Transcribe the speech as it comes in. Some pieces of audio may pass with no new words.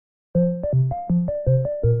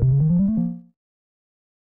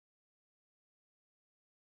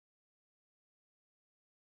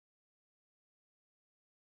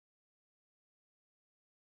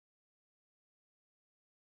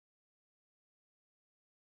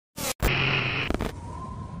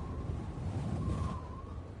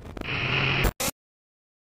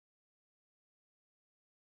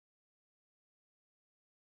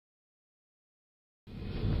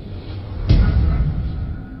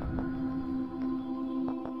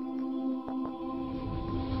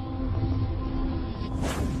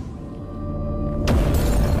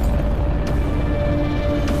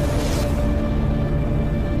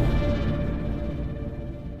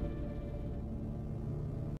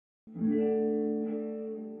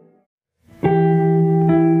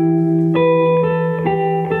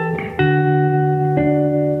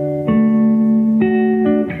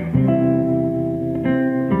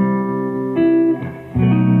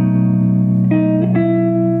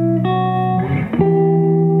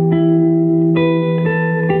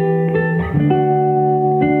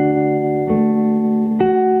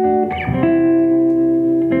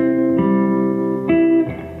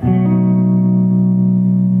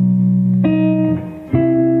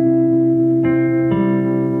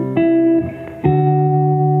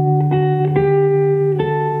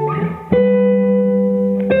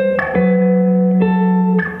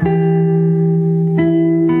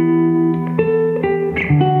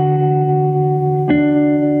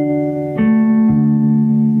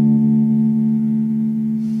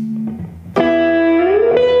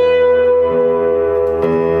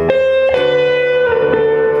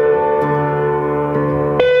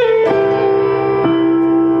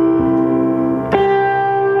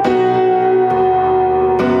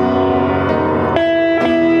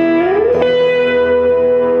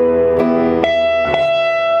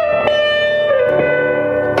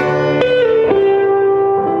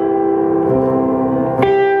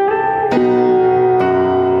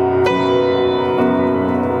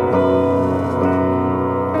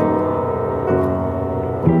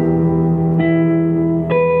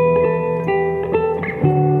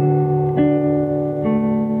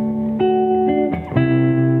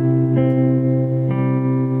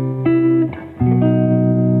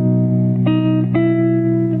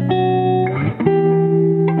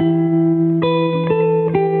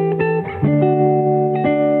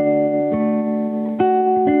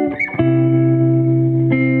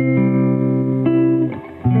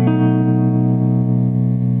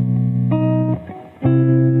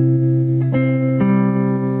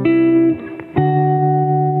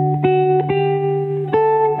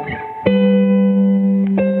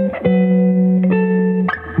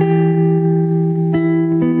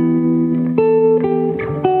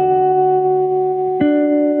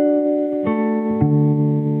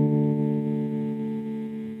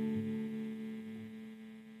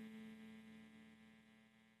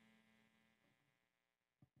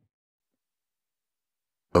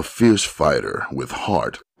A fierce fighter with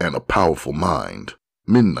heart and a powerful mind,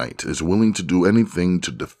 Midnight is willing to do anything to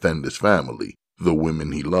defend his family, the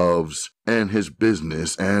women he loves, and his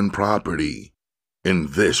business and property.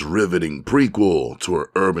 In this riveting prequel to her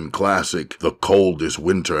urban classic, The Coldest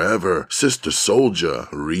Winter Ever, Sister Souljah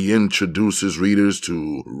reintroduces readers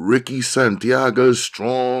to Ricky Santiaga's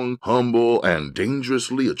strong, humble, and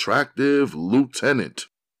dangerously attractive lieutenant.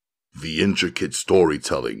 The intricate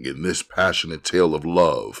storytelling in this passionate tale of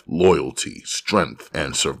love, loyalty, strength,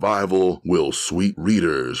 and survival will sweep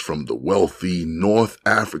readers from the wealthy North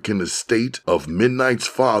African estate of Midnight's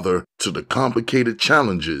father to the complicated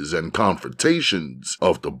challenges and confrontations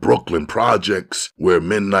of the Brooklyn projects where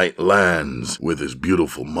Midnight lands with his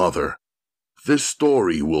beautiful mother. This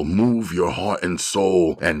story will move your heart and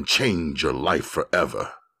soul and change your life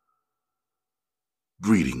forever.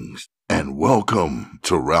 Greetings. And welcome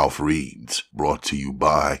to Ralph Reads, brought to you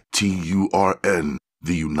by TURN,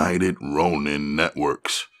 the United Ronin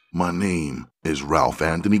Networks. My name is Ralph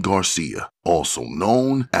Anthony Garcia, also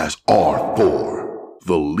known as R4,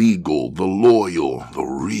 the legal, the loyal, the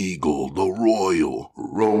regal, the royal,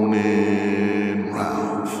 Ronin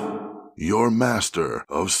Ralph, your master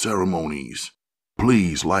of ceremonies.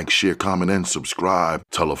 Please like, share, comment, and subscribe.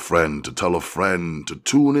 Tell a friend to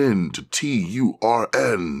tune in to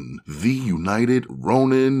TURN, the United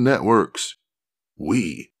Ronin Networks.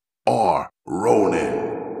 We are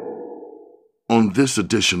Ronin. On this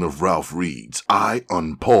edition of Ralph Reads, I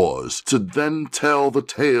unpause to then tell the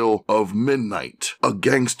tale of Midnight, a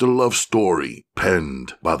gangster love story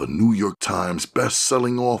penned by the New York Times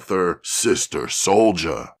best-selling author, Sister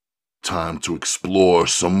Souljah. Time to explore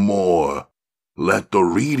some more. Let the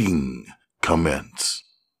reading commence.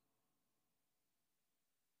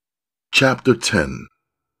 Chapter 10.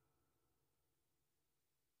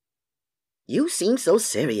 You seem so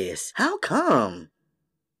serious. How come?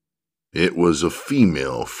 It was a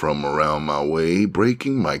female from around my way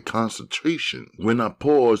breaking my concentration when I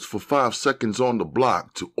paused for 5 seconds on the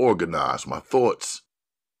block to organize my thoughts.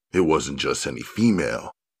 It wasn't just any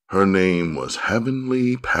female. Her name was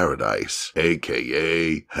Heavenly Paradise,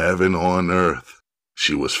 aka Heaven on Earth.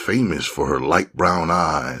 She was famous for her light brown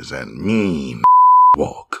eyes and mean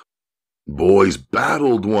walk. Boys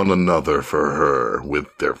battled one another for her with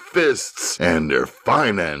their fists and their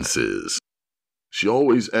finances. She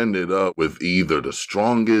always ended up with either the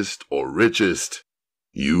strongest or richest.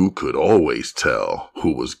 You could always tell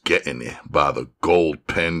who was getting it by the gold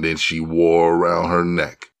pendant she wore around her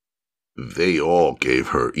neck. They all gave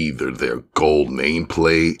her either their gold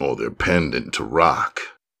nameplate or their pendant to rock.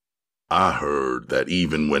 I heard that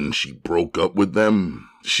even when she broke up with them,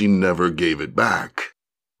 she never gave it back.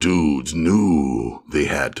 Dudes knew they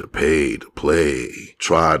had to pay to play,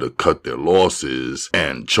 try to cut their losses,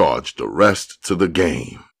 and charge the rest to the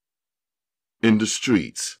game. In the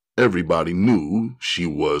streets, everybody knew she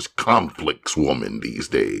was Conflict's woman these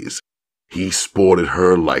days. He sported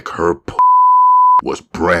her like her was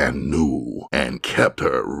brand new and kept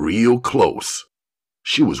her real close.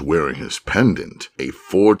 She was wearing his pendant, a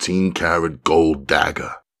 14-karat gold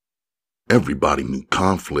dagger. Everybody knew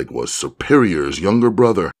Conflict was Superior's younger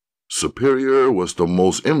brother. Superior was the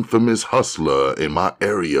most infamous hustler in my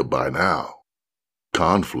area by now.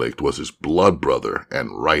 Conflict was his blood brother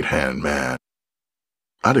and right-hand man.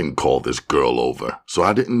 I didn't call this girl over, so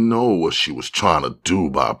I didn't know what she was trying to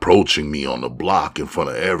do by approaching me on the block in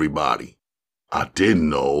front of everybody. I did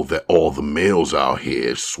know that all the males out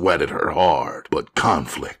here sweated her hard, but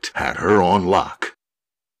Conflict had her on lock.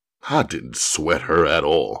 I didn't sweat her at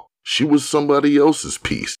all. She was somebody else's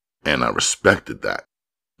piece, and I respected that.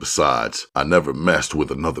 Besides, I never messed with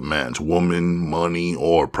another man's woman, money,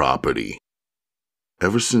 or property.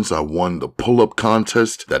 Ever since I won the pull-up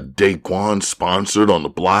contest that Daquan sponsored on the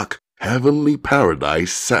block, Heavenly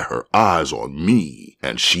Paradise set her eyes on me,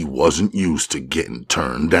 and she wasn't used to getting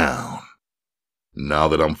turned down. Now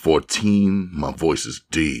that I'm 14, my voice is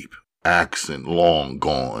deep, accent long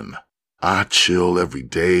gone. I chill every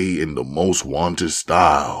day in the most wanted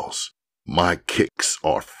styles. My kicks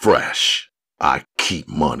are fresh. I keep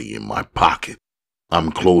money in my pocket.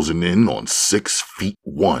 I'm closing in on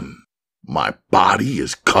 6'1". My body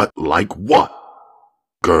is cut like what?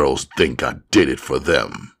 Girls think I did it for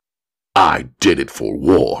them. I did it for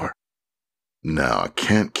war. Now I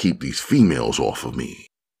can't keep these females off of me.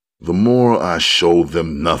 The more I show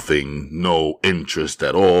them nothing, no interest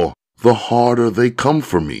at all, the harder they come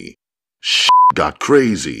for me. Shit got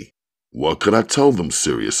crazy. What could I tell them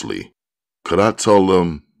seriously? Could I tell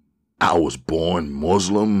them I was born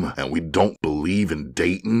Muslim and we don't believe in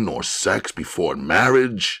dating or sex before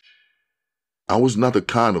marriage? I was not the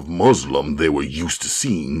kind of Muslim they were used to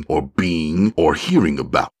seeing or being or hearing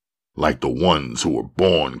about, like the ones who were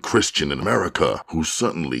born Christian in America who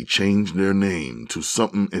suddenly changed their name to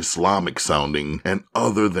something Islamic sounding, and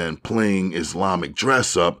other than playing Islamic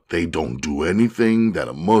dress up, they don't do anything that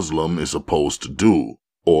a Muslim is supposed to do.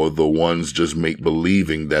 Or the ones just make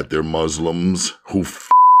believing that they're Muslims who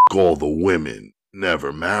all the women,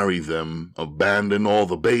 never marry them, abandon all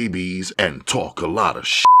the babies, and talk a lot of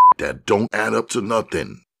that don't add up to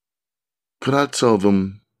nothing. Could I tell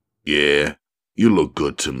them, yeah, you look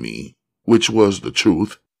good to me, which was the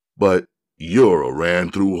truth, but you're a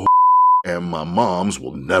ran-through and my moms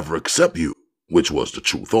will never accept you, which was the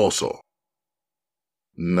truth also?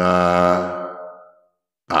 Nah,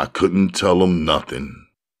 I couldn't tell them nothing,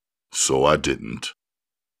 so I didn't.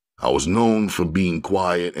 I was known for being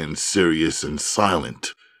quiet and serious and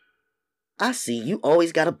silent. I see you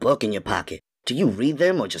always got a book in your pocket. Do you read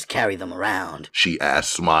them or just carry them around? She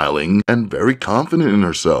asked, smiling and very confident in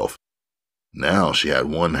herself. Now she had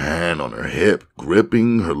one hand on her hip,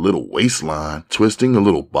 gripping her little waistline, twisting her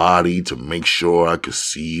little body to make sure I could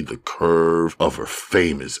see the curve of her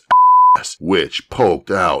famous ass, which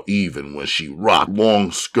poked out even when she rocked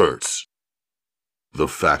long skirts. The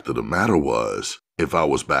fact of the matter was, if I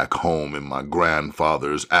was back home in my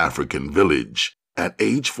grandfather's African village, at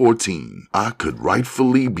age 14, I could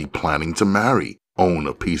rightfully be planning to marry, own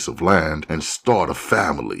a piece of land, and start a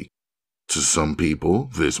family. To some people,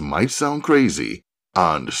 this might sound crazy.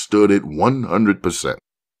 I understood it 100%.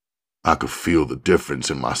 I could feel the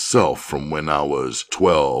difference in myself from when I was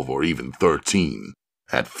 12 or even 13.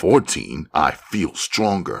 At 14, I feel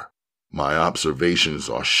stronger. My observations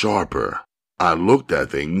are sharper. I looked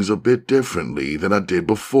at things a bit differently than I did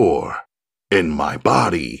before. In my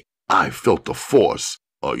body, I felt a force,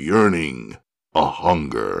 a yearning, a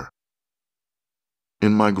hunger.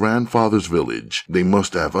 In my grandfather's village, they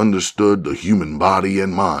must have understood the human body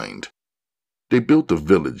and mind. They built a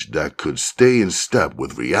village that could stay in step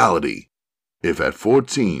with reality. If at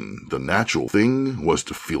 14, the natural thing was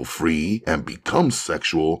to feel free and become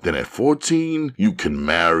sexual, then at 14, you can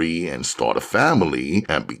marry and start a family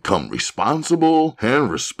and become responsible and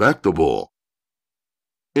respectable.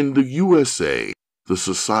 In the USA, the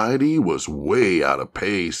society was way out of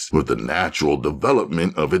pace with the natural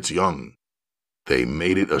development of its young. They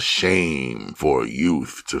made it a shame for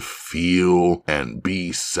youth to feel and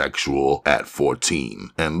be sexual at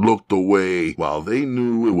 14 and looked away while they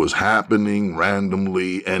knew it was happening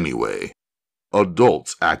randomly anyway.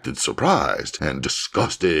 Adults acted surprised and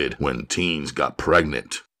disgusted when teens got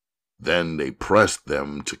pregnant. Then they pressed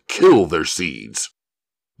them to kill their seeds.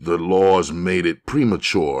 The laws made it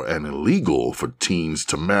premature and illegal for teens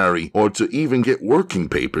to marry or to even get working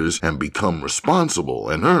papers and become responsible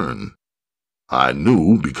and earn. I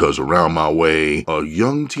knew because around my way, a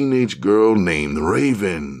young teenage girl named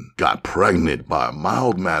Raven got pregnant by a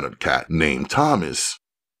mild-mannered cat named Thomas.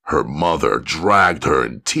 Her mother dragged her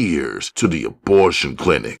in tears to the abortion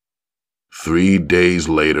clinic. 3 days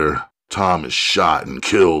later, Thomas shot and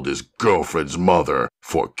killed his girlfriend's mother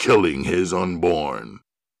for killing his unborn.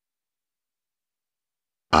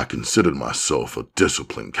 I considered myself a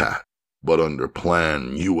disciplined cat, but under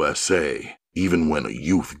Plan USA, even when a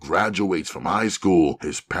youth graduates from high school,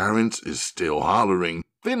 his parents is still hollering,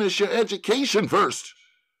 "Finish your education first."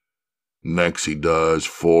 Next he does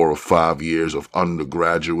 4 or 5 years of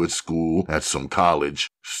undergraduate school at some college.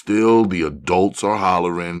 Still the adults are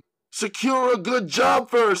hollering, "Secure a good job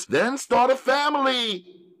first, then start a family."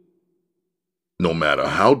 No matter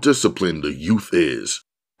how disciplined the youth is,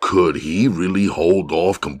 could he really hold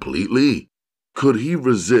off completely? Could he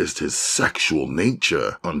resist his sexual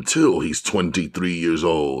nature until he's 23 years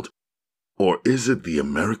old? Or is it the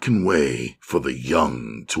American way for the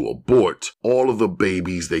young to abort all of the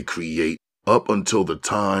babies they create up until the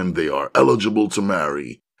time they are eligible to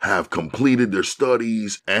marry, have completed their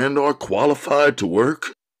studies, and are qualified to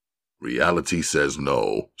work? Reality says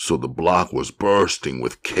no, so the block was bursting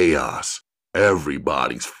with chaos.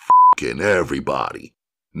 Everybody's f***ing everybody.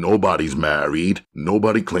 Nobody's married,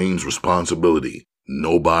 nobody claims responsibility,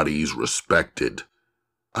 nobody's respected.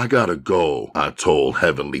 I gotta go, I told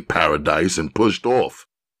Heavenly Paradise and pushed off.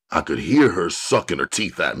 I could hear her sucking her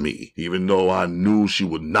teeth at me. Even though I knew she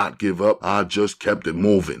would not give up, I just kept it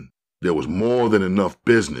moving. There was more than enough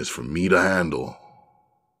business for me to handle.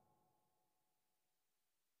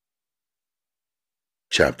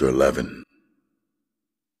 Chapter 11.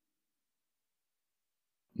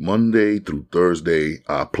 Monday through Thursday,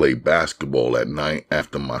 I play basketball at night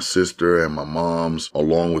after my sister and my moms,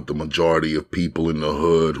 along with the majority of people in the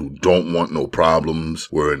hood who don't want no problems,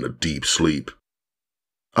 were in a deep sleep.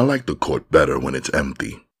 I like the court better when it's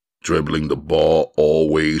empty. Dribbling the ball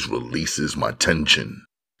always releases my tension.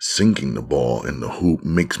 Sinking the ball in the hoop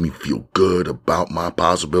makes me feel good about my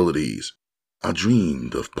possibilities. I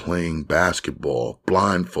dreamed of playing basketball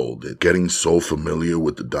blindfolded, getting so familiar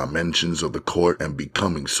with the dimensions of the court and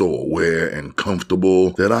becoming so aware and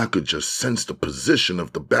comfortable that I could just sense the position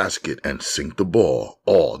of the basket and sink the ball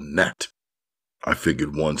all net. I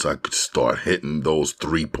figured once I could start hitting those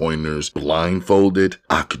three-pointers blindfolded,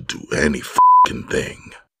 I could do any f***ing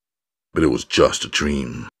thing. But it was just a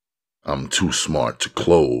dream. I'm too smart to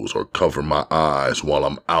close or cover my eyes while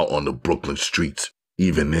I'm out on the Brooklyn streets,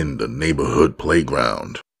 even in the neighborhood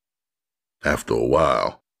playground. After a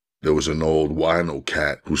while, there was an old wino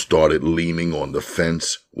cat who started leaning on the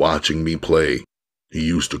fence, watching me play. He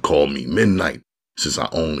used to call me Midnight, since I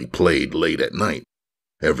only played late at night.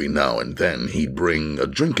 Every now and then, he'd bring a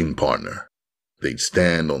drinking partner. They'd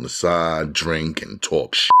stand on the side, drink, and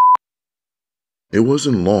talk shit. It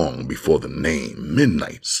wasn't long before the name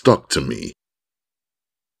Midnight stuck to me.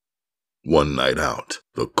 One night out,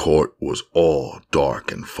 the court was all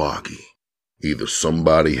dark and foggy. Either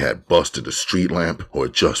somebody had busted a street lamp or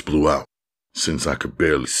it just blew out. Since I could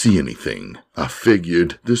barely see anything, I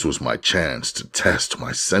figured this was my chance to test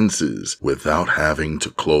my senses without having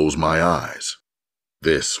to close my eyes.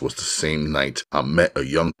 This was the same night I met a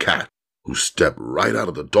young cat who stepped right out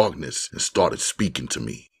of the darkness and started speaking to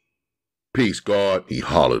me. "Peace, God," he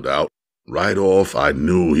hollered out. Right off, I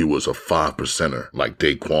knew he was a 5%er, like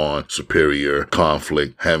Daquan, Superior,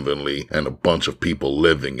 Conflict, Heavenly, and a bunch of people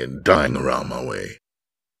living and dying around my way.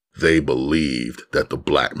 They believed that the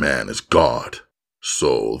black man is God,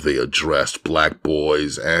 so they addressed black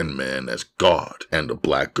boys and men as God, and the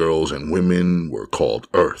black girls and women were called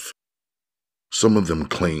Earth. Some of them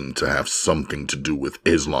claimed to have something to do with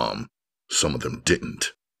Islam, some of them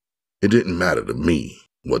didn't. It didn't matter to me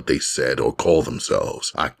what they said or called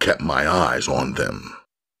themselves. I kept my eyes on them.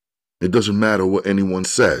 It doesn't matter what anyone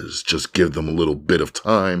says, just give them a little bit of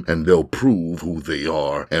time and they'll prove who they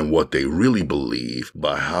are and what they really believe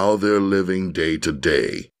by how they're living day to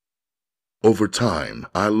day. Over time,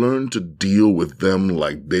 I learned to deal with them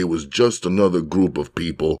like they was just another group of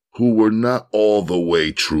people who were not all the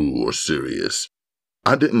way true or serious.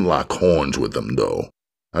 I didn't lock horns with them though.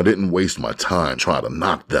 I didn't waste my time trying to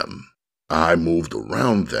knock them. I moved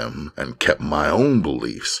around them and kept my own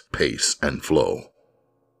beliefs, pace, and flow.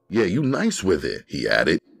 "Yeah, you nice with it," he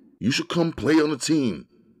added. "You should come play on the team."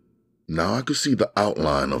 Now I could see the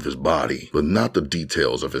outline of his body, but not the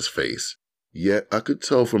details of his face. Yet I could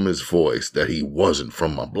tell from his voice that he wasn't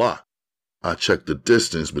from my block. I checked the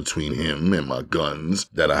distance between him and my guns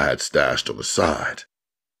that I had stashed on the side.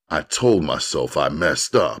 I told myself I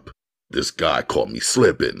messed up. This guy caught me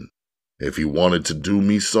slipping. If he wanted to do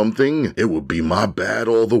me something, it would be my bad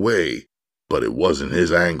all the way. But it wasn't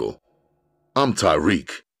his angle. "I'm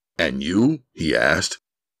Tyreek. And you?" he asked.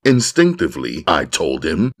 Instinctively, I told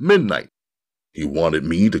him Midnight. He wanted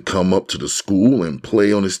me to come up to the school and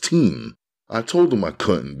play on his team. I told him I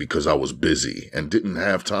couldn't because I was busy and didn't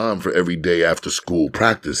have time for everyday after-school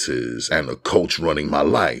practices and a coach running my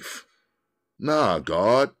life. "Nah,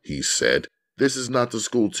 God," he said. "This is not the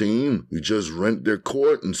school team. We just rent their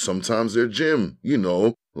court and sometimes their gym,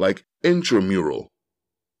 like intramural."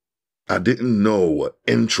 I didn't know what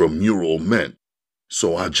intramural meant,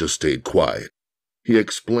 so I just stayed quiet. He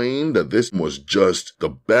explained that this was just the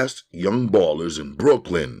best young ballers in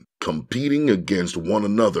Brooklyn competing against one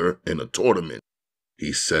another in a tournament.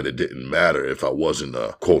 He said it didn't matter if I wasn't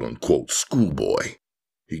a quote-unquote schoolboy.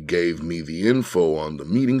 He gave me the info on the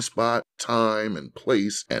meeting spot, time, and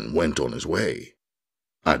place, and went on his way.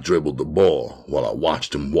 I dribbled the ball while I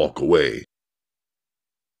watched him walk away.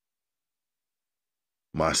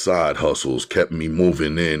 My side hustles kept me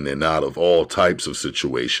moving in and out of all types of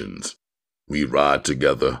situations. We ride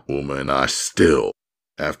together, Uma and I still.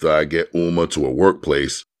 After I get Uma to a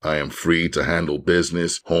workplace, I am free to handle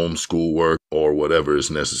business, homeschool work, or whatever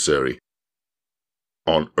is necessary.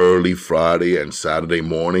 On early Friday and Saturday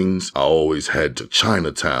mornings, I always head to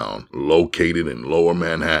Chinatown, located in Lower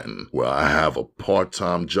Manhattan, where I have a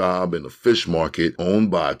part-time job in a fish market owned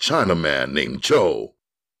by a Chinaman named Joe.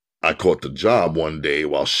 I caught the job one day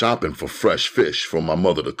while shopping for fresh fish for my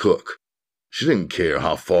mother to cook. She didn't care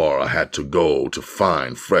how far I had to go to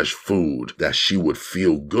find fresh food that she would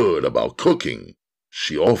feel good about cooking.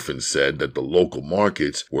 She often said that the local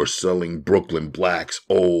markets were selling Brooklyn blacks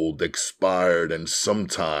old, expired, and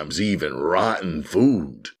sometimes even rotten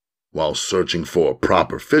food. While searching for a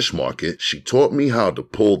proper fish market, she taught me how to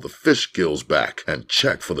pull the fish gills back and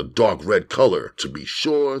check for the dark red color to be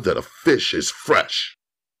sure that a fish is fresh.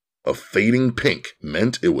 A fading pink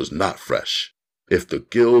meant it was not fresh. If the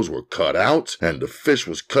gills were cut out and the fish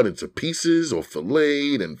was cut into pieces or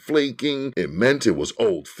filleted and flaking, it meant it was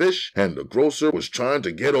old fish and the grocer was trying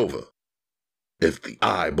to get over. If the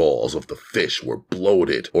eyeballs of the fish were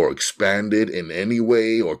bloated or expanded in any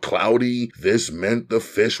way or cloudy, this meant the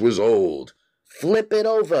fish was old. Flip it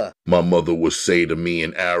over, my mother would say to me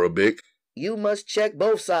in Arabic. You must check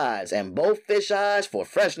both sides and both fish eyes for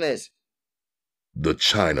freshness. The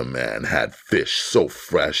Chinaman had fish so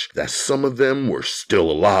fresh that some of them were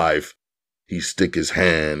still alive. He'd stick his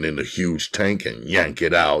hand in the huge tank and yank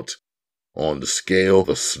it out. On the scale,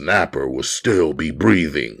 the snapper would still be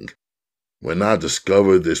breathing. When I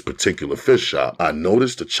discovered this particular fish shop, I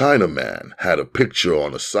noticed the Chinaman had a picture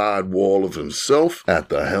on the side wall of himself at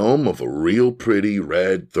the helm of a real pretty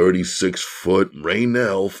red 36-foot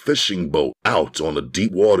Raynell fishing boat out on the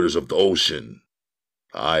deep waters of the ocean.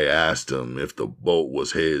 I asked him if the boat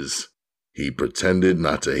was his. He pretended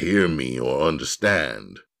not to hear me or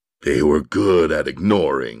understand. They were good at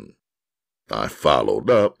ignoring. I followed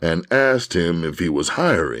up and asked him if he was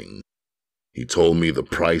hiring. He told me the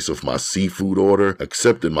price of my seafood order,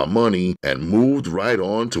 accepted my money, and moved right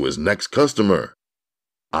on to his next customer.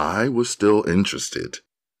 I was still interested.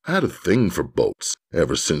 I had a thing for boats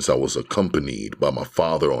ever since I was accompanied by my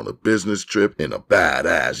father on a business trip in a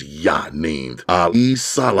badass yacht named Ali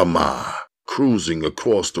Salama, cruising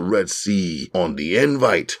across the Red Sea on the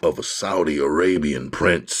invite of a Saudi Arabian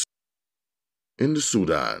prince. In the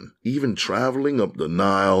Sudan, even traveling up the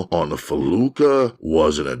Nile on a felucca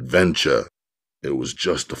was an adventure. It was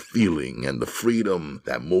just the feeling and the freedom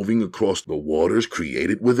that moving across the waters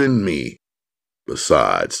created within me.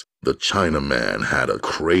 Besides, the Chinaman had a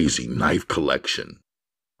crazy knife collection.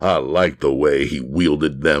 I liked the way he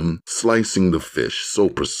wielded them, slicing the fish so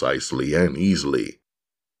precisely and easily.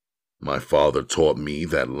 My father taught me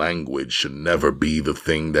that language should never be the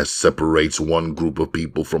thing that separates one group of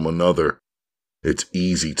people from another. It's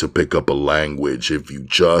easy to pick up a language if you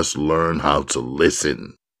just learn how to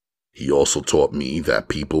listen. He also taught me that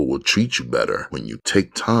people will treat you better when you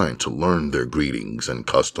take time to learn their greetings and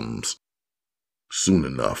customs. Soon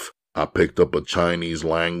enough, I picked up a Chinese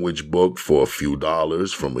language book for a few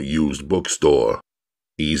dollars from a used bookstore.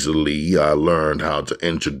 Easily, I learned how to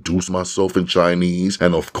introduce myself in Chinese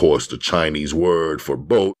and, of course, the Chinese word for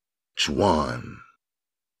boat, chuan.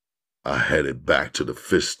 I headed back to the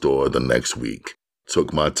fish store the next week,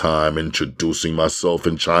 took my time introducing myself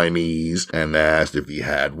in Chinese, and asked if he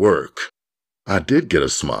had work. I did get a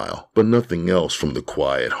smile, but nothing else from the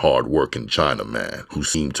quiet, hard-working Chinaman who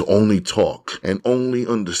seemed to only talk and only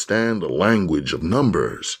understand the language of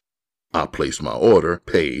numbers. I placed my order,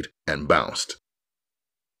 paid, and bounced.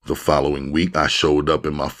 The following week, I showed up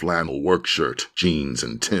in my flannel work shirt, jeans,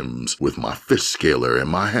 and Timbs with my fish scaler in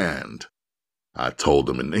my hand. I told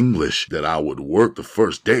him in English that I would work the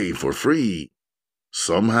first day for free.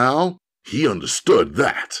 Somehow, he understood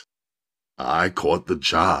that. I caught the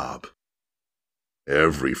job.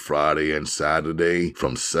 Every Friday and Saturday,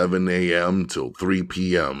 from 7 a.m. till 3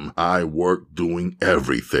 p.m., I worked doing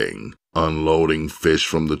everything. Unloading fish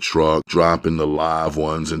from the truck, dropping the live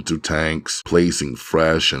ones into tanks, placing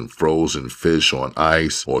fresh and frozen fish on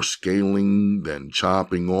ice, or scaling, then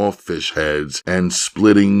chopping off fish heads and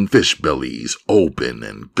splitting fish bellies open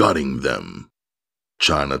and gutting them.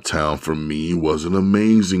 Chinatown for me was an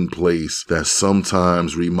amazing place that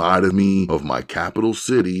sometimes reminded me of my capital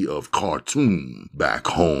city of Khartoum, back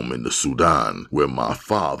home in the Sudan, where my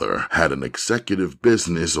father had an executive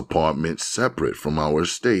business apartment separate from our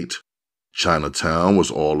estate. Chinatown was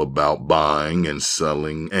all about buying and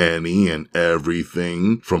selling any and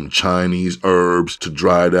everything from Chinese herbs to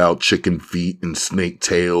dried out chicken feet and snake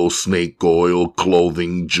tails, snake oil,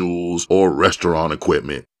 clothing, jewels, or restaurant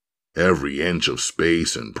equipment. Every inch of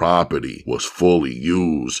space and property was fully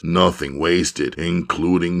used, nothing wasted,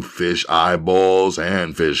 including fish eyeballs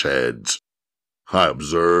and fish heads. I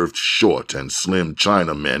observed short and slim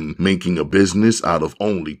Chinamen making a business out of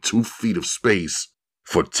only 2 feet of space.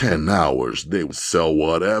 For 10 hours, they would sell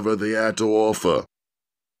whatever they had to offer.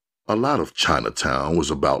 A lot of Chinatown was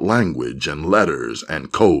about language and letters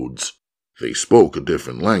and codes. They spoke a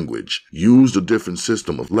different language, used a different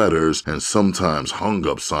system of letters, and sometimes hung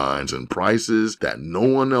up signs and prices that no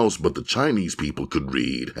one else but the Chinese people could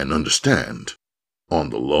read and understand. On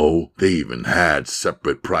the low, they even had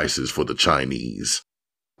separate prices for the Chinese.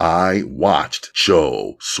 I watched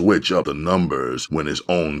Cho switch up the numbers when his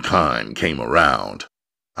own kind came around.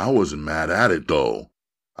 I wasn't mad at it, though.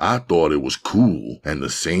 I thought it was cool, and the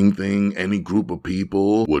same thing any group of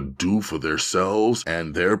people would do for themselves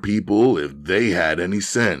and their people if they had any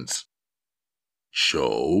sense.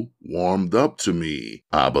 Cho warmed up to me,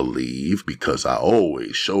 I believe, because I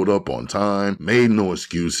always showed up on time, made no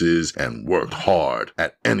excuses, and worked hard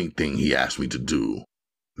at anything he asked me to do.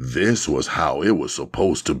 This was how it was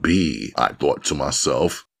supposed to be, I thought to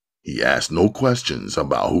myself. He asked no questions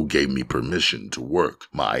about who gave me permission to work,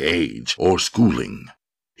 my age, or schooling.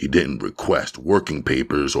 He didn't request working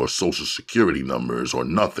papers or social security numbers or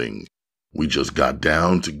nothing. We just got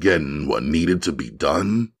down to getting what needed to be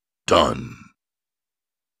done.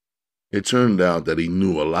 It turned out that he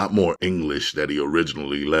knew a lot more English than he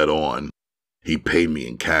originally let on. He paid me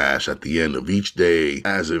in cash at the end of each day,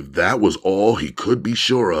 as if that was all he could be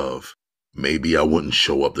sure of. Maybe I wouldn't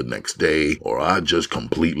show up the next day, or I'd just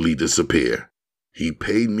completely disappear. He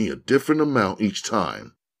paid me a different amount each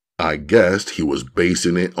time. I guessed he was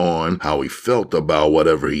basing it on how he felt about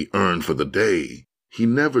whatever he earned for the day. He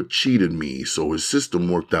never cheated me, so his system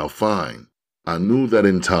worked out fine. I knew that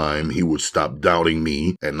in time he would stop doubting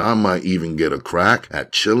me, and I might even get a crack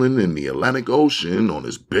at chilling in the Atlantic Ocean on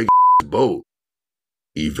his big boat.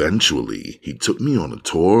 Eventually, he took me on a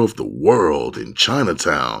tour of the world in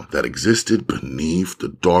Chinatown that existed beneath the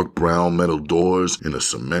dark brown metal doors in a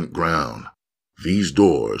cement ground. These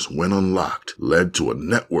doors, when unlocked, led to a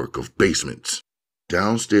network of basements.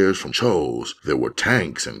 Downstairs from Cho's, there were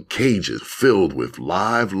tanks and cages filled with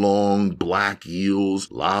live, long black eels,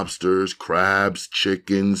 lobsters, crabs,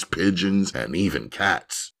 chickens, pigeons, and even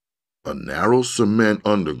cats. A narrow cement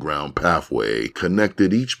underground pathway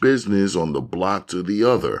connected each business on the block to the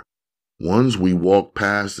other. Once we walked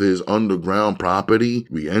past his underground property,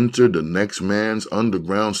 we entered the next man's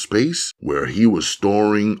underground space where he was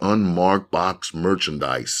storing unmarked box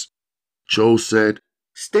merchandise. Cho said,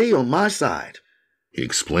 "Stay on my side." He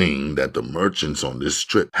explained that the merchants on this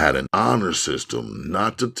strip had an honor system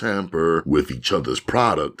not to tamper with each other's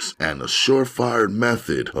products and a surefire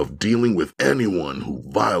method of dealing with anyone who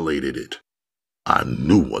violated it. I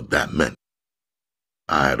knew what that meant.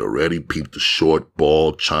 I had already peeped the short,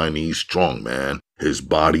 bald Chinese strongman, his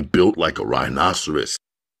body built like a rhinoceros.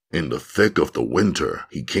 In the thick of the winter,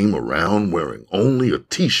 he came around wearing only a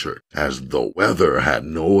t-shirt, as though weather had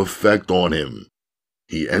no effect on him.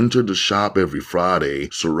 He entered the shop every Friday,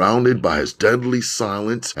 surrounded by his deadly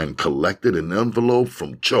silence, and collected an envelope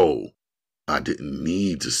from Cho. I didn't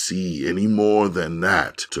need to see any more than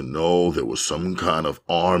that to know there was some kind of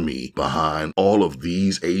army behind all of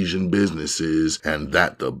these Asian businesses, and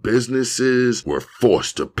that the businesses were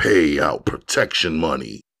forced to pay out protection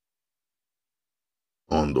money.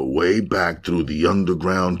 On the way back through the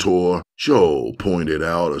underground tour, Cho pointed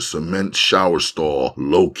out a cement shower stall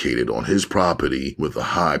located on his property with a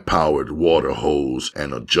high-powered water hose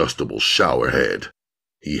and adjustable shower head.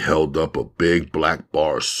 He held up a big black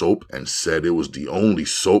bar of soap and said it was the only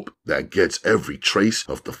soap that gets every trace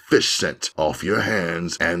of the fish scent off your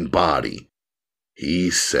hands and body.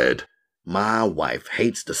 He said, "My wife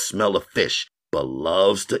hates the smell of fish, but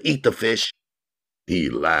loves to eat the fish." He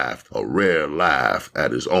laughed a rare laugh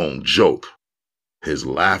at his own joke. His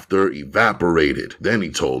laughter evaporated. Then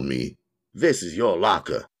he told me, "This is your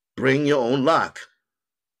locker. Bring your own lock."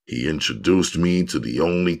 He introduced me to the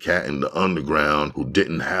only cat in the underground who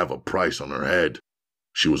didn't have a price on her head.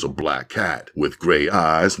 She was a black cat with gray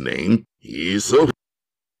eyes named Iso.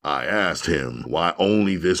 I asked him why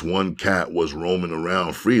only this one cat was roaming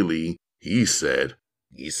around freely. He said,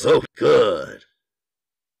 "He's so good."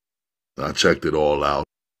 I checked it all out.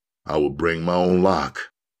 I would bring my own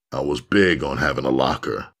lock. I was big on having a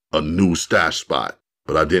locker, a new stash spot,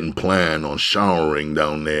 but I didn't plan on showering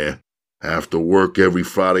down there. After work every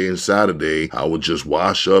Friday and Saturday, I would just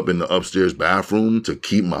wash up in the upstairs bathroom to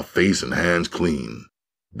keep my face and hands clean.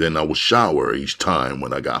 Then I would shower each time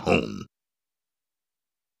when I got home.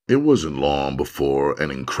 It wasn't long before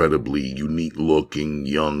an incredibly unique-looking,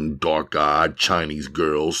 young, dark-eyed Chinese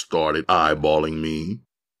girl started eyeballing me.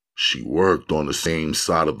 She worked on the same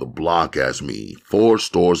side of the block as me, 4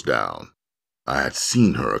 stores down. I had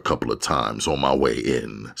seen her a couple of times on my way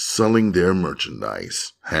in, selling their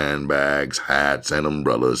merchandise, handbags, hats, and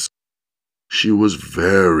umbrellas. She was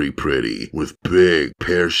very pretty, with big,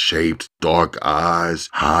 pear-shaped, dark eyes,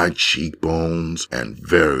 high cheekbones, and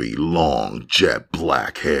very long, jet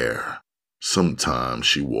black hair. Sometimes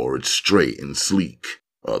she wore it straight and sleek.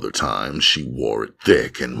 Other times she wore it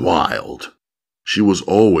thick and wild. She was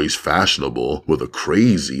always fashionable with a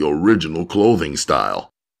crazy original clothing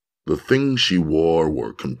style. The things she wore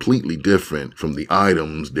were completely different from the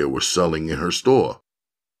items they were selling in her store.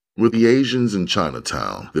 With the Asians in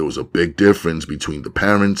Chinatown, there was a big difference between the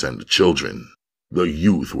parents and the children. The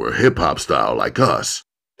youth were hip-hop style like us.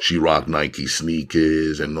 She rocked Nike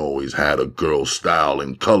sneakers and always had a girl style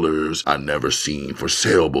in colors I'd never seen for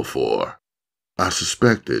sale before. I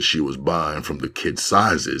suspected she was buying from the kids'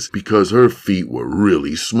 sizes because her feet were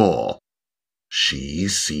really small. She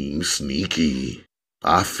seemed sneaky.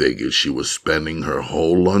 I figured she was spending her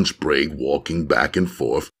whole lunch break walking back and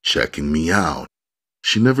forth, checking me out.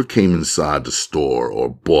 She never came inside the store or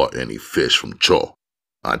bought any fish from Cho.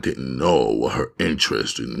 I didn't know what her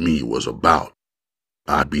interest in me was about.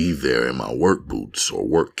 I'd be there in my work boots or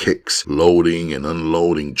work kicks, loading and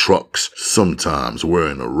unloading trucks, sometimes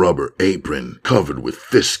wearing a rubber apron covered with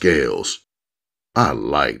fish scales. I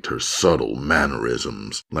liked her subtle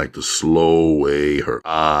mannerisms, like the slow way her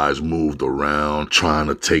eyes moved around, trying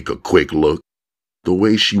to take a quick look. The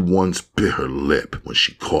way she once bit her lip when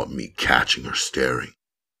she caught me catching her staring.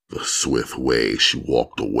 The swift way she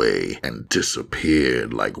walked away and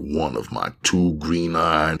disappeared like one of my two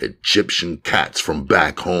green-eyed Egyptian cats from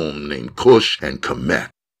back home named Kush and Kemet.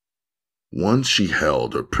 Once she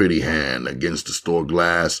held her pretty hand against the store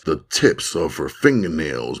glass, the tips of her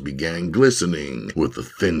fingernails began glistening with the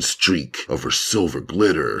thin streak of her silver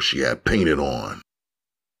glitter she had painted on.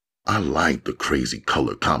 I liked the crazy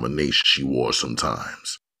color combination she wore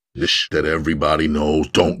sometimes. This that everybody knows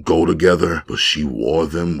don't go together, but she wore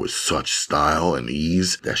them with such style and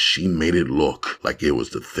ease that she made it look like it was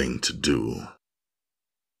the thing to do.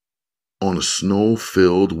 On a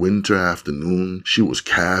snow-filled winter afternoon, she was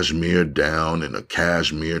cashmere down in a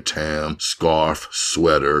cashmere tam, scarf,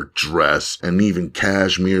 sweater, dress, and even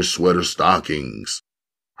cashmere sweater stockings.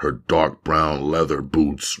 Her dark brown leather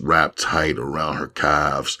boots wrapped tight around her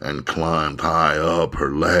calves and climbed high up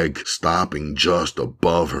her leg, stopping just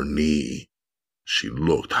above her knee. She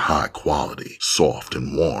looked high quality, soft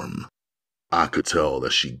and warm. I could tell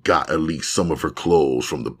that she got at least some of her clothes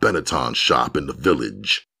from the Benetton shop in the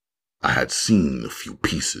village. I had seen a few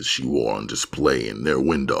pieces she wore on display in their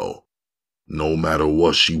window. No matter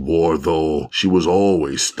what she wore, though, she was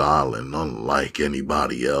always styling unlike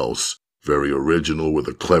anybody else. Very original with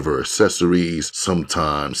her clever accessories,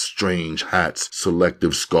 sometimes strange hats,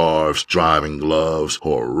 selective scarves, driving gloves,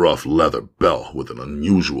 or a rough leather belt with an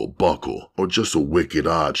unusual buckle, or just a wicked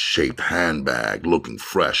odd-shaped handbag looking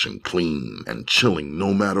fresh and clean and chilling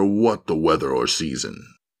no matter what the weather or season.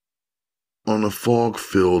 On a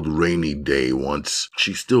fog-filled rainy day once,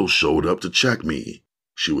 she still showed up to check me.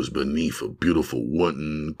 She was beneath a beautiful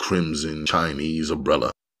wooden, crimson Chinese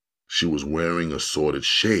umbrella. She was wearing assorted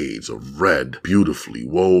shades of red, beautifully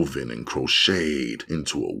woven and crocheted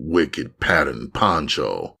into a wicked patterned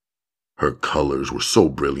poncho. Her colors were so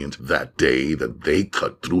brilliant that day that they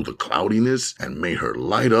cut through the cloudiness and made her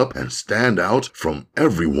light up and stand out from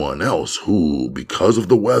everyone else who, because of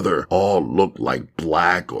the weather, all looked like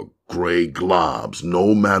black or gray globs,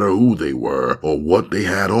 no matter who they were or what they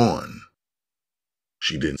had on.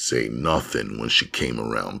 She didn't say nothing when she came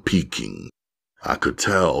around peeking. I could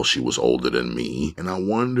tell she was older than me, and I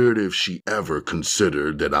wondered if she ever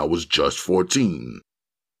considered that I was just 14.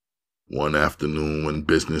 One afternoon when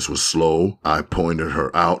business was slow, I pointed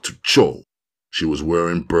her out to Cho. She was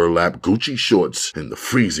wearing burlap Gucci shorts in the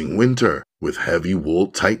freezing winter, with heavy wool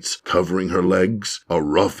tights covering her legs, a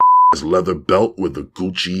rough leather belt with the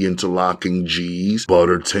Gucci interlocking G's,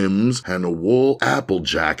 butter Tims, and a wool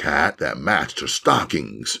Applejack hat that matched her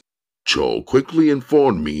stockings. Cho quickly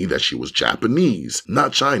informed me that she was Japanese,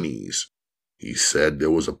 not Chinese. He said there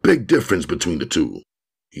was a big difference between the two.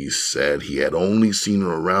 He said he had only seen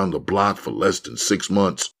her around the block for less than 6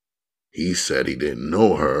 months. He said he didn't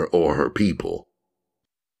know her or her people.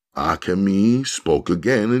 Akemi spoke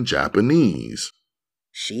again in Japanese.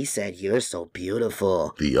 She said you're so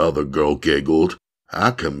beautiful. The other girl giggled.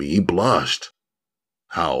 Akemi blushed.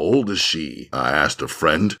 How old is she? I asked her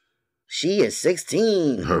friend. She is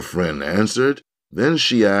 16. Her friend answered. Then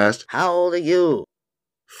she asked, How old are you?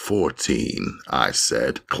 14, I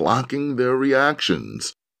said, clocking their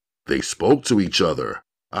reactions. They spoke to each other.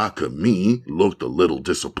 Akemi looked a little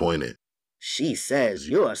disappointed. She says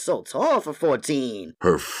you are so tall for 14.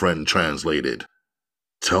 Her friend translated.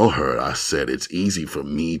 Tell her I said it's easy for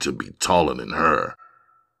me to be taller than her.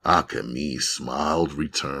 Akemi smiled,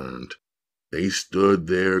 returned. They stood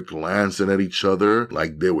there glancing at each other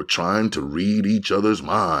like they were trying to read each other's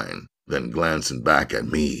mind, then glancing back at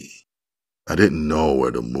me. I didn't know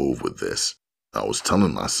where to move with this. I was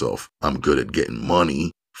telling myself I'm good at getting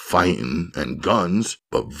money, fighting, and guns,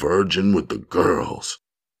 but virgin with the girls.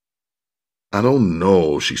 I don't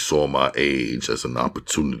know if she saw my age as an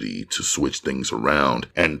opportunity to switch things around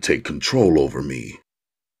and take control over me.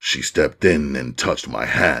 She stepped in and touched my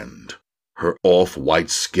hand. Her off-white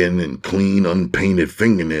skin and clean, unpainted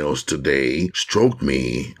fingernails today stroked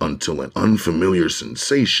me until an unfamiliar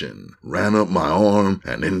sensation ran up my arm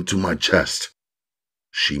and into my chest.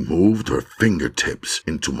 She moved her fingertips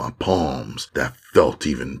into my palms that felt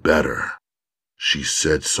even better. She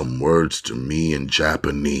said some words to me in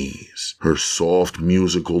Japanese. Her soft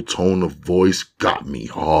musical tone of voice got me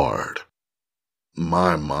hard.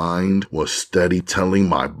 My mind was steady telling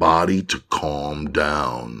my body to calm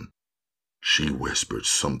down. She whispered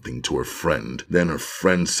something to her friend. Then her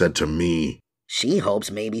friend said to me, "She hopes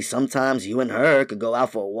maybe sometimes you and her could go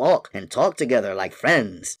out for a walk and talk together like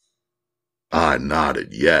friends." I nodded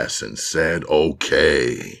yes and said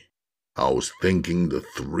okay. I was thinking the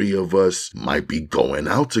three of us might be going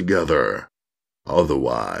out together.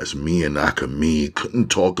 Otherwise, me and Akemi couldn't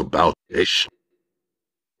talk about ish.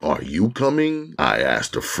 Are you coming? I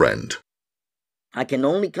asked a friend. "I can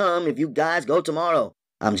only come if you guys go tomorrow.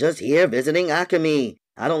 I'm just here visiting Akemi.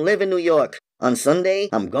 I don't live in New York. On Sunday,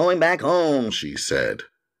 I'm going back home," she said.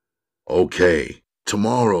 Okay,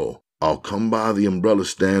 tomorrow. I'll come by the umbrella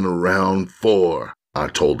stand around 4, I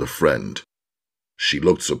told a friend. She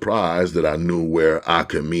looked surprised that I knew where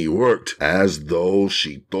Akemi worked, as though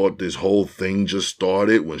she thought this whole thing just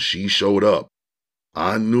started when she showed up.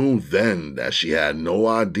 I knew then that she had no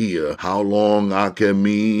idea how long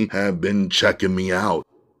Akemi had been checking me out.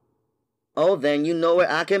 "Oh, then you know where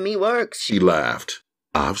Akemi works," she laughed.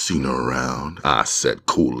 I've seen her around, I said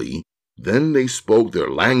coolly. Then they spoke their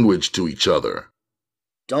language to each other.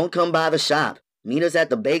 "Don't come by the shop. Meet us at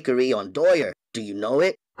the bakery on Doyer. Do you know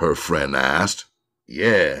it?" her friend asked.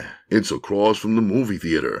 Yeah, it's across from the movie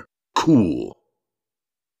theater. Cool.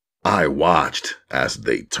 I watched as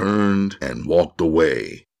they turned and walked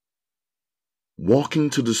away. Walking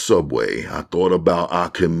to the subway, I thought about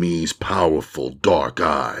Akemi's powerful dark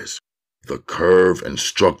eyes. The curve and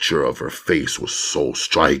structure of her face was so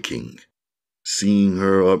striking. Seeing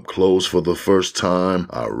her up close for the first time,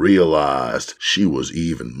 I realized she was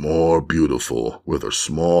even more beautiful with her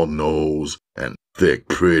small nose and thick,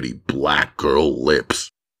 pretty black girl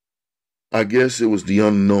lips. I guess it was the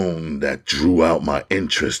unknown that drew out my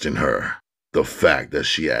interest in her. The fact that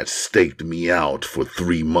she had staked me out for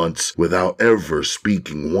 3 months without ever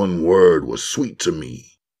speaking one word was sweet to me.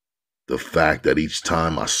 The fact that each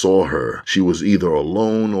time I saw her, she was either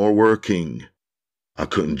alone or working. I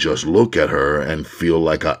couldn't just look at her and feel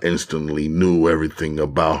like I instantly knew everything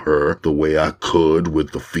about her the way I could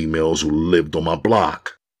with the females who lived on my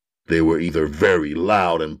block. They were either very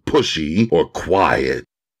loud and pushy or quiet,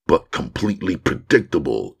 but completely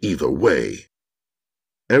predictable either way.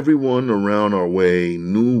 Everyone around our way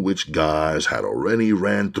knew which guys had already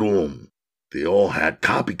ran through them. They all had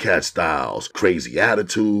copycat styles, crazy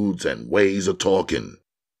attitudes, and ways of talking.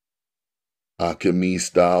 Akemi's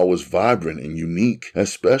style was vibrant and unique,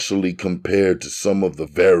 especially compared to some of the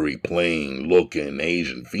very plain-looking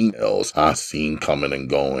Asian females I seen coming and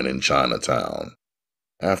going in Chinatown.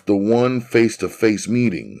 After one face-to-face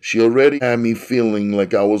meeting, she already had me feeling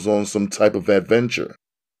like I was on some type of adventure.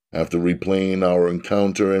 After replaying our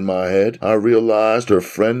encounter in my head, I realized her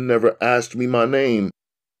friend never asked me my name.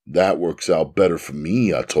 That works out better for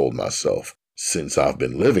me, I told myself. Since I've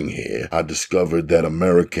been living here, I discovered that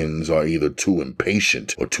Americans are either too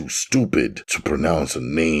impatient or too stupid to pronounce a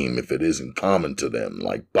name if it isn't common to them,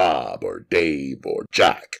 like Bob or Dave or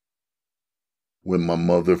Jack. When my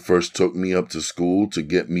mother first took me up to school to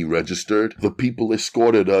get me registered, the people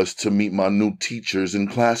escorted us to meet my new teachers and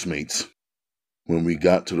classmates. When we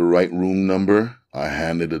got to the right room number, I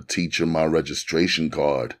handed a teacher my registration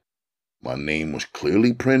card. My name was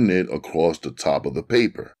clearly printed across the top of the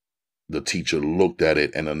paper. The teacher looked at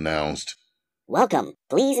it and announced, "Welcome.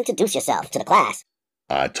 Please introduce yourself to the class."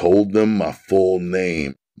 I told them my full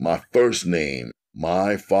name, my first name,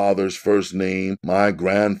 my father's first name, my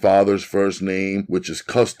grandfather's first name, which is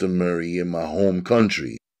customary in my home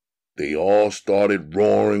country. They all started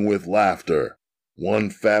roaring with laughter.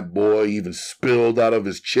 One fat boy even spilled out of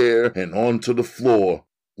his chair and onto the floor.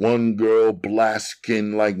 One girl,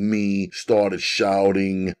 black-skinned like me, started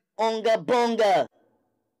shouting, "Onga bonga!"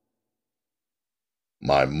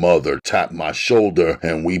 My mother tapped my shoulder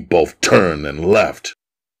and we both turned and left.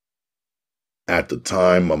 At the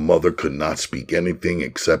time, my mother could not speak anything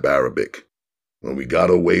except Arabic. When we got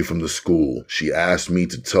away from the school, she asked me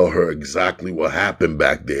to tell her exactly what happened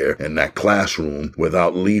back there in that classroom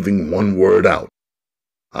without leaving one word out.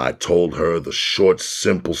 I told her the short,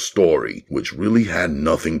 simple story, which really had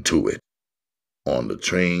nothing to it. On the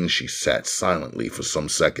train, she sat silently for some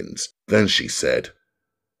seconds. Then she said,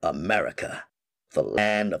 "America, the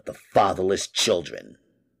land of the fatherless children."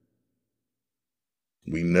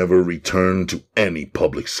 We never returned to any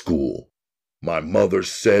public school. My mother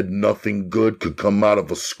said nothing good could come out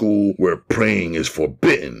of a school where praying is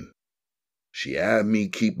forbidden. She had me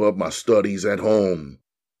keep up my studies at home.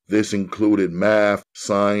 This included math,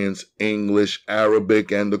 science, English,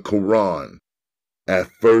 Arabic, and the Quran.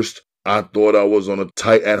 At first, I thought I was on a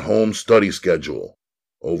tight at-home study schedule.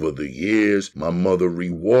 Over the years, my mother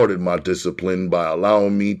rewarded my discipline by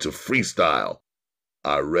allowing me to freestyle.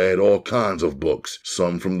 I read all kinds of books,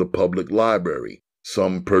 some from the public library,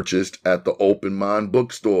 some purchased at the open mind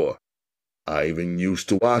bookstore. I even used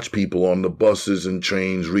to watch people on the buses and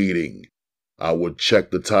trains reading. I would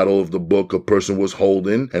check the title of the book a person was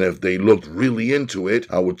holding, and if they looked really into it,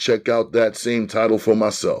 I would check out that same title for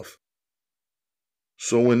myself.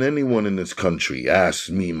 So when anyone in this country asks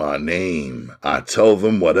me my name, I tell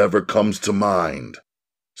them whatever comes to mind.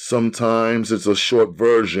 Sometimes it's a short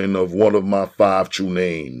version of one of my 5 true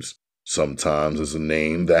names. Sometimes it's a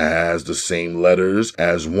name that has the same letters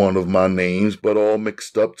as one of my names but all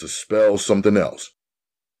mixed up to spell something else.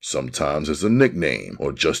 Sometimes it's a nickname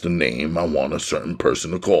or just a name I want a certain person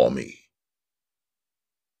to call me.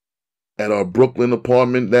 At our Brooklyn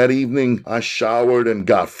apartment that evening, I showered and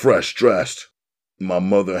got fresh dressed. My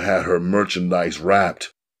mother had her merchandise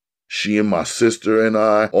wrapped. She and my sister and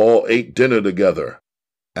I all ate dinner together.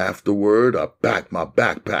 Afterward, I packed my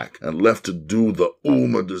backpack and left to do the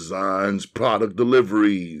Uma Designs product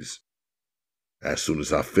deliveries. As soon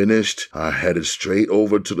as I finished, I headed straight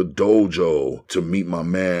over to the dojo to meet my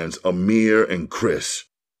mans Amir and Chris.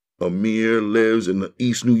 Amir lives in the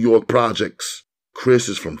East New York projects. Chris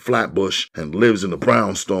is from Flatbush and lives in the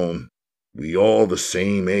brownstone. We all the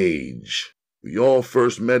same age. We all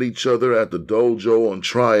first met each other at the dojo on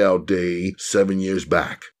tryout day 7 years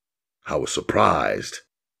back. I was surprised.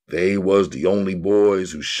 They was the only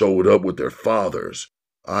boys who showed up with their fathers.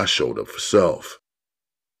 I showed up for self.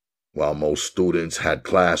 While most students had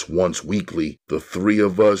class once weekly, the 3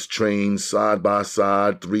 of us trained side by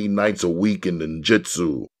side 3 nights a week in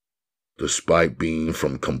ninjutsu. Despite being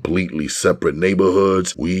from completely separate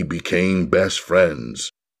neighborhoods, we became best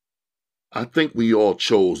friends. I think we all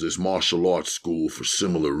chose this martial arts school for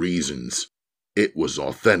similar reasons. It was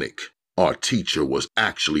authentic. Our teacher was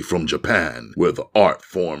actually from Japan, where the art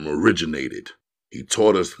form originated. He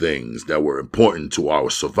taught us things that were important to our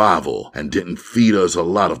survival and didn't feed us a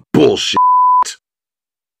lot of bullshit.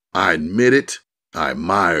 I admit it, I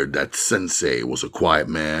admired that sensei was a quiet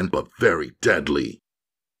man, but very deadly.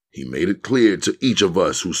 He made it clear to each of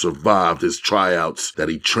us who survived his tryouts that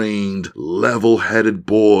he trained level-headed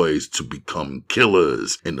boys to become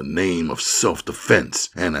killers in the name of self-defense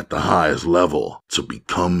and at the highest level to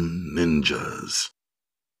become ninjas.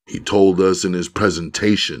 He told us in his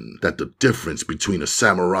presentation that the difference between a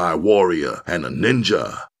samurai warrior and a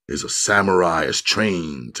ninja is a samurai is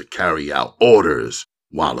trained to carry out orders,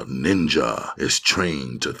 while a ninja is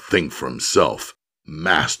trained to think for himself,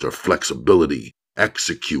 master flexibility,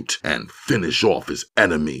 execute, and finish off his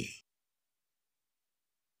enemy.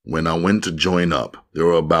 When I went to join up, there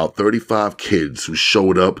were about 35 kids who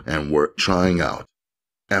showed up and were trying out.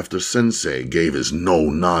 After Sensei gave his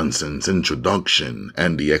no-nonsense introduction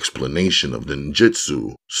and the explanation of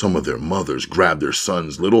ninjutsu, some of their mothers grabbed their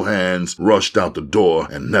sons' little hands, rushed out the door,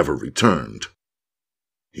 and never returned.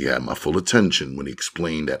 He had my full attention when he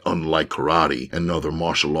explained that unlike karate and other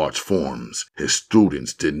martial arts forms, his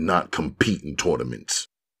students did not compete in tournaments.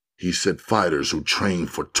 He said fighters who train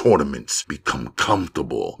for tournaments become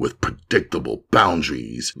comfortable with predictable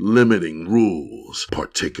boundaries, limiting rules,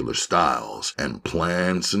 particular styles, and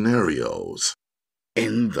planned scenarios.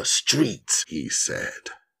 In the streets, he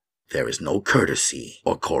said, there is no courtesy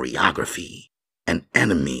or choreography. An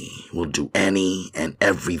enemy will do any and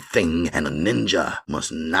everything, and a ninja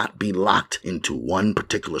must not be locked into one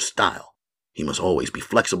particular style. He must always be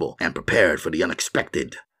flexible and prepared for the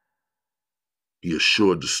unexpected. He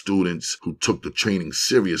assured the students who took the training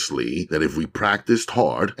seriously that if we practiced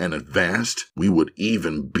hard and advanced, we would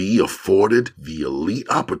even be afforded the elite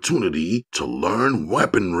opportunity to learn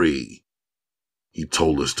weaponry. He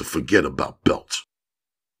told us to forget about belts.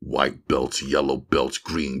 White belts, yellow belts,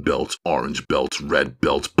 green belts, orange belts, red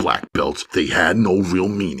belts, black belts, they had no real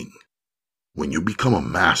meaning. When you become a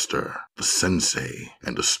master, the sensei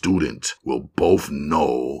and the student will both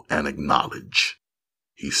know and acknowledge.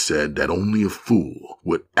 He said that only a fool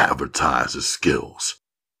would advertise his skills.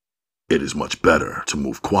 It is much better to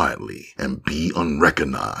move quietly and be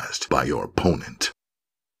unrecognized by your opponent.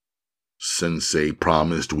 Sensei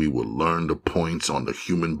promised we would learn the points on the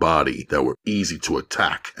human body that were easy to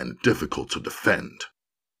attack and difficult to defend.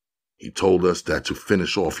 He told us that to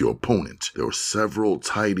finish off your opponent, there were several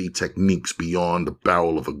tidy techniques beyond the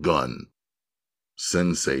barrel of a gun.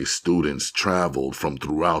 Sensei's students traveled from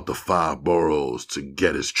throughout the 5 boroughs to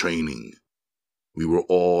get his training. We were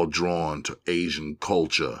all drawn to Asian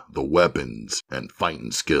culture, the weapons, and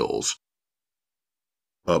fighting skills.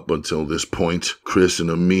 Up until this point, Chris and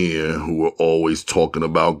Amir, who were always talking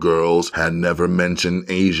about girls, had never mentioned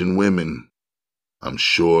Asian women. I'm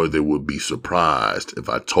sure they would be surprised if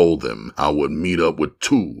I told them I would meet up with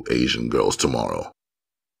 2 Asian girls tomorrow.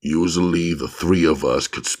 Usually the 3 of us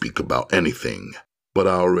could speak about anything, but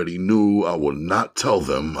I already knew I would not tell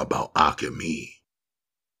them about Akemi.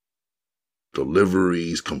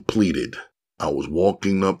 Deliveries completed. I was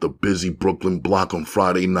walking up the busy Brooklyn block on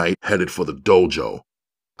Friday night, headed for the dojo.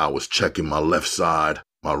 I was checking my left side,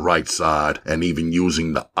 my right side, and even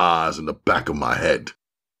using the eyes in the back of my head.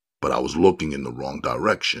 But I was looking in the wrong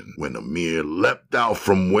direction when Amir leapt out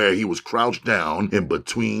from where he was crouched down in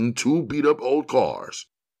between 2 beat-up old cars.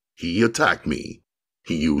 He attacked me.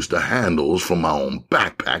 He used the handles from my own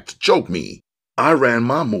backpack to choke me. I ran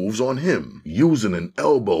my moves on him, using an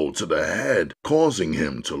elbow to the head, causing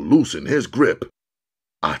him to loosen his grip.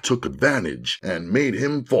 I took advantage and made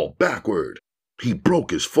him fall backward. He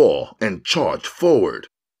broke his fall and charged forward.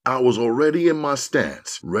 I was already in my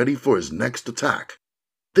stance, ready for his next attack.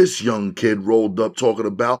 This young kid rolled up talking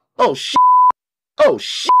about, "Oh shit! Oh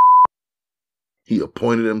shit!" He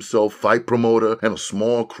appointed himself fight promoter, and a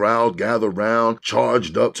small crowd gathered round,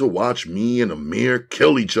 charged up to watch me and Amir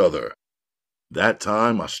kill each other. That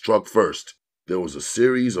time I struck first. There was a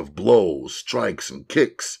series of blows, strikes, and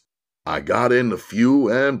kicks. I got in a few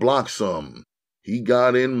and blocked some. He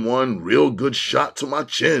got in one real good shot to my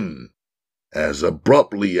chin. As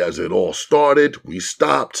abruptly as it all started, we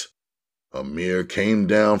stopped. Amir came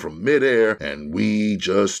down from midair, and we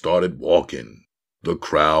just started walking. The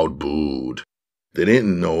crowd booed. They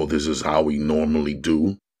didn't know this is how we normally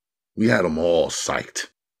do. We had them all psyched.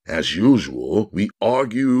 As usual, we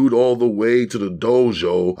argued all the way to the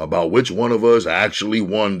dojo about which one of us actually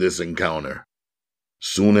won this encounter.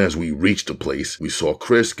 Soon as we reached the place, we saw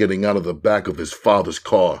Chris getting out of the back of his father's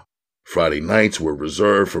car. Friday nights were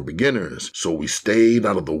reserved for beginners, so we stayed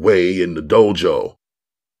out of the way in the dojo.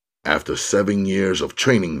 After 7 years of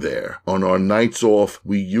training there, on our nights off,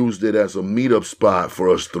 we used it as a meetup spot for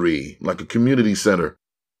us 3, like a community center.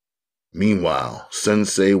 Meanwhile,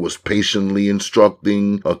 Sensei was patiently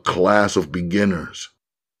instructing a class of beginners.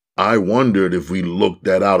 I wondered if we looked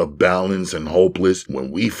that out of balance and hopeless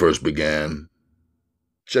when we first began.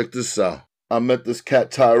 Check this out. I met this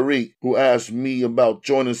cat Tyreek, who asked me about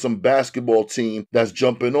joining some basketball team that's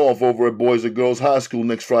jumping off over at Boys and Girls High School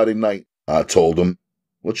next Friday night. I told him.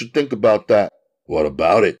 What you think about that? What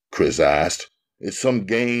about it? Chris asked. It's some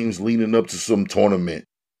games leading up to some tournament.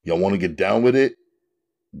 Y'all want to get down with it?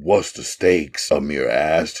 What's the stakes? Amir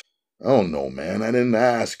asked. I don't know, man. I didn't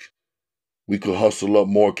ask. We could hustle up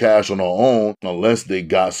more cash on our own, unless they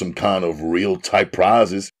got some kind of real type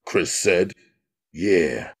prizes, Chris said.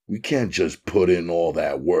 Yeah, we can't just put in all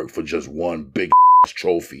that work for just one big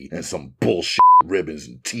trophy and some bullshit ribbons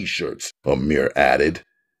and t-shirts, Amir added.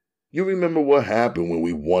 You remember what happened when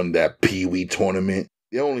we won that Pee-wee tournament?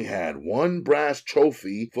 They only had one brass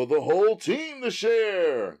trophy for the whole team to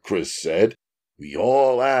share, Chris said. We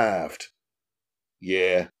all laughed.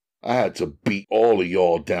 Yeah, I had to beat all of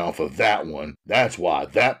y'all down for that one. That's why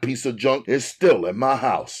that piece of junk is still at my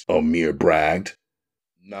house, Amir bragged.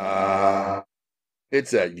 Nah,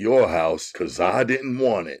 it's at your house 'cause I didn't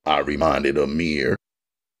want it, I reminded Amir.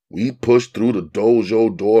 We pushed through the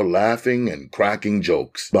dojo door laughing and cracking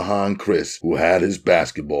jokes behind Chris, who had his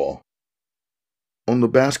basketball. On the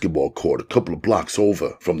basketball court a couple of blocks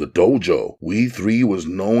over from the dojo, we 3 was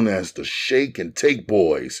known as the Shake and Take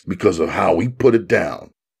Boys because of how we put it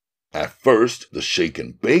down. At first, the Shake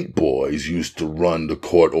and Bake Boys used to run the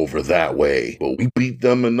court over that way, but we beat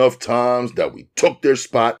them enough times that we took their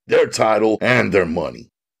spot, their title, and their money.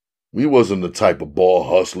 We wasn't the type of ball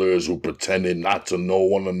hustlers who pretended not to know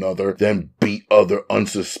one another, then beat other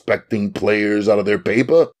unsuspecting players out of their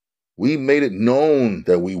paper. We made it known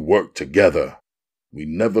that we worked together. We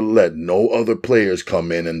never let no other players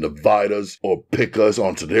come in and divide us or pick us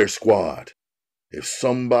onto their squad. If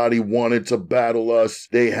somebody wanted to battle us,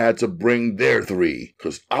 they had to bring their 3,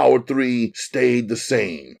 'cause our 3 stayed the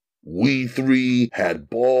same. We 3 had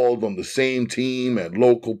balled on the same team at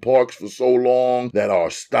local parks for so long that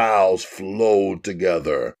our styles flowed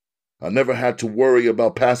together. I never had to worry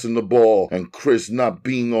about passing the ball and Chris not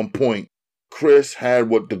being on point. Chris had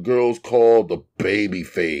what the girls call the baby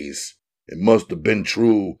face. It must have been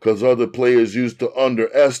true, 'cause other players used to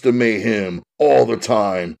underestimate him all the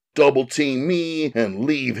time, double team me and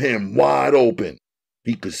leave him wide open.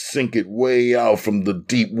 He could sink it way out from the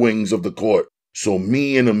deep wings of the court, so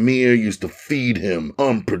me and Amir used to feed him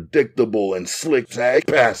unpredictable and slick tag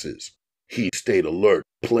passes. He stayed alert,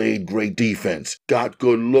 played great defense, got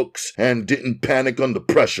good looks, and didn't panic under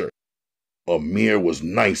pressure. Amir was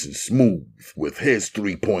nice and smooth with his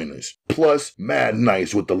three-pointers, plus mad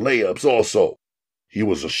nice with the layups also. He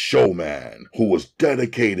was a showman who was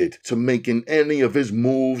dedicated to making any of his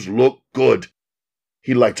moves look good.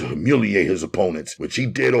 He liked to humiliate his opponents, which he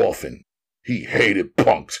did often. He hated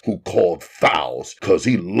punks who called fouls, 'cause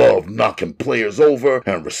he loved knocking players over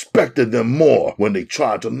and respected them more when they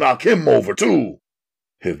tried to knock him over too.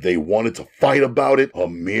 If they wanted to fight about it,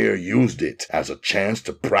 Amir used it as a chance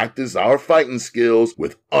to practice our fighting skills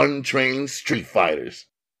with untrained street fighters.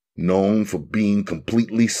 Known for being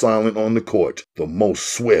completely silent on the court, the most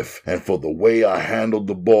swift, and for the way I handled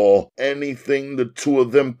the ball, anything the two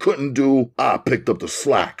of them couldn't do, I picked up the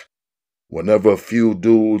slack. Whenever a few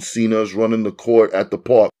dudes seen us running the court at the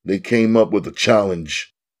park, they came up with a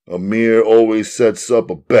challenge. Amir always sets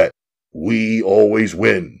up a bet. We always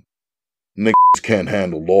win. Niggas can't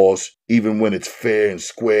handle loss, even when it's fair and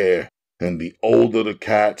square, and the older the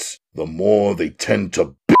cats, the more they tend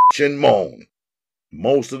to bitch and moan.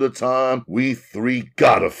 Most of the time, we three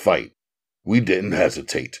gotta fight. We didn't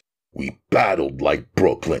hesitate. We battled like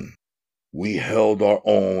Brooklyn. We held our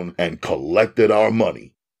own and collected our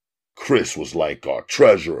money. Chris was like our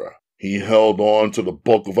treasurer. He held on to the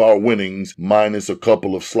bulk of our winnings, minus a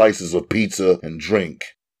couple of slices of pizza and drink.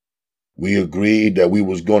 We agreed that we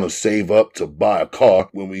was gonna save up to buy a car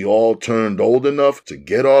when we all turned old enough to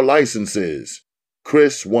get our licenses.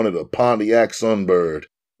 Chris wanted a Pontiac Sunbird.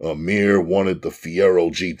 Amir wanted the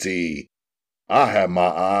Fiero GT. I had my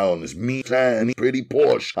eye on this mean, pretty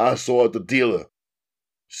Porsche I saw at the dealer.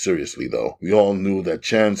 Seriously though, we all knew that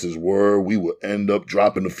chances were we would end up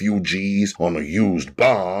dropping a few G's on a used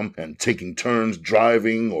bomb and taking turns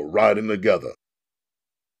driving or riding together.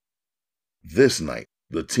 This night,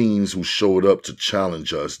 the teens who showed up to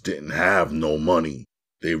challenge us didn't have no money.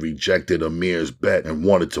 They rejected Amir's bet and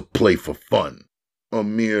wanted to play for fun.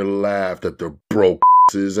 Amir laughed at their broke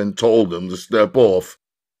asses and told them to step off.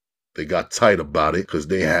 They got tight about it because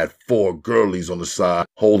they had 4 girlies on the side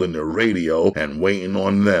holding their radio and waiting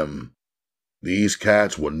on them. These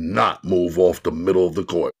cats would not move off the middle of the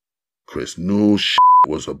court. Chris knew shit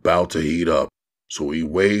was about to heat up, so he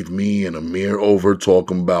waved me and Amir over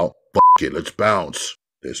talking about, "Fuck it, let's bounce.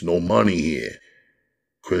 There's no money here."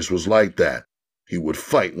 Chris was like that. He would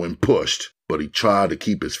fight when pushed, but he tried to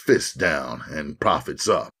keep his fists down and profits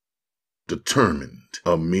up. Determined,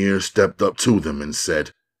 Amir stepped up to them and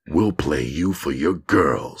said, "We'll play you for your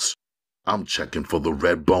girls. I'm checking for the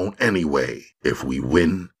red bone anyway. If we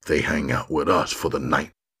win, they hang out with us for the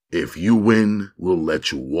night. If you win, we'll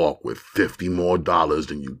let you walk with $50 more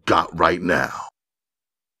than you got right now."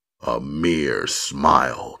 Amir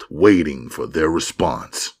smiled, waiting for their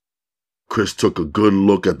response. Chris took a good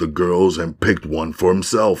look at the girls and picked one for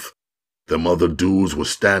himself. Them other dudes were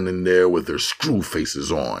standing there with their screw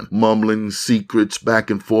faces on, mumbling secrets back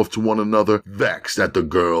and forth to one another, vexed at the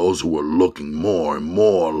girls who were looking more and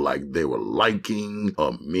more like they were liking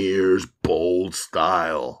Amir's bold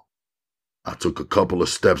style. I took a couple of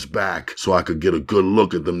steps back so I could get a good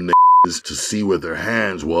look at them niggas to see where their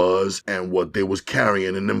hands was and what they was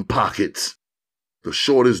carrying in them pockets. The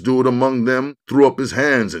shortest dude among them threw up his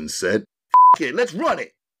hands and said, "F it, let's run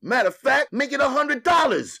it. Matter of fact, make it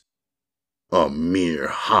 $100. Amir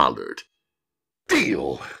hollered,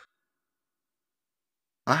 "Deal."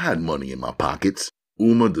 I had money in my pockets.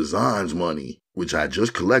 Uma Designs money, which I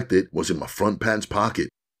just collected, was in my front pants pocket.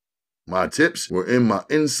 My tips were in my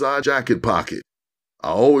inside jacket pocket. I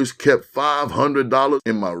always kept $500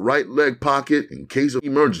 in my right leg pocket in case of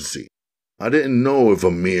emergency. I didn't know if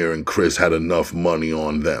Amir and Chris had enough money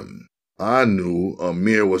on them. I knew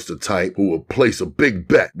Amir was the type who would place a big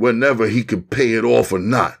bet whenever he could pay it off or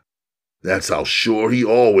not. That's how sure he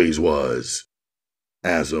always was.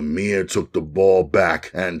 As Amir took the ball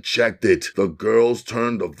back and checked it, the girls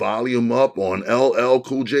turned the volume up on LL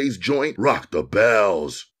Cool J's joint, Rock the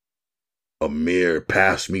Bells. Amir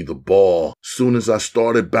passed me the ball. Soon as I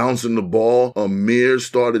started bouncing the ball, Amir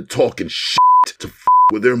started talking shit to f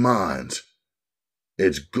with their minds.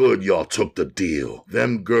 "It's good y'all took the deal.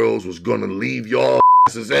 Them girls was gonna leave y'all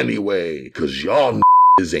asses anyway, 'cause y'all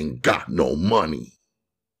ain't got no money."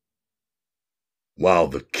 While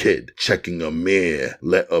the kid, checking Amir,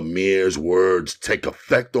 let Amir's words take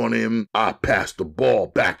effect on him, I passed the ball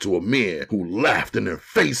back to Amir, who laughed in their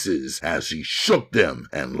faces as he shook them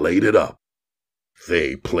and laid it up.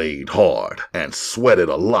 They played hard and sweated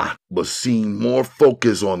a lot, but seemed more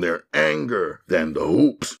focused on their anger than the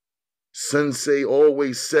hoops. Sensei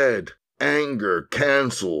always said, anger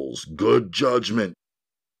cancels good judgment.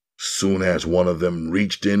 Soon as one of them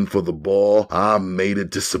reached in for the ball, I made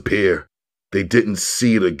it disappear. They didn't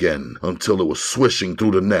see it again until it was swishing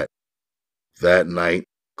through the net. That night,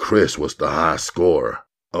 Chris was the high scorer.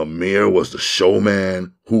 Amir was the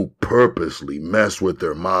showman who purposely messed with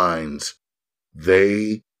their minds.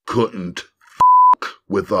 They couldn't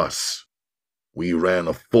with us. We ran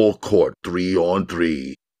a full court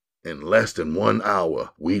 3-on-3. In less than 1 hour,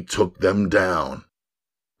 we took them down.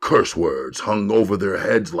 Curse words hung over their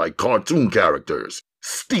heads like cartoon characters.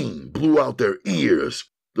 Steam blew out their ears.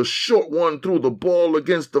 The short one threw the ball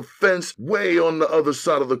against the fence way on the other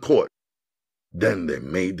side of the court. Then they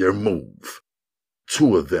made their move.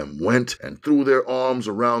 2 of them went and threw their arms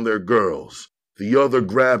around their girls. The other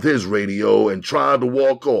grabbed his radio and tried to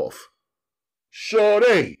walk off.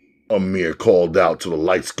 "Shorty," Amir called out to the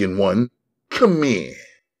light-skinned one. "Come here."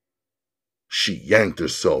 She yanked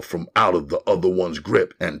herself from out of the other one's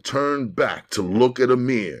grip and turned back to look at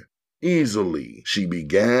Amir. Easily, she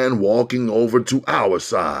began walking over to our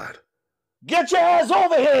side. "Get your ass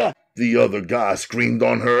over here!" The other guy screamed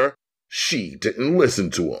on her. She didn't listen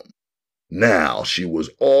to him. Now she was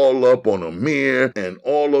all up on Amir, and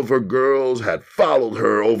all of her girls had followed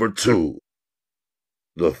her over too.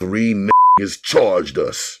 The 3 niggas charged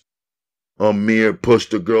us. Amir pushed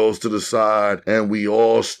the girls to the side, and we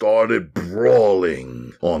all started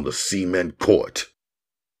brawling on the cement court.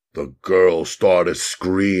 The girls started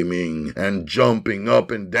screaming and jumping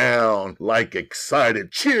up and down like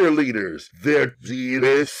excited cheerleaders, their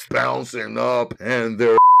titties bouncing up and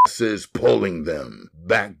their asses pulling them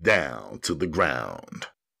back down to the ground.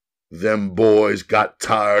 Them boys got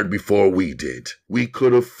tired before we did. We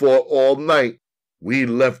could have fought all night. We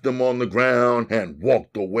left them on the ground and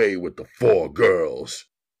walked away with the 4 girls.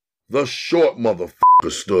 The short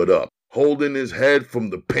motherfucker stood up, holding his head from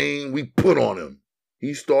the pain we put on him.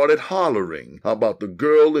 He started hollering about the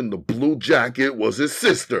girl in the blue jacket was his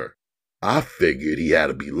sister. I figured he had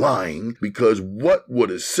to be lying, because what would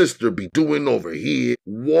his sister be doing over here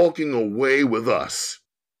walking away with us?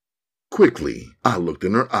 Quickly, I looked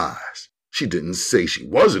in her eyes. She didn't say she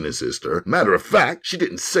wasn't his sister. Matter of fact, she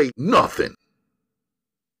didn't say nothing.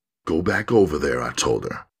 "Go back over there," I told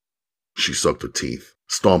her. She sucked her teeth,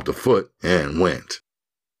 stomped a foot, and went.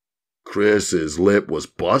 Chris's lip was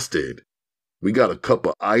busted. We got a cup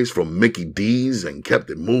of ice from Mickey D's and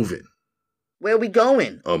kept it moving. Where we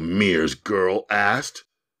going? Amir's girl asked.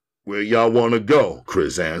 "Where y'all want to go?"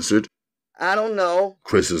 Chris answered. I don't know.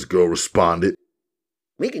 Chris's girl responded.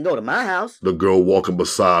 We can go to my house. The girl walking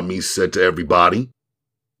beside me said to everybody.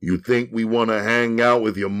 "You think we want to hang out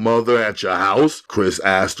with your mother at your house?" Chris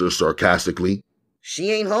asked her sarcastically.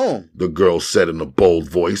 She ain't home. The girl said in a bold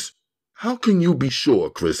voice. "How can you be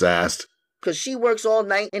sure?" Chris asked. "'Cause she works all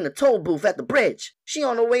night in the toll booth at the bridge. She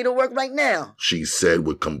on her way to work right now," she said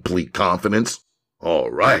with complete confidence. "All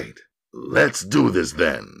right, let's do this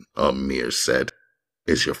then," Amir said.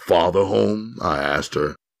 "Is your father home?" I asked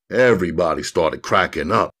her. Everybody started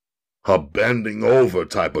cracking up. A bending over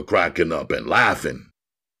type of cracking up and laughing.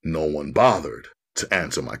 No one bothered to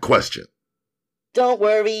answer my question. "Don't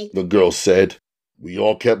worry," the girl said. We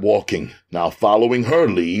all kept walking, now following her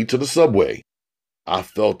lead to the subway. I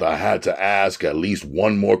felt I had to ask at least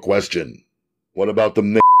one more question. "What about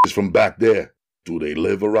them niggas from back there? Do they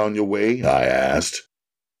live around your way?" I asked.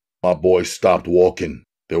 My boys stopped walking.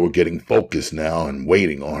 They were getting focused now and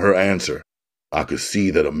waiting on her answer. I could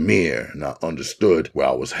see that Amir now understood where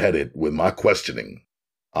I was headed with my questioning.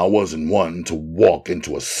 I wasn't one to walk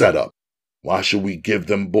into a setup. Why should we give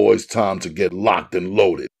them boys time to get locked and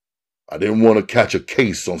loaded? I didn't want to catch a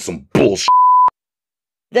case on some bullshit.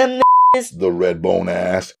 "Them niggas," the Redbone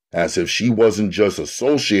asked, as if she wasn't just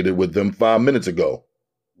associated with them 5 minutes ago.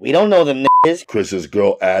 "We don't know them niggas," Chris's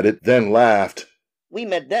girl added, then laughed. "We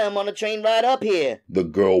met them on the train ride up here," the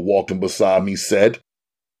girl walking beside me said.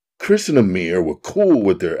 Chris and Amir were cool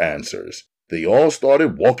with their answers. They all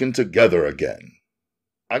started walking together again.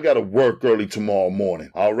 "I gotta work early tomorrow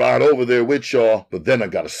morning. I'll ride over there with y'all, but then I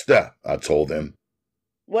gotta step," I told them.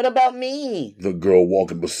 "What about me?" the girl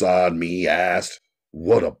walking beside me asked.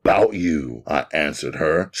 "What about you?" I answered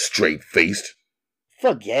her, straight-faced.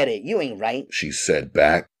 "Forget it, you ain't right," she said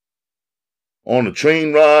back. On the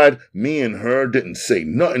train ride, me and her didn't say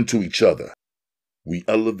nothing to each other. We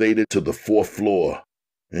elevated to the 4th floor.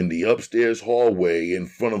 In the upstairs hallway in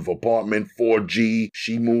front of apartment 4G,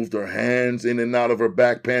 she moved her hands in and out of her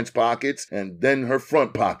back pants pockets and then her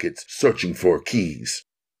front pockets, searching for her keys.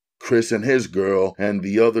 Chris and his girl and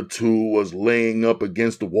the other 2 was laying up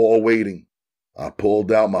against the wall waiting. I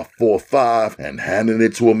pulled out my 4.5 and handed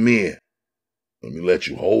it to Amir. "Let me let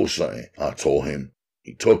you hold something," I told him.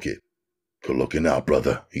 He took it. "Good looking out,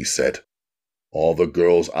 brother," he said. All the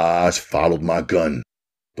girls' eyes followed my gun.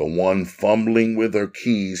 The one fumbling with her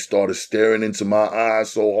keys started staring into my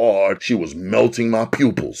eyes so hard she was melting my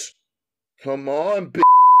pupils. "Come on,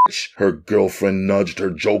 bitch," her girlfriend nudged her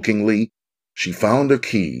jokingly. She found her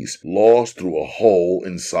keys, lost through a hole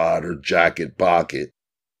inside her jacket pocket.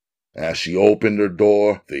 As she opened her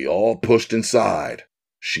door, they all pushed inside.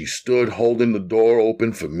 She stood holding the door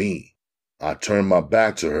open for me. I turned my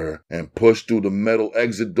back to her and pushed through the metal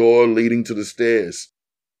exit door leading to the stairs.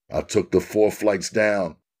 I took the 4 flights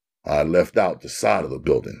down. I left out the side of the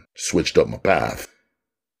building, switched up my path.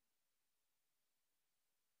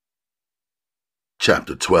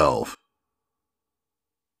 Chapter 12.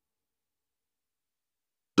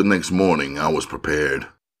 The next morning, I was prepared.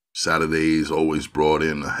 Saturdays always brought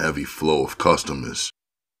in a heavy flow of customers.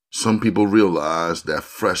 Some people realized that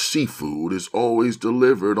fresh seafood is always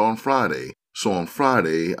delivered on Friday. So on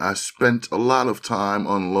Friday, I spent a lot of time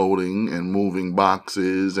unloading and moving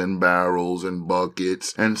boxes and barrels and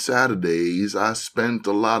buckets. And Saturdays, I spent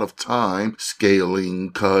a lot of time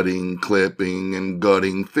scaling, cutting, clipping, and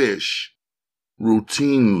gutting fish.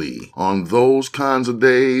 Routinely, on those kinds of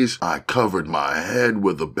days, I covered my head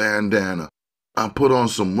with a bandana. I put on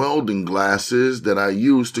some welding glasses that I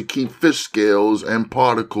used to keep fish scales and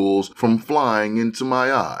particles from flying into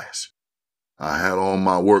my eyes. I had on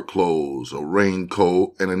my work clothes, a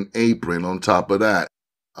raincoat, and an apron on top of that.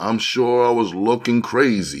 I'm sure I was looking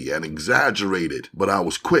crazy and exaggerated, but I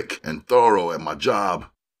was quick and thorough at my job.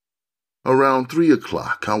 Around 3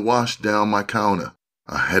 o'clock, I washed down my counter.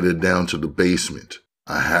 I headed down to the basement.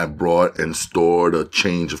 I had brought and stored a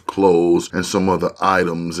change of clothes and some other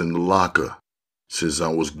items in the locker. Since I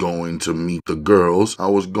was going to meet the girls, I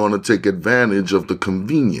was going to take advantage of the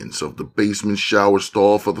convenience of the basement shower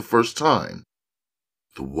stall for the first time.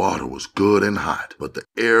 The water was good and hot, but the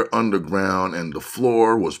air underground and the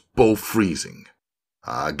floor was both freezing.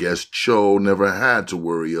 I guess Cho never had to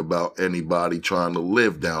worry about anybody trying to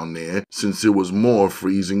live down there since it was more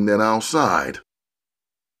freezing than outside.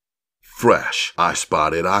 Fresh, I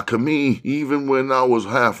spotted Akemi even when I was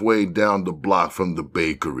halfway down the block from the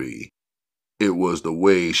bakery. It was the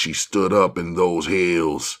way she stood up in those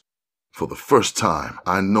heels. For the first time,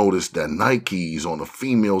 I noticed that Nikes on a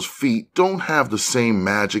female's feet don't have the same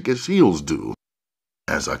magic as heels do.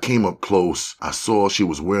 As I came up close, I saw she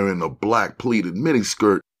was wearing a black pleated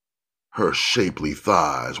miniskirt. Her shapely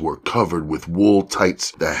thighs were covered with wool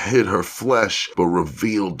tights that hid her flesh but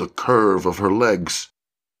revealed the curve of her legs.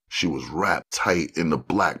 She was wrapped tight in a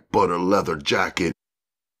black butter leather jacket,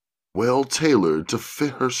 well tailored to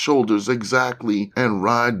fit her shoulders exactly and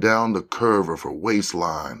ride down the curve of her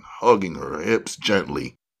waistline, hugging her hips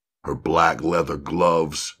gently. Her black leather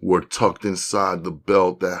gloves were tucked inside the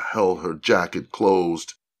belt that held her jacket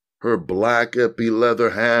closed. Her black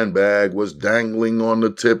epi-leather handbag was dangling on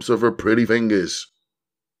the tips of her pretty fingers.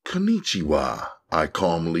 "Konnichiwa," I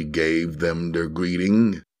calmly gave them their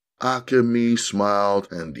greeting. Akemi smiled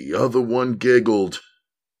and the other one giggled.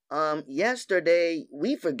 Yesterday,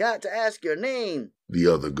 we forgot to ask your name," the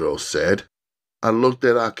other girl said. I looked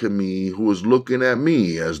at Akemi, who was looking at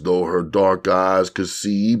me as though her dark eyes could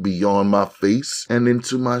see beyond my face and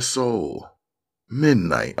into my soul.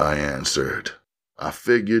 "Midnight," I answered. I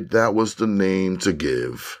figured that was the name to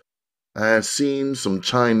give. I had seen some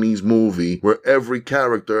Chinese movie where every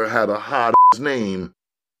character had a hot-ass name,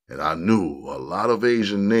 and I knew a lot of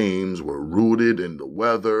Asian names were rooted in the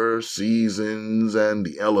weather, seasons, and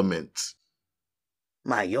the elements.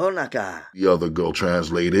 "Mayonaka," the other girl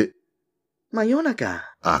translated. "Mayonaka,"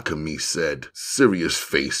 Akemi said,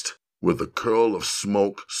 serious-faced, with a curl of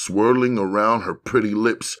smoke swirling around her pretty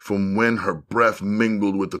lips from when her breath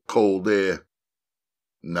mingled with the cold air.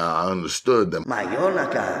 Now I understood that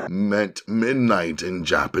 "Mayonaka" meant midnight in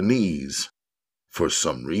Japanese. For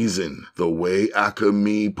some reason, the way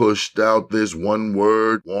Akemi pushed out this one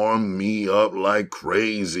word warmed me up like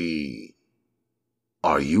crazy.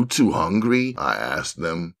 "Are you too hungry?" I asked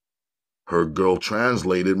them. Her girl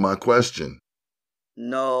translated my question.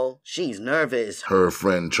 "No, she's nervous," her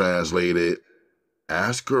friend translated.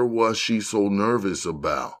 "Ask her what she's so nervous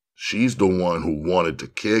about. She's the one who wanted to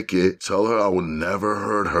kick it. Tell her I would never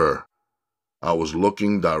hurt her." I was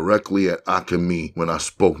looking directly at Akemi when I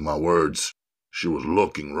spoke my words. She was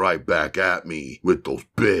looking right back at me with those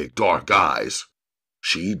big dark eyes.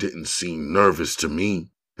 She didn't seem nervous to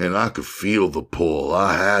me, and I could feel the pull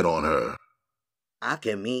I had on her.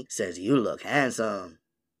 Akemi says you look handsome.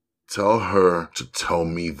 Tell her to tell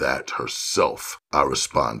me that herself, I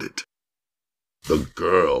responded. The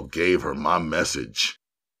girl gave her my message.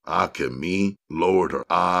 Akemi lowered her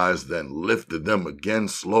eyes, then lifted them again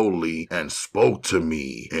slowly and spoke to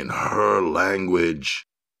me in her language.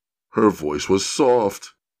 Her voice was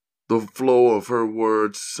soft. The flow of her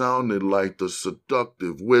words sounded like the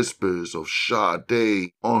seductive whispers of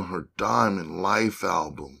Sade on her Diamond Life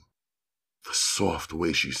album. The soft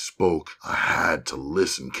way she spoke, I had to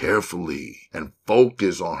listen carefully and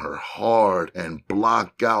focus on her hard and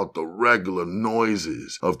block out the regular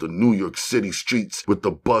noises of the New York City streets with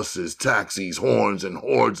the buses, taxis, horns, and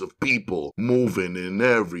hordes of people moving in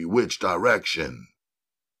every which direction.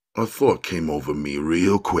 A thought came over me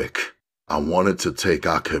real quick. I wanted to take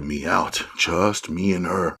Akemi out, just me and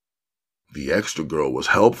her. The extra girl was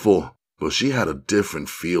helpful, but she had a different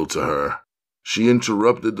feel to her. She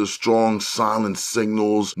interrupted the strong, silent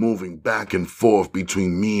signals moving back and forth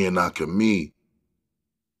between me and Akemi.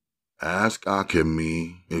 Ask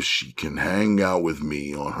Akemi if she can hang out with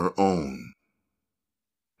me on her own.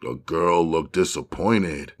 The girl looked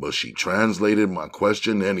disappointed, but she translated my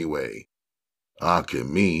question anyway.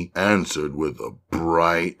 Akemi answered with a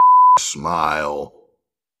bright smile.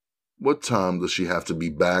 What time does she have to be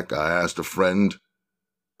back? I asked a friend.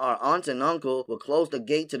 Our aunt and uncle will close the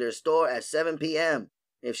gate to their store at 7 p.m.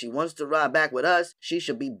 If she wants to ride back with us, she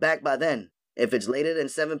should be back by then. If it's later than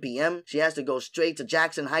 7 p.m., she has to go straight to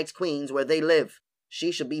Jackson Heights, Queens, where they live.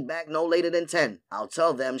 She should be back no later than 10. I'll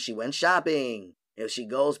tell them she went shopping. If she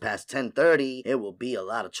goes past 10:30, it will be a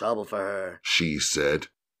lot of trouble for her, she said.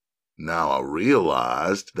 Now I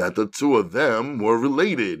realized that the two of them were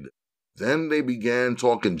related. Then they began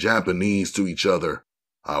talking Japanese to each other.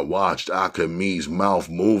 I watched Akemi's mouth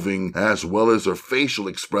moving as well as her facial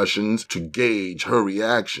expressions to gauge her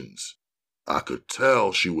reactions. I could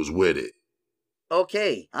tell she was with it.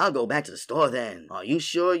 Okay, I'll go back to the store then. Are you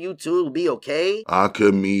sure you two will be okay?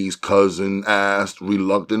 Akemi's cousin asked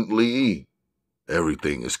reluctantly.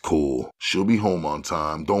 Everything is cool. She'll be home on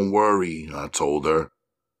time. Don't worry, I told her.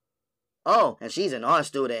 Oh, and she's an art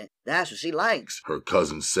student. That's what she likes, her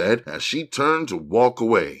cousin said as she turned to walk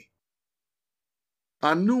away.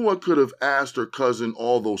 I knew I could have asked her cousin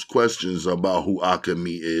all those questions about who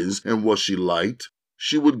Akemi is and what she liked.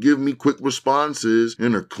 She would give me quick responses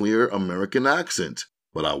in her clear American accent,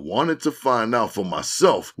 but I wanted to find out for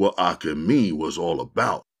myself what Akemi was all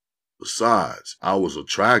about. Besides, I was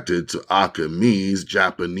attracted to Akemi's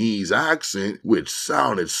Japanese accent, which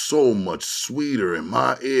sounded so much sweeter in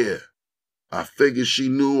my ear. I figured she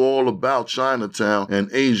knew all about Chinatown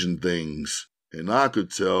and Asian things, and I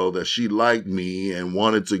could tell that she liked me and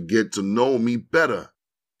wanted to get to know me better.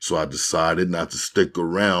 So I decided not to stick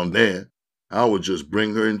around there. I would just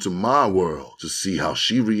bring her into my world to see how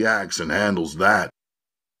she reacts and handles that.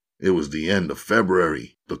 It was the end of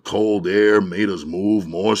February. The cold air made us move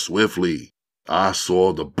more swiftly. I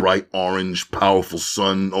saw the bright orange, powerful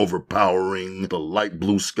sun overpowering the light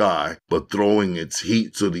blue sky, but throwing its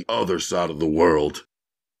heat to the other side of the world.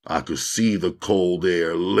 I could see the cold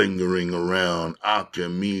air lingering around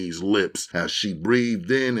Akemi's lips as she breathed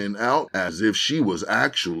in and out as if she was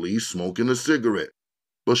actually smoking a cigarette.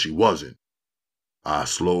 But she wasn't. I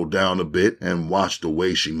slowed down a bit and watched the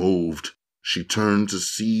way she moved. She turned to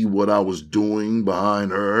see what I was doing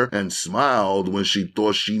behind her and smiled when she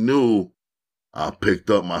thought she knew. I picked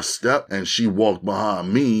up my step and she walked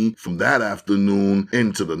behind me from that afternoon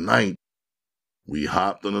into the night. We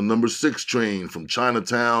hopped on the number 6 train from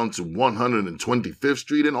Chinatown to 125th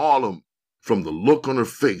Street in Harlem. From the look on her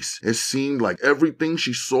face, it seemed like everything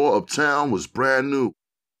she saw uptown was brand new.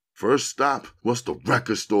 First stop was the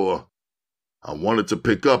record store. I wanted to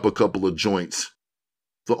pick up a couple of joints.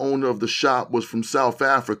 The owner of the shop was from South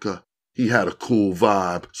Africa. He had a cool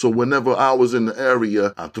vibe, so whenever I was in the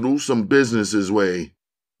area, I threw some business his way.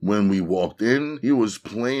 When we walked in, he was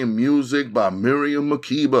playing music by Miriam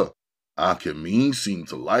Makeba. Akemi seemed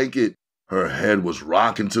to like it. Her head was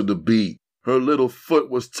rocking to the beat. Her little foot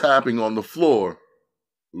was tapping on the floor.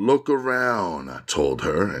 Look around, I told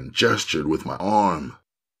her and gestured with my arm.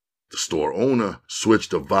 The store owner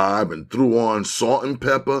switched the vibe and threw on Salt and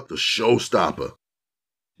Pepper, the showstopper.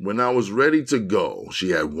 When I was ready to go,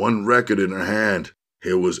 she had one record in her hand.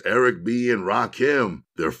 Here was Eric B. and Rakim,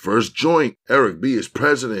 their first joint. Eric B. is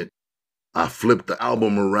president. I flipped the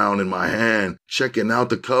album around in my hand, checking out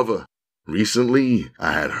the cover. Recently,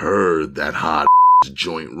 I had heard that hot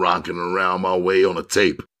joint rocking around my way on a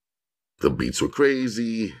tape. The beats were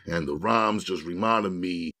crazy, and the rhymes just reminded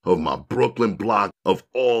me of my Brooklyn block of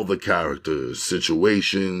all the characters,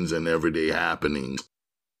 situations, and everyday happenings.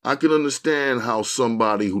 I can understand how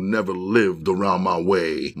somebody who never lived around my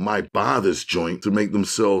way might buy this joint to make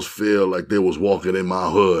themselves feel like they was walking in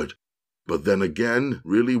my hood. But then again,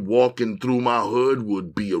 really walking through my hood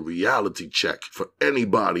would be a reality check for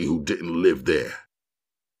anybody who didn't live there.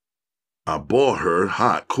 I bought her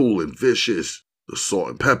Hot, Cool, and Vicious, the Salt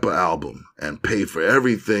and Pepper album, and paid for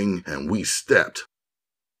everything, and we stepped.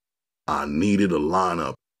 I needed a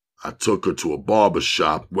lineup. I took her to a barber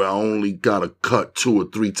shop where I only got a cut 2 or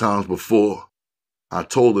 3 times before. I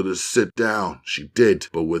told her to sit down. She did,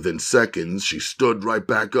 but within seconds, she stood right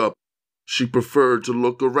back up. She preferred to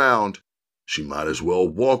look around. She might as well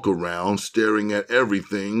walk around staring at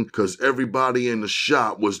everything, 'cause everybody in the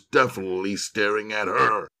shop was definitely staring at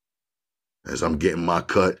her. As I'm getting my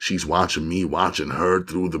cut, she's watching me watching her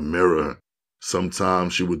through the mirror.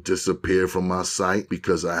 Sometimes she would disappear from my sight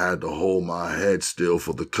because I had to hold my head still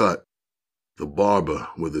for the cut. The barber,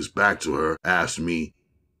 with his back to her, asked me,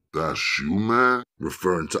 "That's you, man?"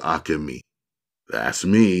 referring to Akemi. "That's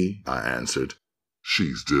me," I answered.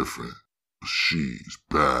 "She's different. She's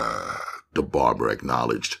bad," the barber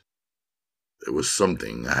acknowledged. There was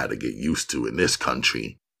something I had to get used to in this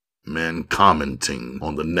country. Men commenting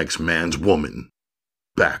on the next man's woman.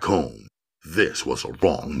 Back home, this was a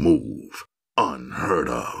wrong move. Unheard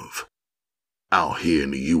of. Out here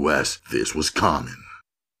in the U.S., this was common.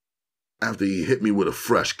 After he hit me with a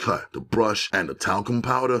fresh cut, the brush, and the talcum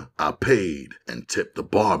powder, I paid and tipped the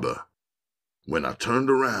barber. When I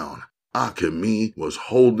turned around, Akemi was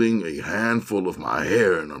holding a handful of my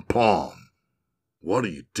hair in her palm. "What are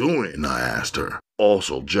you doing?" I asked her,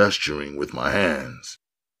 also gesturing with my hands.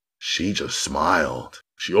 She just smiled.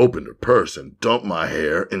 She opened her purse and dumped my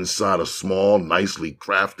hair inside a small, nicely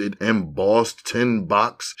crafted, embossed tin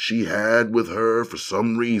box she had with her for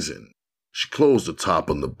some reason. She closed the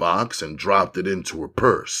top on the box and dropped it into her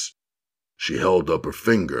purse. She held up her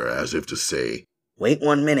finger as if to say, "Wait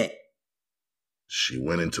 1 minute." She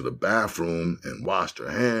went into the bathroom and washed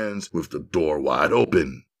her hands with the door wide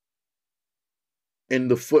open. In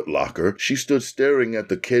the Foot Locker, she stood staring at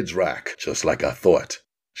the kids' rack, just like I thought.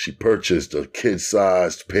 She purchased a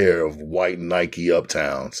kid-sized pair of white Nike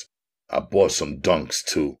Uptowns. I bought some Dunks,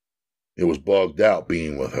 too. It was bugged out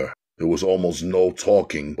being with her. There was almost no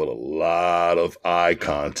talking, but a lot of eye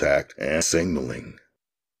contact and signaling.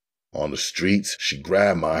 On the streets, she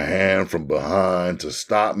grabbed my hand from behind to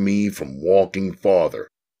stop me from walking farther.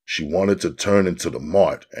 She wanted to turn into the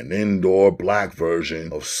Mart, an indoor black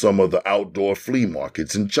version of some of the outdoor flea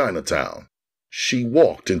markets in Chinatown. She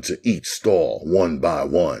walked into each stall one by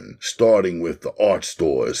one, starting with the art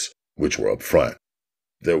stores, which were up front.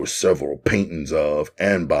 There were several paintings of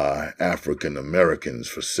and by African Americans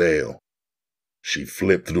for sale. She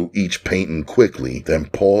flipped through each painting quickly, then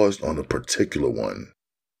paused on a particular one.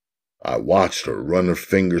 I watched her run her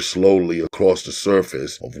fingers slowly across the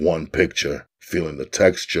surface of one picture, feeling the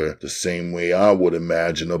texture the same way I would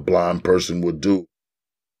imagine a blind person would do.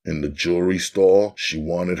 In the jewelry stall, she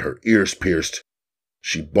wanted her ears pierced.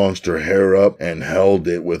 She bunched her hair up and held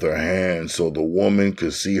it with her hand so the woman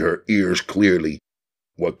could see her ears clearly.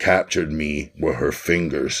 What captured me were her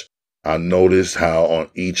fingers. I noticed how on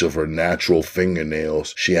each of her natural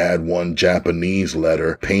fingernails she had one Japanese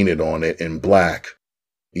letter painted on it in black.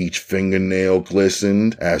 Each fingernail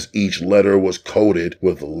glistened as each letter was coated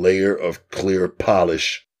with a layer of clear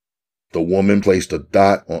polish. The woman placed a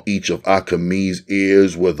dot on each of Akemi's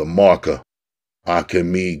ears with a marker.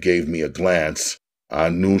 Akemi gave me a glance. I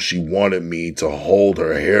knew she wanted me to hold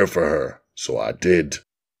her hair for her, so I did.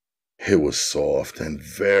 It was soft and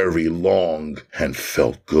very long and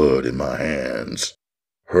felt good in my hands.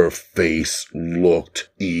 Her face looked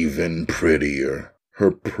even prettier,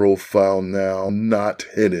 her profile now not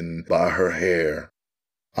hidden by her hair.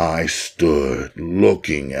 I stood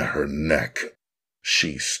looking at her neck.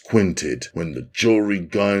 She squinted when the jewelry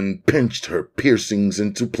gun pinched her piercings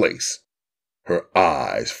into place. Her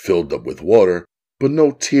eyes filled up with water, but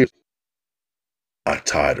no tears. I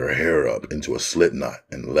tied her hair up into a slip knot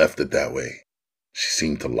and left it that way. She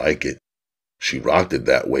seemed to like it. She rocked it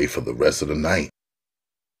that way for the rest of the night.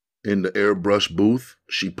 In the airbrush booth,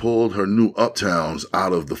 she pulled her new Uptowns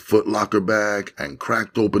out of the Foot Locker bag and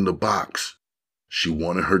cracked open the box. She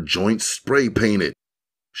wanted her joints spray painted.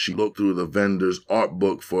 She looked through the vendor's art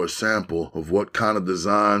book for a sample of what kind of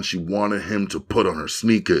design she wanted him to put on her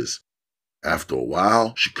sneakers. After a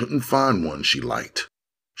while, she couldn't find one she liked.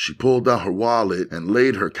 She pulled out her wallet and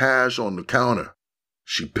laid her cash on the counter.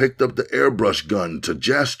 She picked up the airbrush gun to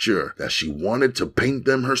gesture that she wanted to paint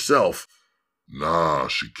them herself. Nah,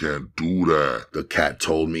 she can't do that, the cat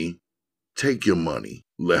told me. Take your money.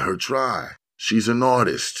 Let her try. She's an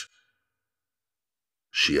artist.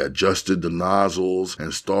 She adjusted the nozzles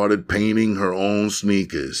and started painting her own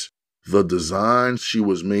sneakers. The designs she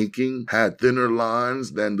was making had thinner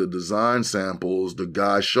lines than the design samples the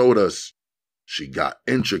guy showed us. She got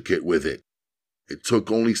intricate with it. It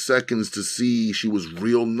took only seconds to see she was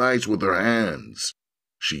real nice with her hands.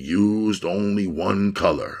 She used only one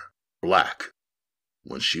color, black.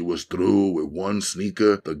 When she was through with one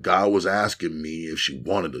sneaker, the guy was asking me if she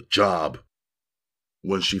wanted a job.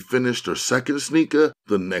 When she finished her second sneaker,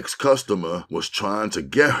 the next customer was trying to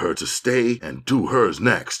get her to stay and do hers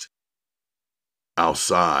next.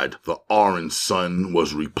 Outside, the orange sun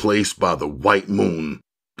was replaced by the white moon.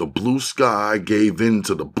 The blue sky gave in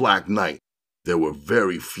to the black night. There were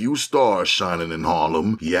very few stars shining in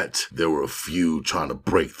Harlem, yet there were a few trying to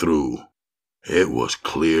break through. It was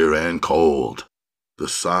clear and cold. The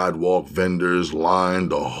sidewalk vendors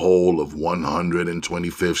lined the whole of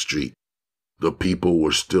 125th Street. The people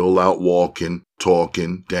were still out walking,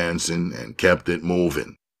 talking, dancing, and kept it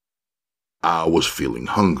moving. I was feeling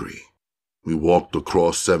hungry. We walked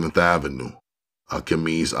across 7th Avenue.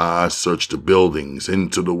 Akemi's eyes searched the buildings,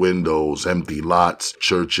 into the windows, empty lots,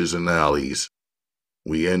 churches, and alleys.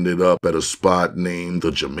 We ended up at a spot named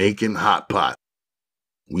the Jamaican Hot Pot.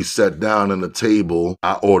 We sat down at a table.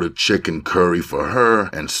 I ordered chicken curry for her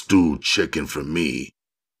and stewed chicken for me.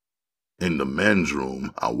 In the men's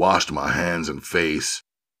room, I washed my hands and face.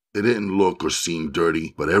 It didn't look or seem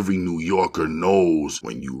dirty, but every New Yorker knows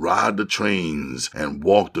when you ride the trains and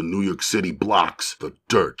walk the New York City blocks, the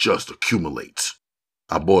dirt just accumulates.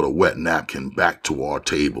 I brought a wet napkin back to our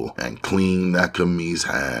table and cleaned Akemi's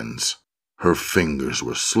hands. Her fingers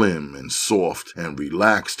were slim and soft and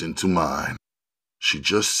relaxed into mine. She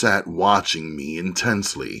just sat watching me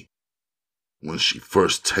intensely. When she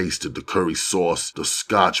first tasted the curry sauce, the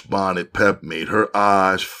Scotch bonnet pep made her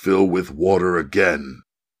eyes fill with water again.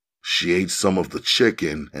 She ate some of the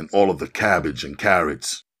chicken and all of the cabbage and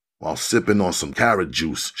carrots. While sipping on some carrot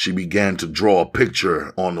juice, she began to draw a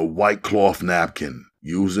picture on a white cloth napkin,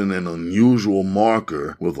 using an unusual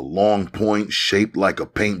marker with a long point shaped like a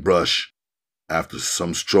paintbrush. After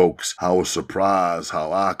some strokes, I was surprised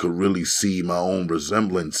how I could really see my own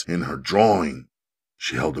resemblance in her drawing.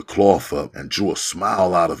 She held the cloth up and drew a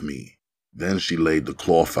smile out of me. Then she laid the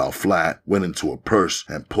cloth out flat, went into her purse,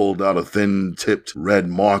 and pulled out a thin-tipped red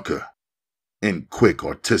marker. In quick,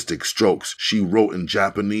 artistic strokes, she wrote in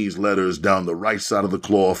Japanese letters down the right side of the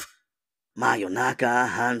cloth, Mayonaka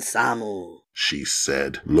Hansamu, she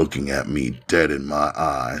said, looking at me dead in my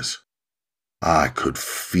eyes. I could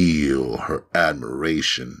feel her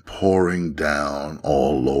admiration pouring down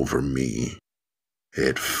all over me.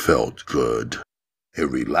 It felt good. It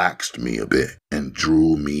relaxed me a bit and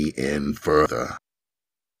drew me in further.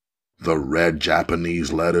 The red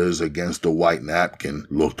Japanese letters against the white napkin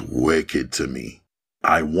looked wicked to me.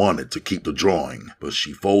 I wanted to keep the drawing, but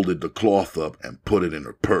she folded the cloth up and put it in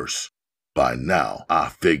her purse. By now, I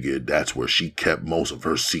figured that's where she kept most of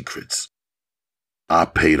her secrets. I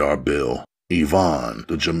paid our bill. Yvonne,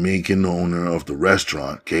 the Jamaican owner of the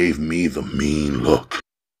restaurant, gave me the mean look.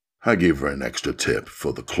 I gave her an extra tip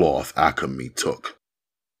for the cloth Akemi took.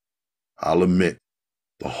 I'll admit,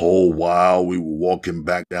 the whole while we were walking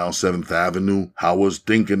back down 7th Avenue, I was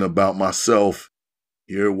thinking about myself.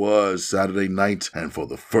 Here it was Saturday night, and for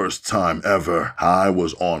the first time ever, I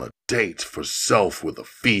was on a date for self with a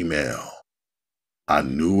female. I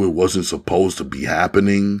knew it wasn't supposed to be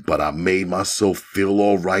happening, but I made myself feel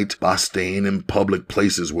all right by staying in public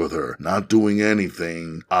places with her, not doing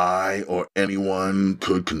anything I or anyone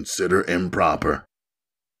could consider improper.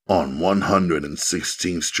 On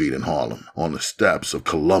 116th Street in Harlem, on the steps of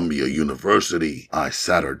Columbia University, I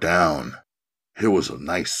sat her down. It was a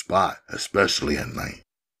nice spot, especially at night.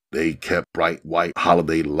 They kept bright white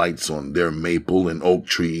holiday lights on their maple and oak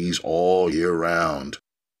trees all year round.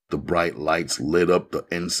 The bright lights lit up the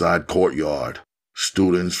inside courtyard.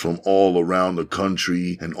 Students from all around the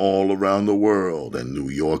country and all around the world and New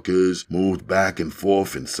Yorkers moved back and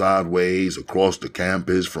forth and sideways across the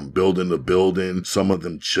campus from building to building, some of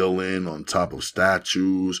them chilling on top of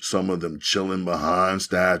statues, some of them chilling behind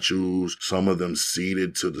statues, some of them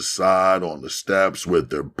seated to the side on the steps with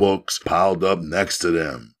their books piled up next to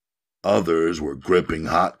them. Others were gripping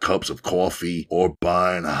hot cups of coffee or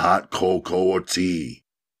buying hot cocoa or tea.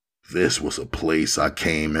 This was a place I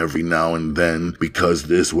came every now and then because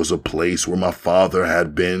this was a place where my father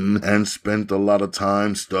had been and spent a lot of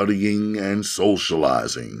time studying and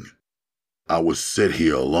socializing. I would sit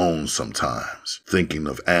here alone sometimes, thinking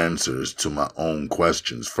of answers to my own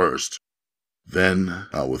questions first. Then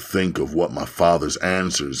I would think of what my father's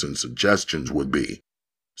answers and suggestions would be.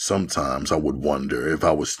 Sometimes I would wonder if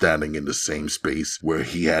I was standing in the same space where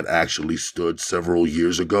he had actually stood several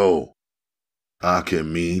years ago.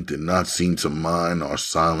 Akemi did not seem to mind our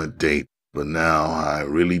silent date, but now I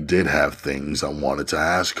really did have things I wanted to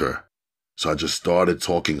ask her. So I just started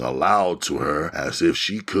talking aloud to her as if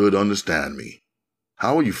she could understand me.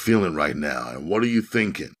 "How are you feeling right now, and what are you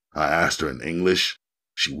thinking?" I asked her in English.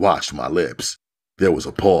 She watched my lips. There was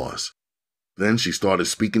a pause. Then she started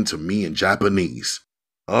speaking to me in Japanese.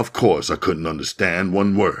 Of course, I couldn't understand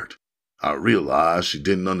one word. I realized she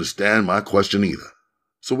didn't understand my question either.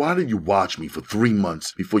 "So why did you watch me for 3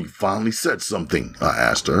 months before you finally said something?" I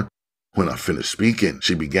asked her. When I finished speaking,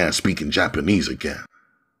 she began speaking Japanese again.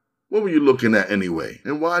 "What were you looking at anyway,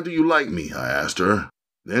 and why do you like me?" I asked her.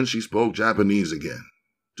 Then she spoke Japanese again.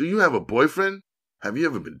 "Do you have a boyfriend? Have you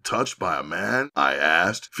ever been touched by a man?" I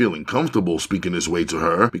asked, feeling comfortable speaking this way to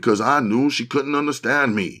her because I knew she couldn't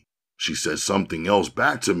understand me. She said something else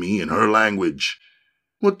back to me in her language.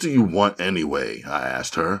 "What do you want anyway?" I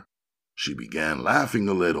asked her. She began laughing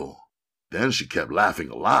a little. Then she kept laughing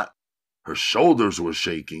a lot. Her shoulders were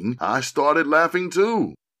shaking. I started laughing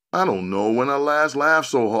too. I don't know when I last laughed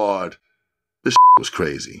so hard. This was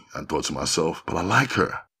crazy, I thought to myself, but I like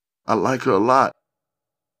her. I like her a lot.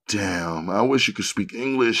 "Damn, I wish you could speak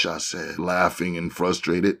English," I said, laughing and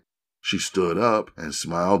frustrated. She stood up and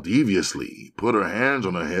smiled deviously, put her hands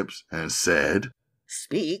on her hips, and said,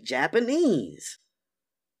 "Speak Japanese."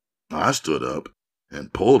 I stood up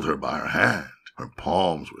and pulled her by her hand. Her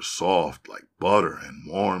palms were soft like butter and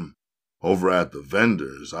warm. Over at the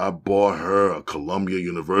vendor's, I bought her a Columbia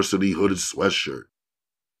University hooded sweatshirt.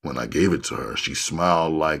 When I gave it to her, she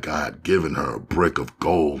smiled like I had given her a brick of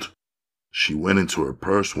gold. She went into her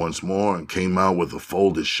purse once more and came out with a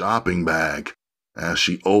folded shopping bag. As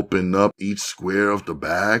she opened up each square of the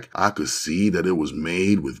bag, I could see that it was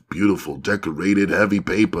made with beautiful decorated heavy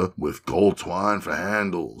paper with gold twine for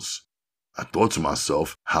handles. I thought to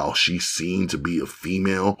myself how she seemed to be a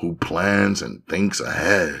female who plans and thinks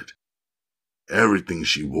ahead. Everything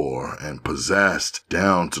she wore and possessed,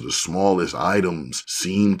 down to the smallest items,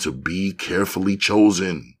 seemed to be carefully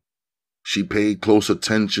chosen. She paid close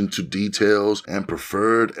attention to details and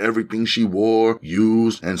preferred everything she wore,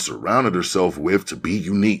 used, and surrounded herself with to be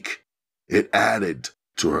unique. It added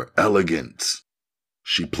to her elegance.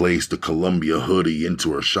 She placed the Columbia hoodie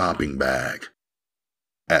into her shopping bag.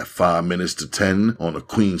 At 5 minutes to 10, on a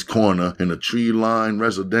Queens corner in a tree-lined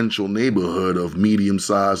residential neighborhood of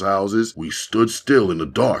medium-sized houses, we stood still in the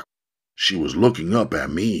dark. She was looking up at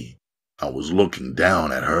me. I was looking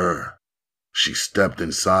down at her. She stepped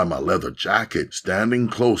inside my leather jacket, standing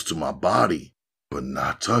close to my body, but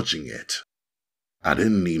not touching it. I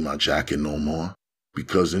didn't need my jacket no more,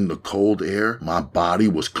 because in the cold air, my body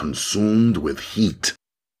was consumed with heat.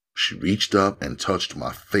 She reached up and touched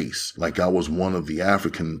my face like I was one of the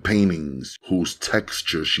African paintings whose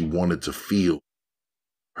texture she wanted to feel.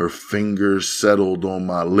 Her fingers settled on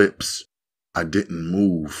my lips. I didn't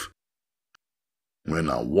move. When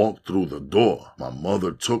I walked through the door, my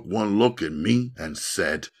mother took one look at me and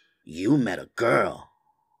said, "You met a girl."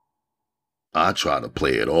 I tried to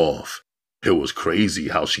play it off. It was crazy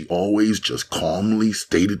how she always just calmly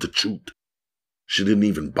stated the truth. She didn't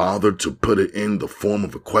even bother to put it in the form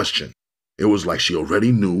of a question. It was like she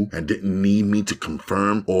already knew and didn't need me to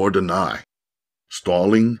confirm or deny.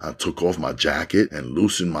 Stalling, I took off my jacket and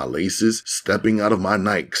loosened my laces, stepping out of my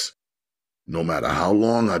Nikes. No matter how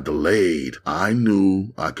long I delayed, I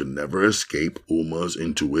knew I could never escape Uma's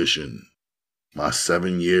intuition. My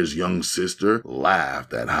 7 years young sister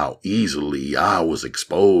laughed at how easily I was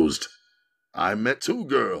exposed. "I met 2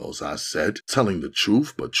 girls," I said, telling the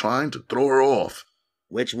truth but trying to throw her off.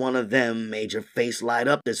 "Which one of them made your face light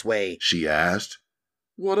up this way?" she asked.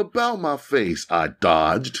 "What about my face?" I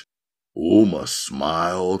dodged. Uma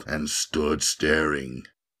smiled and stood staring.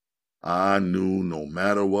 I knew no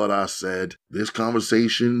matter what I said, this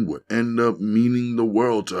conversation would end up meaning the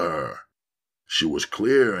world to her. She was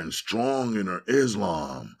clear and strong in her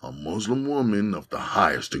Islam, a Muslim woman of the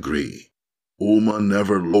highest degree. Uma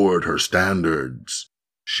never lowered her standards.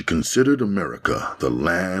 She considered America the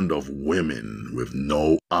land of women with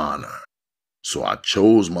no honor. So I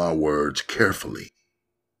chose my words carefully.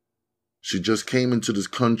 She just came into this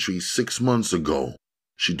country 6 months ago.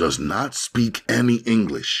 She does not speak any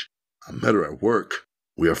English. I met her at work.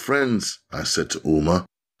 "We are friends," I said to Uma,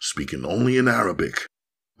 speaking only in Arabic.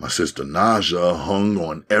 My sister Naja hung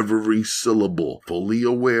on every syllable, fully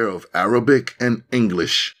aware of Arabic and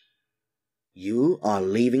English. You are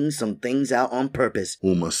leaving some things out on purpose,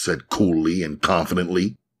 Uma said coolly and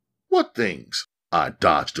confidently. What things? I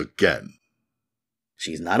dodged again.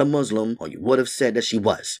 She's not a Muslim, or you would have said that she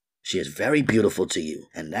was. She is very beautiful to you,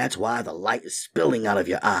 and that's why the light is spilling out of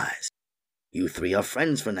your eyes. You three are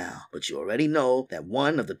friends for now, but you already know that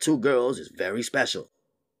one of the two girls is very special.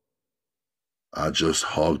 I just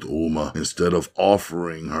hugged Uma instead of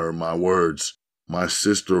offering her my words. My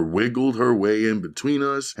sister wiggled her way in between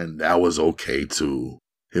us, and that was okay too.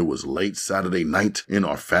 It was late Saturday night. In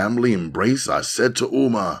our family embrace, I said to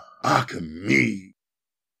Uma, Akemi.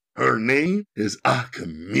 Her name is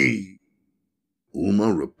Akemi.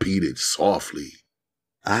 Uma repeated softly,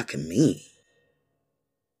 Akemi.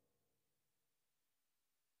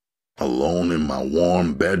 Alone in my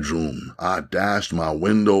warm bedroom, I dashed my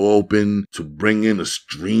window open to bring in a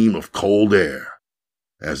stream of cold air.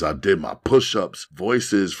 As I did my push-ups,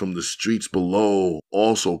 voices from the streets below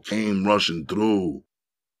also came rushing through.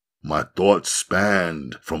 My thoughts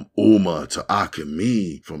spanned from Uma to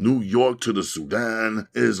Akemi, from New York to the Sudan,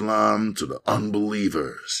 Islam to the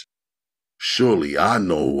unbelievers. Surely I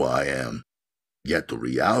know who I am. Yet the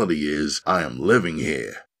reality is I am living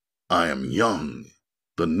here. I am young.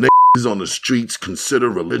 The niggas on the streets consider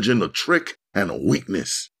religion a trick and a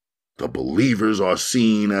weakness. The believers are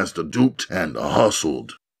seen as the duped and the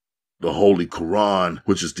hustled. The Holy Quran,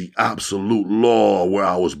 which is the absolute law where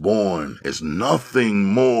I was born, is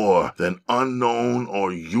nothing more than unknown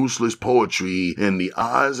or useless poetry in the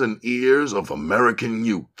eyes and ears of American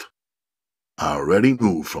youth. I already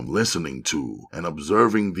knew from listening to and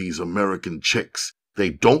observing these American chicks, they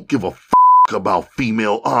don't give a about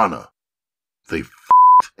female honor. They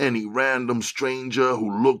any random stranger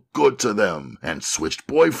who looked good to them and switched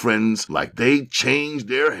boyfriends like they changed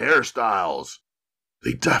their hairstyles.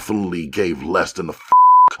 They definitely gave less than a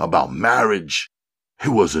about marriage. It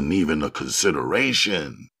wasn't even a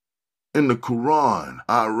consideration. In the Quran,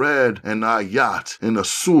 I read an ayat in a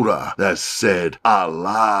surah that said,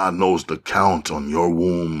 Allah knows the count on your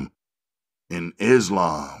womb. In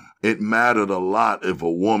Islam, it mattered a lot if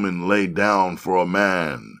a woman laid down for a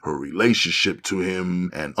man, her relationship to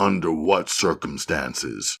him, and under what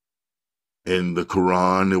circumstances. In the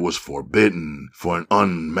Quran, it was forbidden for an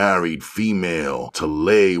unmarried female to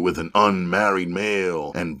lay with an unmarried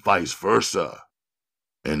male and vice versa.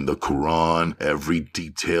 In the Quran, every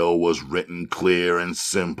detail was written clear and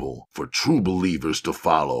simple for true believers to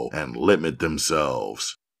follow and limit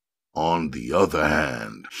themselves. On the other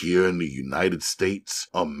hand, here in the United States,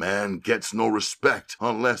 a man gets no respect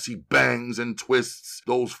unless he bangs and twists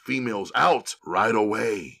those females out right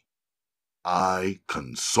away. I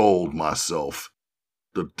consoled myself.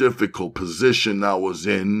 The difficult position I was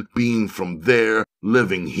in, being from there,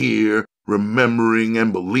 living here, remembering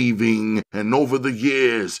and believing, and over the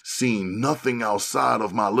years, seeing nothing outside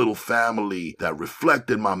of my little family that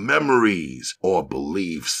reflected my memories or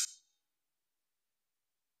beliefs.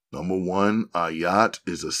 Number 1, ayat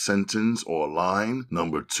is a sentence or line.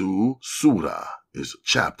 Number 2, surah is a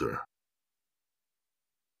chapter.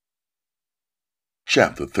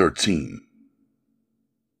 Chapter 13.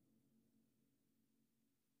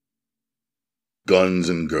 Guns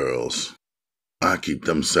and girls. I keep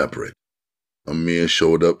them separate. Amir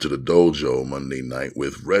showed up to the dojo Monday night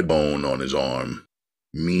with Redbone on his arm.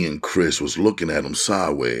 Me and Chris was looking at him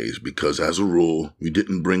sideways because, as a rule, we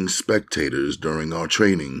didn't bring spectators during our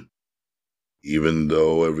training. Even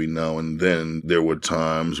though every now and then there were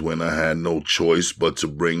times when I had no choice but to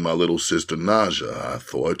bring my little sister Naja, I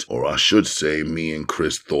thought, or I should say me and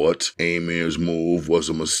Chris thought, Amir's move was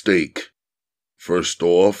a mistake. First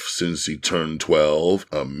off, since he turned 12,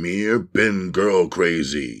 Amir been girl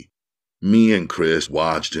crazy. Me and Chris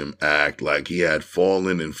watched him act like he had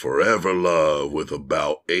fallen in forever love with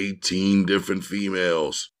about 18 different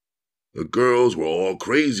females. The girls were all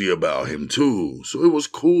crazy about him too, so it was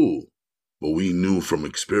cool. But we knew from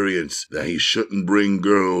experience that he shouldn't bring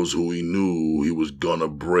girls who he knew he was gonna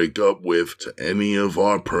break up with to any of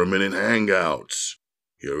our permanent hangouts.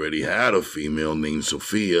 He already had a female named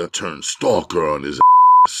Sophia turned stalker on his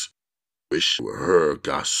ass. Wish for her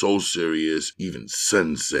got so serious, even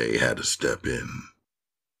Sensei had to step in.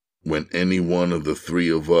 When any one of the three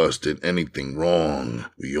of us did anything wrong,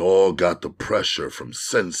 we all got the pressure from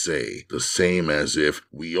Sensei, the same as if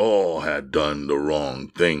we all had done the wrong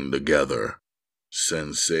thing together.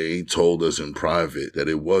 Sensei told us in private that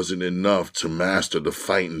it wasn't enough to master the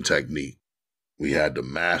fighting technique. We had to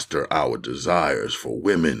master our desires for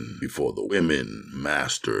women before the women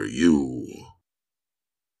master you.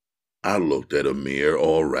 I looked at Amir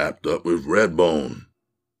all wrapped up with Redbone.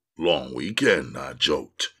 Long weekend, I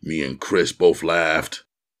joked. Me and Chris both laughed.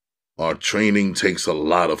 Our training takes a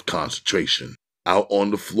lot of concentration. Out on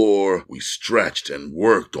the floor, we stretched and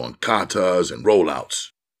worked on katas and rollouts.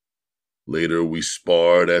 Later, we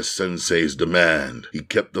sparred at Sensei's demand. He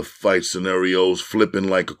kept the fight scenarios flipping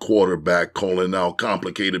like a quarterback, calling out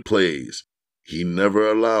complicated plays. He never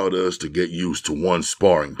allowed us to get used to one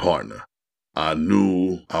sparring partner. I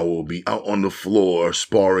knew I would be out on the floor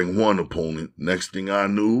sparring one opponent. Next thing I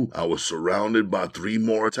knew, I was surrounded by 3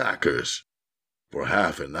 more attackers. For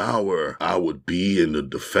half an hour, I would be in the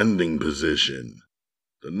defending position.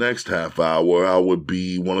 The next half hour, I would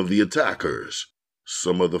be one of the attackers.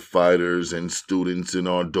 Some of the fighters and students in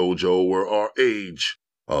our dojo were our age.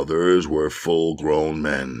 Others were full-grown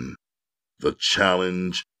men. The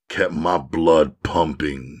challenge kept my blood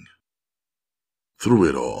pumping. Through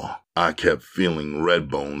it all, I kept feeling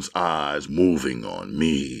Redbone's eyes moving on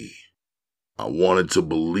me. I wanted to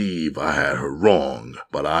believe I had her wrong,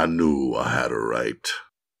 but I knew I had her right.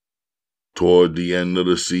 Toward the end of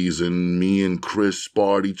the season, me and Chris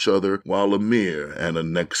sparred each other while Amir and the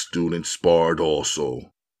next student sparred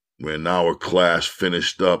also. When our class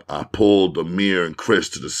finished up, I pulled Amir and Chris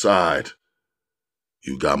to the side.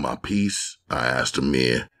 "You got my piece?" I asked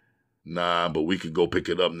Amir. "Nah, but we could go pick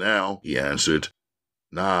it up now," he answered.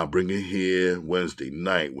 "Nah, bring it here Wednesday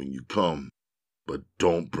night when you come. But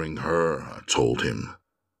don't bring her," I told him.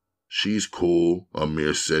 "She's cool,"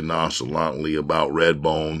 Amir said nonchalantly about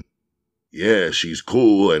Redbone. "Yeah, she's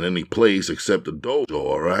cool at any place except the dojo,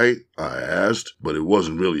 all right?" I asked, but it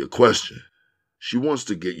wasn't really a question. "She wants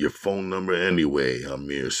to get your phone number anyway,"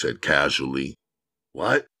 Amir said casually.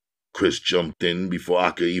 "What?" Chris jumped in before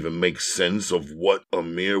I could even make sense of what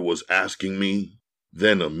Amir was asking me.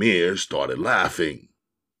 Then Amir started laughing.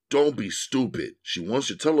 "Don't be stupid. She wants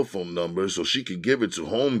your telephone number so she could give it to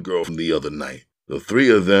homegirl from the other night. The 3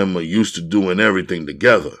 of them are used to doing everything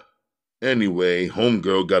together. Anyway,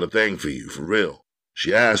 homegirl got a thing for you, for real.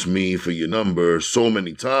 She asked me for your number so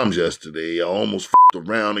many times yesterday, I almost f***ed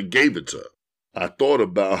around and gave it to her. I thought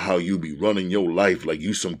about how you be running your life like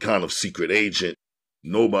you some kind of secret agent.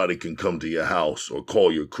 Nobody can come to your house or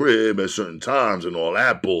call your crib at certain times and all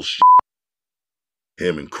that bullshit."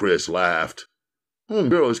 Him and Chris laughed.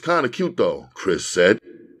 "Homegirl is kind of cute though," Chris said.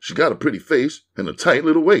 "She got a pretty face and a tight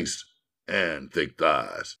little waist. And thick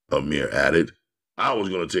thighs," Amir added. "I was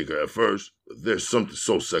going to take her at first, but there's something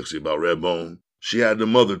so sexy about Redbone. She had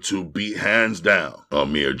them other 2 beat hands down,"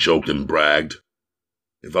 Amir joked and bragged.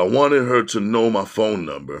 "If I wanted her to know my phone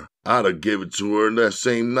number, I'd have given it to her that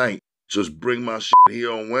same night. Just bring my shit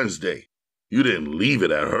here on Wednesday." "You didn't leave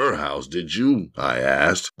it at her house, did you?" I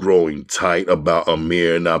asked, growing tight about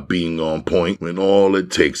Amir not being on point when all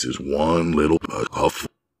it takes is one little huff.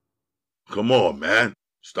 "Come on, man.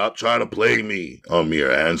 Stop trying to play me,"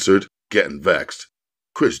 Amir answered, getting vexed.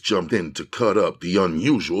 Chris jumped in to cut up the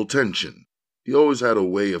unusual tension. He always had a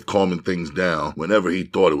way of calming things down whenever he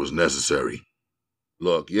thought it was necessary.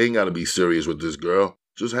 "Look, you ain't got to be serious with this girl.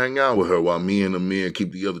 Just hang out with her while me and Amir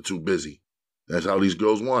keep the other 2 busy. That's how these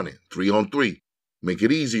girls want it, 3 on 3. Make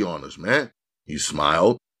it easy on us, man." He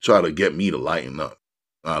smiled, tried to get me to lighten up.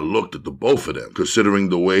 I looked at the both of them, considering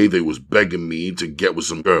the way they was begging me to get with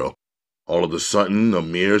some girl. All of a sudden,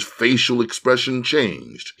 Amir's facial expression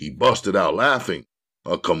changed. He busted out laughing.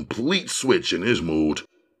 A complete switch in his mood.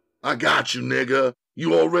 "I got you, nigga.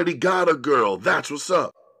 You already got a girl. That's what's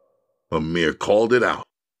up." Amir called it out.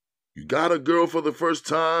 "You got a girl for the first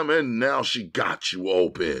time, and now she got you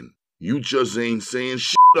open. You just ain't saying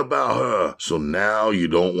shit about her, so now you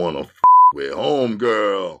don't want to f*** with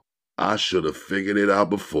homegirl. I should have figured it out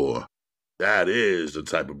before. That is the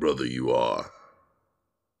type of brother you are."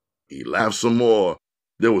 He laughed some more.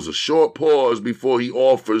 There was a short pause before he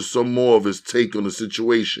offered some more of his take on the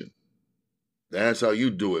situation. "That's how you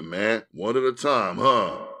do it, man. One at a time,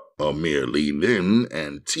 huh?" Amir leaned in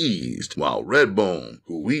and teased, while Redbone,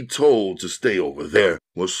 who we told to stay over there,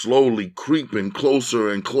 was slowly creeping closer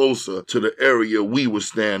and closer to the area we were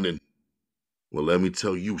standing. "Well, let me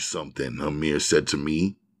tell you something," Amir said to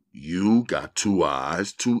me. "You got 2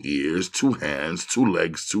 eyes, 2 ears, 2 hands, 2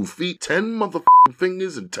 legs, 2 feet, 10 motherfucking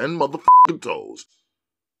fingers, and 10 motherfucking toes."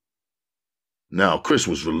 Now Chris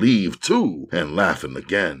was relieved too, and laughing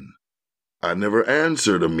again. I never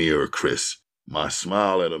answered Amir or Chris. My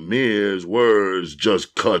smile at Amir's words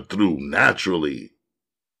just cut through naturally.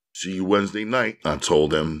 "See you Wednesday night," I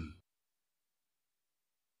told him.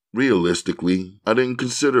 Realistically, I didn't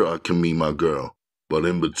consider Akemi my girl, but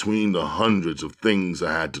in between the hundreds of things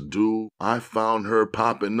I had to do, I found her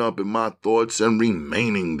popping up in my thoughts and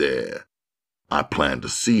remaining there. I planned to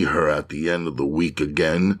see her at the end of the week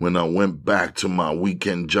again when I went back to my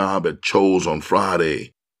weekend job at Cho's on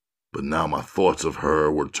Friday. but now my thoughts of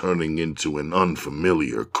her were turning into an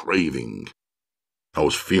unfamiliar craving. I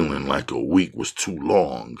was feeling like a week was too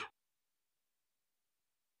long.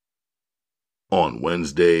 On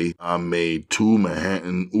Wednesday, I made 2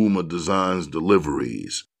 Manhattan Uma Designs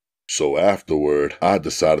deliveries. So afterward, I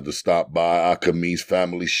decided to stop by Akemi's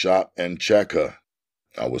family shop and check her.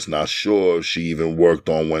 I was not sure if she even worked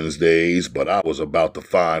on Wednesdays, but I was about to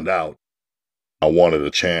find out. I wanted a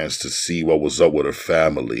chance to see what was up with her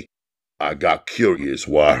family. I got curious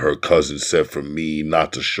why her cousin said for me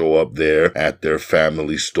not to show up there at their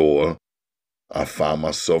family store. I found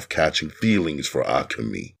myself catching feelings for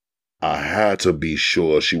Akemi. I had to be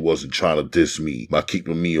sure she wasn't trying to diss me by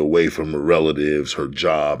keeping me away from her relatives, her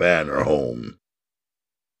job, and her home.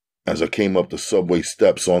 As I came up the subway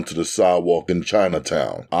steps onto the sidewalk in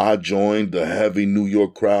Chinatown, I joined the heavy New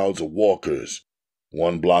York crowds of walkers.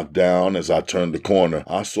 1 block down, as I turned the corner,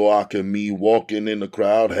 I saw Akemi walking in the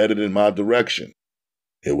crowd headed in my direction.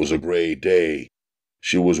 It was a gray day.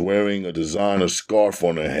 She was wearing a designer scarf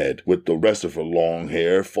on her head, with the rest of her long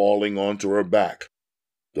hair falling onto her back.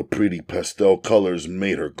 The pretty pastel colors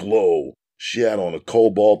made her glow. She had on a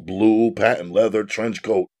cobalt blue patent leather trench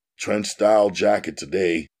coat, trench-style jacket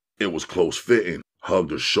today. It was close-fitting,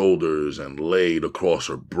 hugged her shoulders and laid across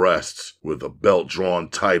her breasts, with a belt drawn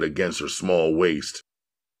tight against her small waist.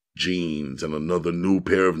 Jeans and another new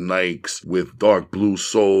pair of Nikes with dark blue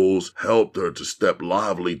soles helped her to step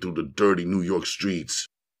lively through the dirty New York streets.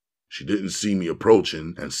 She didn't see me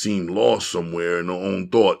approaching and seemed lost somewhere in her own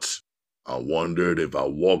thoughts. I wondered if I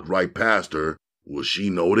walked right past her, would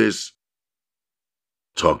she notice?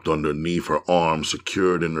 Tucked underneath her arm,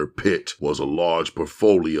 secured in her pit, was a large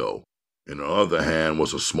portfolio. In her other hand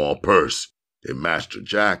was a small purse. It matched her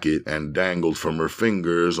jacket and dangled from her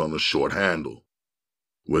fingers on a short handle.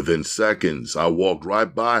 Within seconds, I walked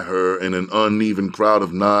right by her in an uneven crowd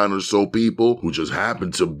of 9 or so people who just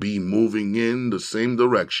happened to be moving in the same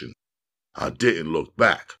direction. I didn't look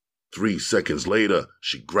back. 3 seconds later,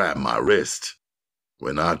 she grabbed my wrist.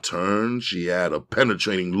 When I turned, she had a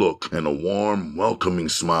penetrating look and a warm, welcoming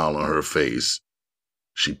smile on her face.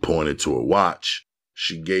 She pointed to her watch.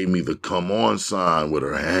 She gave me the come on sign with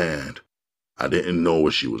her hand. I didn't know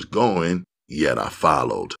where she was going, yet I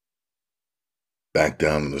followed. Back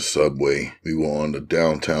down in the subway, we were on the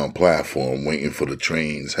downtown platform waiting for the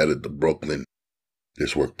trains headed to Brooklyn.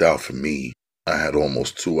 This worked out for me. I had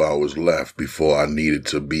almost 2 hours left before I needed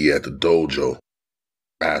to be at the dojo.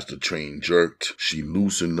 As the train jerked, she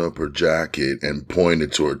loosened up her jacket and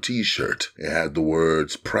pointed to her t-shirt. It had the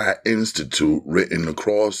words Pratt Institute written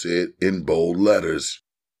across it in bold letters.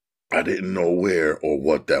 I didn't know where or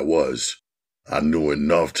what that was. I knew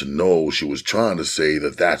enough to know she was trying to say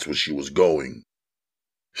that that's where she was going.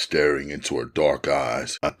 Staring into her dark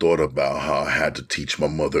eyes, I thought about how I had to teach my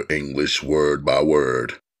mother English word by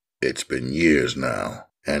word. It's been years now,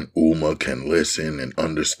 and Uma can listen and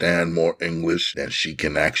understand more English than she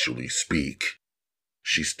can actually speak.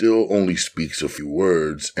 She still only speaks a few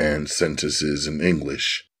words and sentences in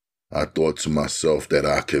English. I thought to myself that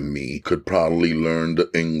Akemi could probably learn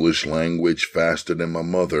the English language faster than my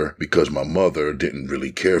mother because my mother didn't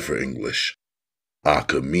really care for English.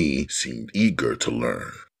 Akemi seemed eager to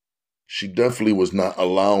learn. She definitely was not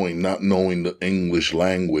allowing not knowing the English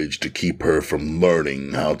language to keep her from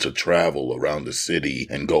learning how to travel around the city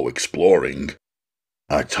and go exploring.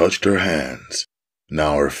 I touched her hands.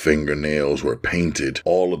 Now her fingernails were painted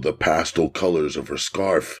all of the pastel colors of her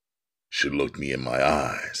scarf. She looked me in my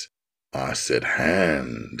eyes. I said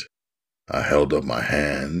hand. I held up my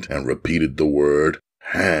hand and repeated the word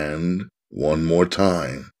hand 1 more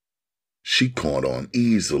time. She caught on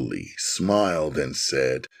easily, smiled, and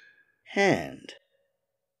said, hand.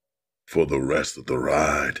 For the rest of the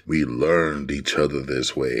ride, we learned each other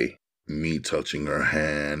this way. Me touching her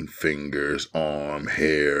hand, fingers, arm,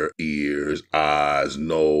 hair, ears, eyes,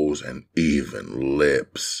 nose, and even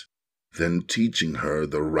lips. Then teaching her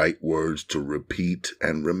the right words to repeat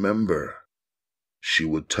and remember. She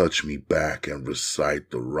would touch me back and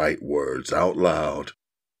recite the right words out loud.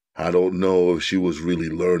 I don't know if she was really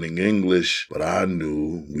learning English, but I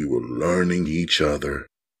knew we were learning each other.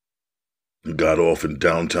 We got off in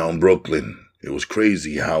downtown Brooklyn. It was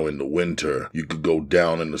crazy how in the winter you could go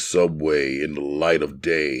down in the subway in the light of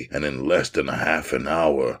day and in less than a half an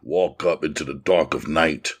hour walk up into the dark of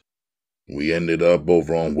night. We ended up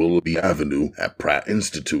over on Willoughby Avenue at Pratt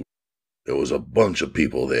Institute. There was a bunch of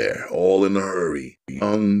people there, all in a hurry,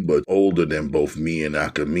 young but older than both me and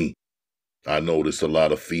Akemi. I noticed a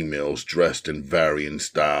lot of females dressed in varying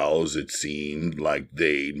styles. It seemed like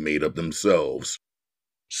they'd made up themselves.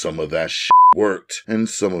 Some of that shit worked, and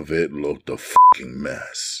some of it looked a fucking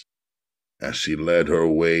mess. As she led her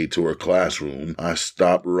way to her classroom, I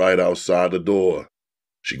stopped right outside the door.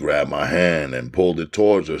 She grabbed my hand and pulled it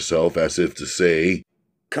towards herself as if to say,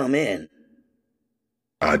 "Come in."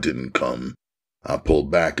 I didn't come. I pulled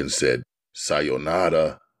back and said,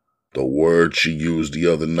 "Sayonara," the word she used the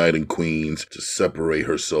other night in Queens to separate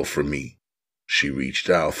herself from me. She reached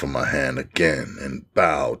out for my hand again and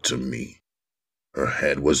bowed to me. Her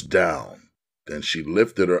head was down. Then she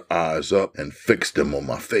lifted her eyes up and fixed them on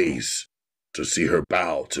my face. To see her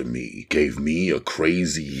bow to me gave me a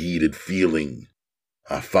crazy, heated feeling.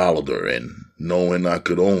 I followed her in, knowing I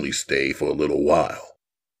could only stay for a little while.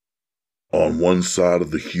 On one side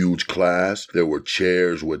of the huge class, there were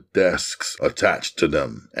chairs with desks attached to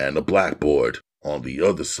them and a blackboard. On the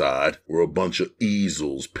other side were a bunch of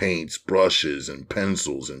easels, paints, brushes, and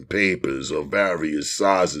pencils and papers of various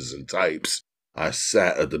sizes and types. I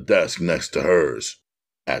sat at the desk next to hers.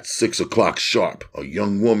 At 6 o'clock sharp, a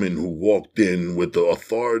young woman who walked in with the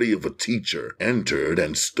authority of a teacher entered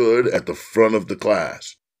and stood at the front of the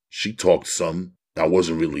class. She talked some. I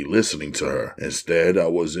wasn't really listening to her. Instead, I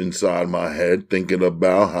was inside my head thinking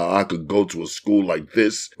about how I could go to a school like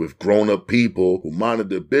this with grown-up people who minded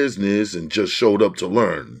their business and just showed up to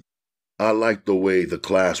learn. I liked the way the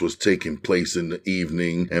class was taking place in the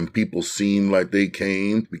evening and people seemed like they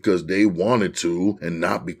came because they wanted to and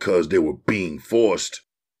not because they were being forced.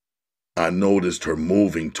 I noticed her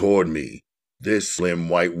moving toward me. This slim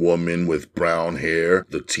white woman with brown hair,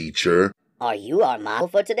 the teacher. Are you our model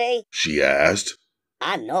for today? She asked.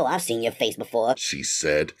 I know I've seen your face before, she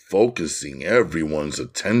said, focusing everyone's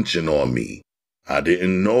attention on me. I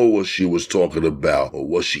didn't know what she was talking about or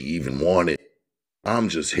what she even wanted. I'm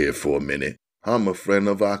just here for a minute. I'm a friend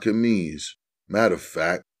of Akemi's. Matter of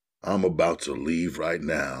fact, I'm about to leave right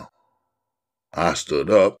now. I stood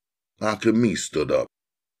up. Akemi stood up.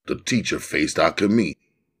 The teacher faced Akemi.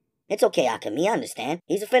 It's okay, Akemi, I understand.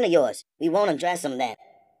 He's a friend of yours. We won't undress him then.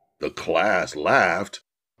 The class laughed.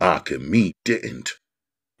 Akemi didn't.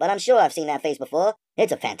 But I'm sure I've seen that face before.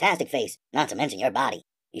 It's a fantastic face, not to mention your body.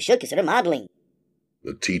 You should consider modeling.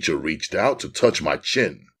 The teacher reached out to touch my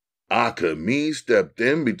chin. Akemi stepped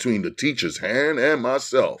in between the teacher's hand and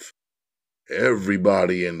myself.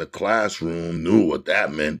 Everybody in the classroom knew what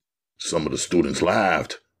that meant. Some of the students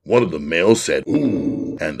laughed. One of the males said,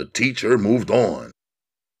 "Ooh," and the teacher moved on.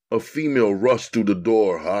 A female rushed through the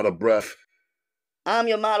door, out of breath. "I'm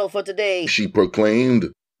your model for today," she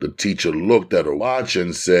proclaimed. The teacher looked at her watch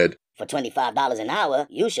and said, "For $25 an hour,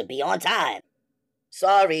 you should be on time."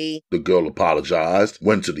 "Sorry." The girl apologized,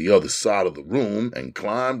 went to the other side of the room, and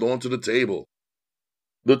climbed onto the table.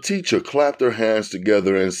 The teacher clapped her hands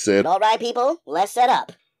together and said, "All right, people, let's set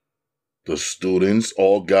up." The students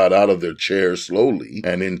all got out of their chairs slowly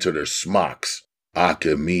and into their smocks.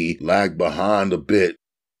 Akemi lagged behind a bit.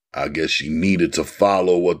 I guess she needed to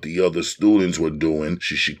follow what the other students were doing.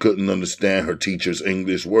 She couldn't understand her teacher's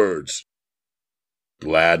English words.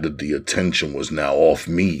 Glad that the attention was now off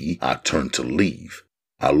me, I turned to leave.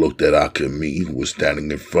 I looked at Akemi, who was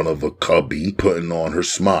standing in front of a cubby, putting on her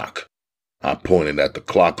smock. I pointed at the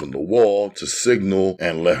clock on the wall to signal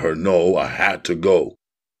and let her know I had to go.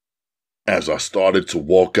 As I started to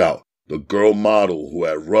walk out, the girl model who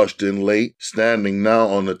had rushed in late, standing now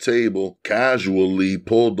on the table, casually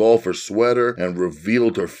pulled off her sweater and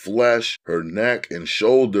revealed her flesh, her neck and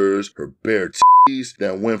shoulders, her bare titties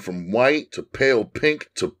that went from white to pale pink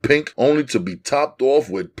to pink, only to be topped off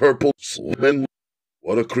with purple slim.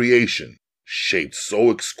 What a creation, shaped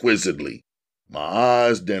so exquisitely. My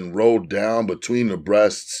eyes then rolled down between her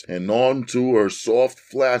breasts and onto her soft,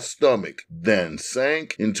 flat stomach, then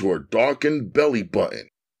sank into her darkened belly button.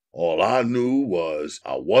 All I knew was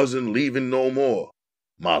I wasn't leaving no more.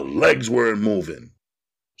 My legs weren't moving.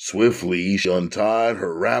 Swiftly, she untied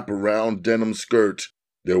her wraparound denim skirt.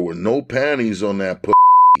 There were no panties on that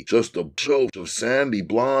just a choke of sandy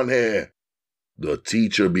blonde hair. The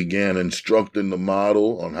teacher began instructing the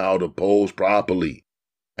model on how to pose properly.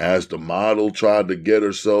 As the model tried to get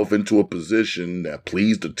herself into a position that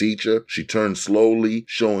pleased the teacher, she turned slowly,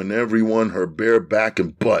 showing everyone her bare back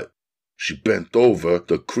and butt. She bent over,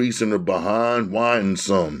 the crease in her behind widened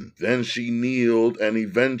some. Then she kneeled and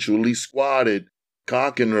eventually squatted,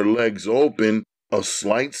 cocking her legs open, a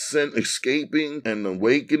slight scent escaping and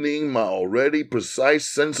awakening my already precise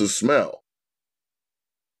sense of smell.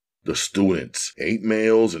 The students, 8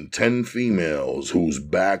 males and 10 females, whose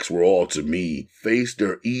backs were all to me, faced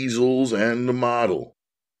their easels and the model.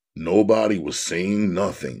 Nobody was saying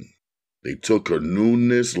nothing. They took her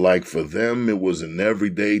newness like for them it was an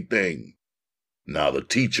everyday thing. Now the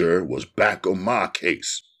teacher was back on my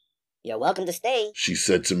case. You're welcome to stay, she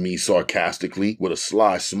said to me sarcastically with a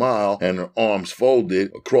sly smile and her arms folded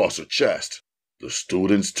across her chest. The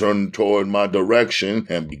students turned toward my direction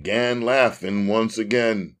and began laughing once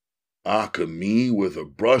again. Akemi, with a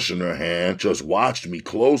brush in her hand, just watched me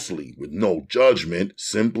closely with no judgment,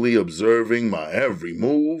 simply observing my every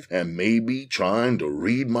move and maybe trying to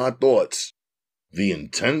read my thoughts. The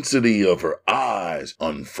intensity of her eyes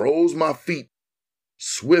unfroze my feet.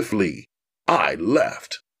 Swiftly, I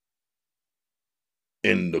left.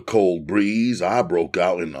 In the cold breeze, I broke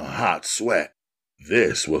out in a hot sweat.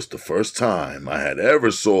 This was the first time I had ever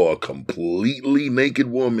saw a completely naked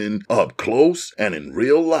woman up close and in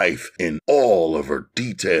real life in all of her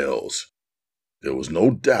details. There was no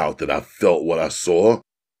doubt that I felt what I saw.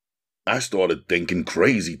 I started thinking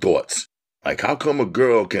crazy thoughts, like how come a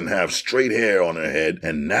girl can have straight hair on her head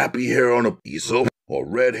and nappy hair on her piso, or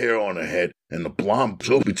red hair on her head and the blonde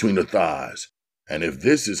between her thighs? And if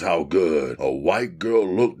this is how good a white girl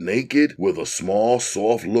looked naked with a small,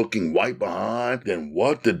 soft-looking white behind, then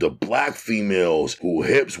what did the black females whose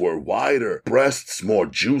hips were wider, breasts more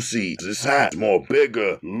juicy, hats more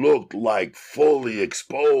bigger, looked like fully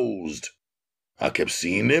exposed? I kept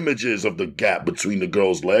seeing images of the gap between the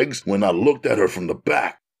girl's legs when I looked at her from the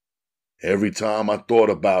back. Every time I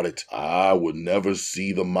thought about it, I would never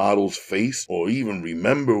see the model's face or even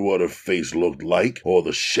remember what her face looked like or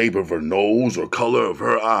the shape of her nose or color of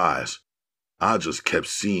her eyes. I just kept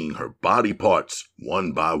seeing her body parts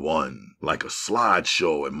one by one, like a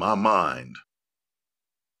slideshow in my mind.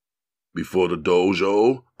 Before the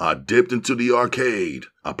dojo, I dipped into the arcade.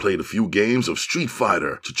 I played a few games of Street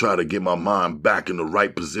Fighter to try to get my mind back in the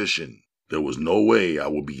right position. There was no way I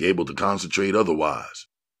would be able to concentrate otherwise.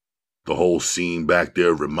 The whole scene back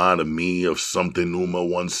there reminded me of something Uma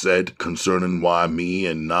once said concerning why me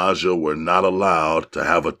and Naja were not allowed to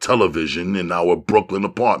have a television in our Brooklyn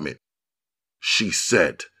apartment. She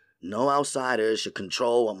said, "No outsiders should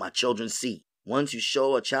control what my children see. Once you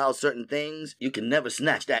show a child certain things, you can never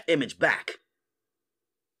snatch that image back."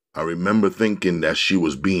 I remember thinking that she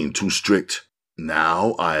was being too strict.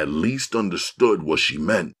 Now I at least understood what she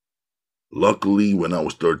meant. Luckily, when I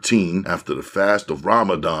was 13, after the fast of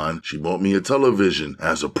Ramadan, she bought me a television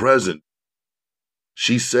as a present.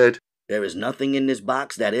 She said, "There is nothing in this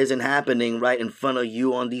box that isn't happening right in front of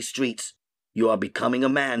you on these streets. You are becoming a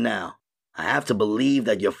man now. I have to believe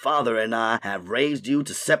that your father and I have raised you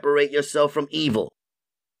to separate yourself from evil."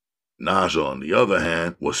 Naja, on the other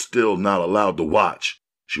hand, was still not allowed to watch.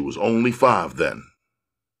 She was only 5 then.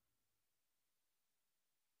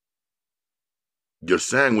 "Your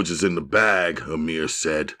sandwich is in the bag," Amir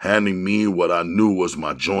said, handing me what I knew was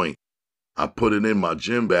my joint. I put it in my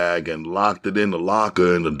gym bag and locked it in the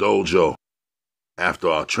locker in the dojo. After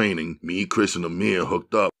our training, me, Chris, and Amir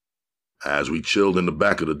hooked up. As we chilled in the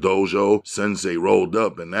back of the dojo, Sensei rolled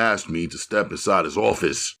up and asked me to step inside his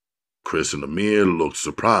office. Chris and Amir looked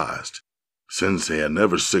surprised. Sensei had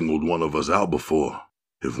never singled one of us out before.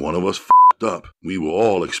 If one of us f***ed up, we were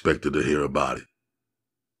all expected to hear about it.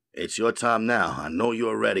 "It's your time now. I know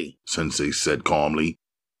you're ready," Sensei said calmly.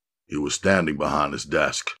 He was standing behind his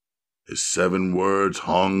desk. His 7 words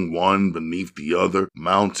hung one beneath the other,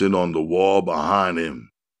 mounted on the wall behind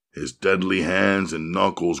him. His deadly hands and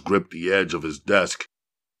knuckles gripped the edge of his desk.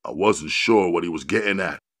 I wasn't sure what he was getting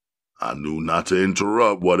at. I knew not to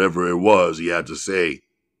interrupt whatever it was he had to say.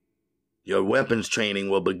 "Your weapons training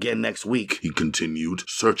will begin next week," he continued,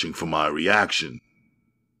 searching for my reaction.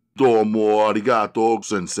 "Domo arigato,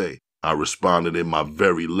 Sensei," I responded in my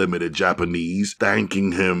very limited Japanese,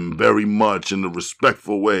 thanking him very much in the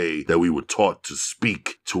respectful way that we were taught to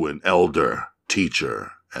speak to an elder,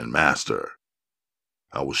 teacher, and master.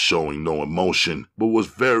 I was showing no emotion, but was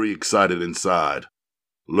very excited inside.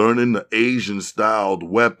 Learning the Asian-styled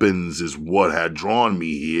weapons is what had drawn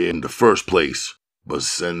me here in the first place. But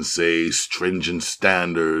Sensei's stringent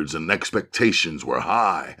standards and expectations were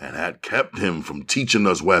high and had kept him from teaching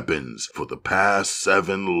us weapons for the past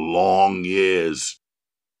 7 long years.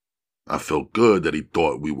 I felt good that he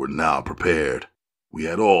thought we were now prepared. We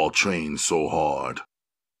had all trained so hard.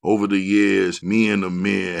 Over the years, me and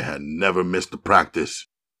Amir had never missed a practice.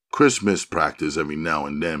 Chris missed practice every now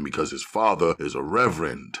and then because his father is a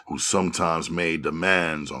reverend who sometimes made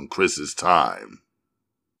demands on Chris's time.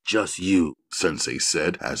 "Just you," Sensei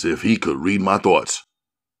said, as if he could read my thoughts.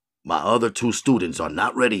 "My other 2 students are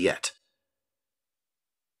not ready yet."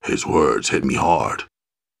 His words hit me hard.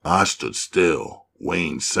 I stood still,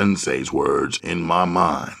 weighing Sensei's words in my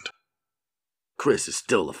mind. "Chris is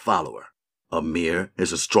still a follower. Amir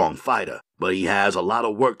is a strong fighter, but he has a lot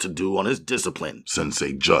of work to do on his discipline,"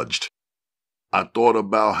 Sensei judged. I thought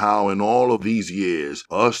about how in all of these years,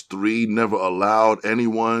 us three never allowed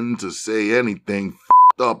anyone to say anything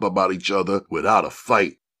f***ed up about each other without a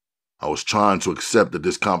fight. I was trying to accept that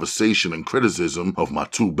this conversation and criticism of my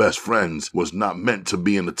two best friends was not meant to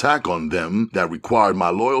be an attack on them that required my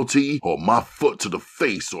loyalty or my foot to the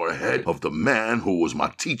face or head of the man who was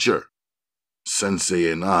my teacher. Sensei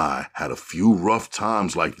and I had a few rough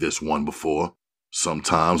times like this one before.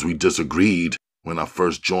 Sometimes we disagreed. When I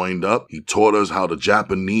first joined up, he taught us how the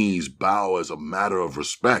Japanese bow as a matter of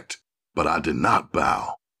respect, but I did not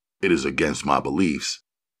bow. It is against my beliefs.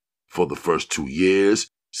 For the first 2 years,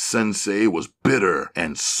 Sensei was bitter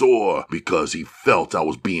and sore because he felt I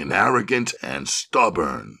was being arrogant and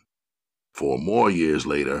stubborn. 4 more years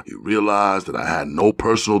later, he realized that I had no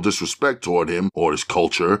personal disrespect toward him or his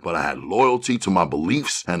culture, but I had loyalty to my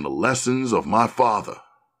beliefs and the lessons of my father.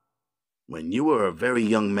 When you were a very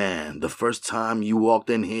young man, the first time you walked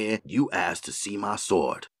in here, you asked to see my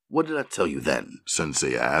sword. What did I tell you then?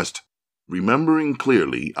 Sensei asked. Remembering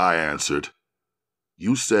clearly, I answered,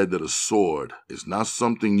 You said that a sword is not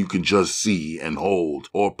something you can just see and hold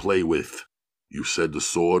or play with. You said the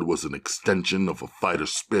sword was an extension of a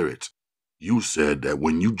fighter's spirit. You said that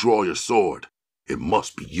when you draw your sword, it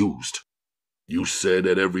must be used. You said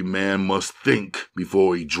that every man must think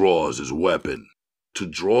before he draws his weapon. To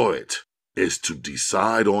draw it is to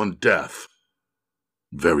decide on death.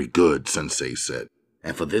 Very good, Sensei said.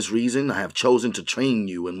 And for this reason, I have chosen to train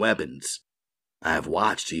you in weapons. I have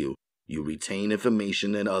watched you. You retain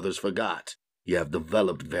information that others forgot. You have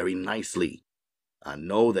developed very nicely. I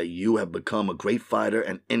know that you have become a great fighter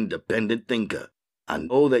and independent thinker. I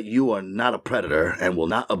know that you are not a predator and will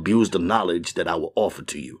not abuse the knowledge that I will offer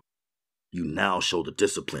to you. You now show the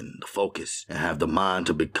discipline, the focus, and have the mind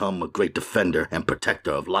to become a great defender and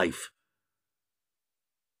protector of life.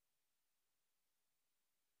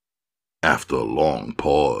 After a long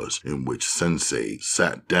pause in which Sensei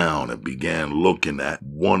sat down and began looking at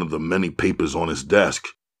one of the many papers on his desk,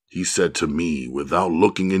 he said to me without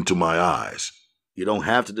looking into my eyes, You don't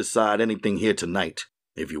have to decide anything here tonight.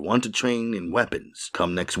 If you want to train in weapons,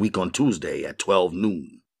 come next week on Tuesday at 12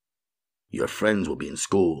 noon. Your friends will be in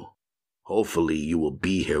school. Hopefully you will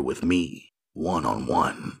be here with me,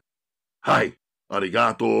 one-on-one. Hi,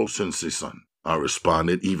 arigato, Sensei-san, I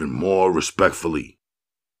responded even more respectfully.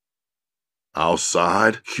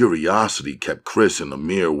 Outside, curiosity kept Chris and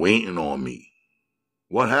Amir waiting on me.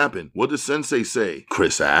 What happened? What did Sensei say?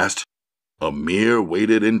 Chris asked. Amir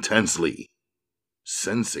waited intensely.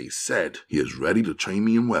 Sensei said he is ready to train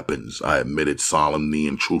me in weapons, I admitted solemnly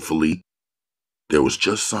and truthfully. There was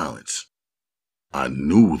just silence. I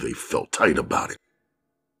knew they felt tight about it.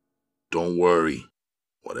 Don't worry.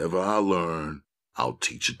 Whatever I learn, I'll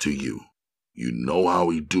teach it to you. You know how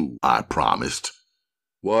we do, I promised.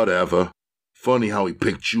 Whatever. Funny how he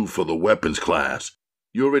picked you for the weapons class.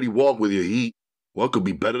 You already walk with your heat. What could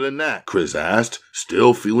be better than that? Chris asked,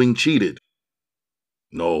 still feeling cheated.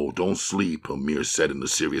 No, don't sleep, Amir said in a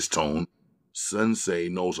serious tone. Sensei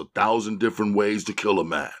knows 1,000 different ways to kill a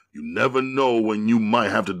man. You never know when you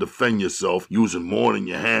might have to defend yourself using more than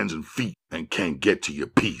your hands and feet and can't get to your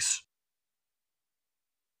piece.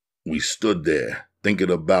 We stood there,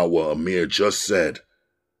 thinking about what Amir just said.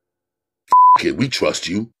 F*** it, we trust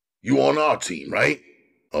you. You on our team, right?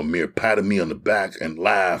 Amir patted me on the back and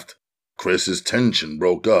laughed. Chris's tension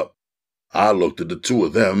broke up. I looked at the two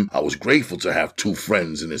of them. I was grateful to have 2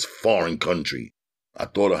 friends in this foreign country. I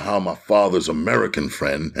thought of how my father's American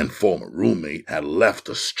friend and former roommate had left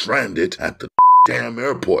us stranded at the damn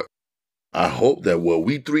airport. I hoped that what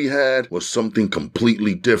we 3 had was something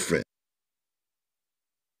completely different.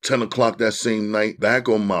 10 o'clock that same night, back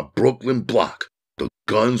on my Brooklyn block, the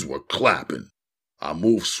guns were clapping. I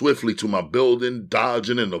moved swiftly to my building,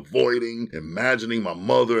 dodging and avoiding, imagining my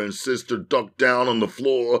mother and sister duck down on the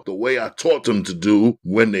floor the way I taught them to do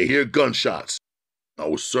when they hear gunshots. I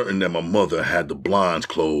was certain that my mother had the blinds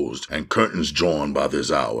closed and curtains drawn by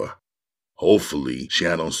this hour. Hopefully, she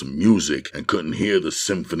had on some music and couldn't hear the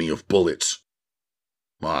symphony of bullets.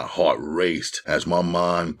 My heart raced as my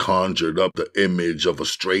mind conjured up the image of a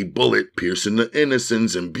stray bullet piercing the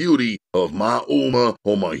innocence and beauty of my Uma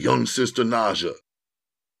or my young sister Naja.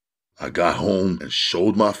 I got home and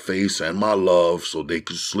showed my face and my love so they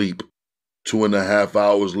could sleep. 2.5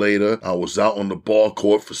 hours later, I was out on the ball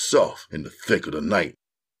court for self in the thick of the night.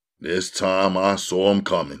 This time I saw him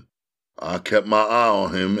coming. I kept my eye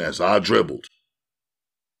on him as I dribbled.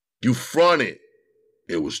 You fronted.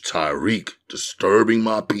 It was Tyreek, disturbing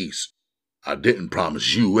my peace. I didn't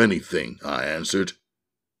promise you anything, I answered.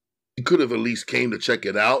 You could have at least came to check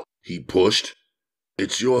it out, he pushed.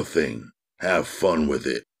 It's your thing. Have fun with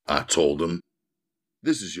it, I told him.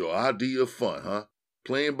 This is your idea of fun, huh?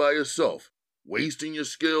 Playing by yourself, wasting your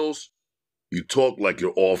skills? You talk like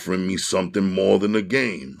you're offering me something more than a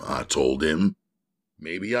game, I told him.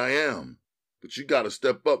 Maybe I am, but you gotta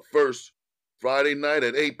step up first. Friday night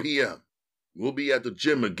at 8 p.m. We'll be at the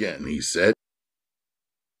gym again, he said.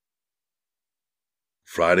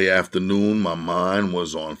 Friday afternoon, my mind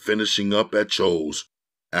was on finishing up at Cho's.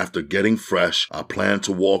 After getting fresh, I planned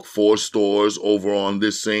to walk 4 stores over on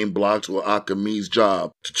this same block to Akemi's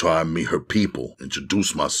job to try and meet her people,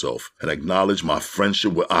 introduce myself, and acknowledge my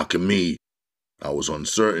friendship with Akemi. I was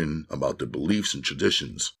uncertain about their beliefs and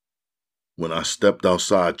traditions. When I stepped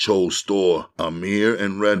outside Cho's store, Amir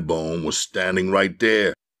and Redbone were standing right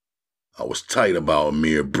there. I was tight about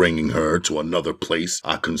Amir bringing her to another place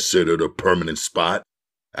I considered a permanent spot.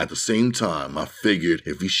 At the same time, I figured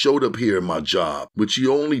if he showed up here at my job, which he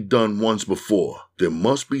only done once before, there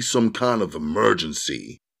must be some kind of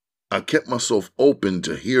emergency. I kept myself open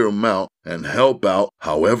to hear him out and help out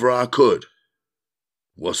however I could.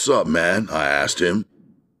 "What's up, man?" I asked him.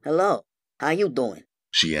 Hello, how you doing?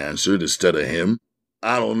 She answered instead of him.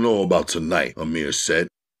 "I don't know about tonight," Amir said.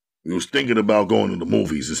 "We was thinking about going to the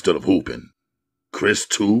movies instead of hooping." "Chris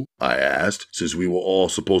too?" I asked, since we were all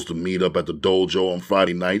supposed to meet up at the dojo on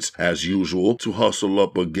Friday nights, as usual, to hustle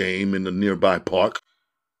up a game in the nearby park.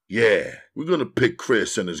 "Yeah, we're gonna pick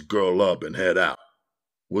Chris and his girl up and head out."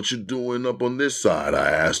 "What you doing up on this side?" I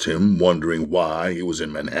asked him, wondering why he was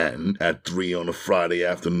in Manhattan at 3 on a Friday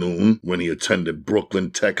afternoon when he attended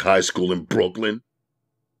Brooklyn Tech High School in Brooklyn.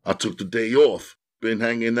 "I took the day off. Been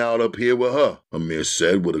hanging out up here with her," Amir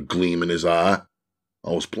said with a gleam in his eye.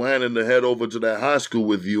 "I was planning to head over to that high school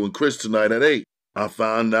with you and Chris tonight at 8. I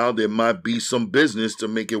found out there might be some business to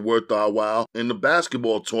make it worth our while in the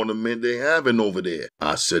basketball tournament they're having over there,"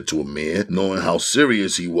 I said to Amir, knowing how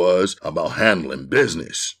serious he was about handling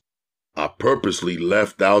business. I purposely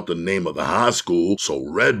left out the name of the high school so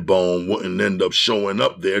Redbone wouldn't end up showing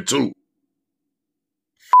up there too.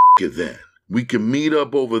 "F it then. We can meet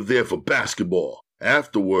up over there for basketball.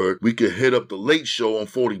 Afterward, we could hit up the late show on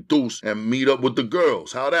 40 Deuce and meet up with the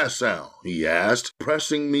girls. How'd that sound?" he asked,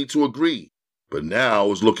 pressing me to agree. But now I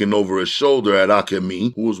was looking over his shoulder at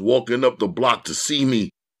Akemi, who was walking up the block to see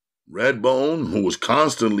me. Redbone, who was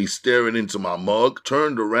constantly staring into my mug,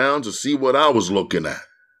 turned around to see what I was looking at.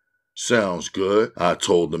 "Sounds good," I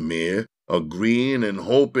told Amir, agreeing and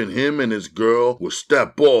hoping him and his girl would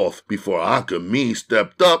step off before Akemi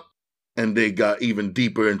stepped up and they got even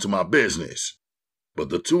deeper into my business. But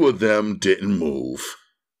the two of them didn't move.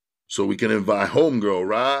 "So we can invite homegirl,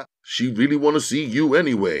 right? She really want to see you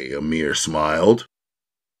anyway," Amir smiled.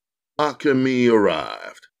 Akemi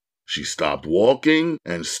arrived. She stopped walking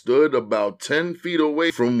and stood about 10 feet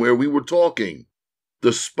away from where we were talking.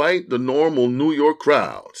 Despite the normal New York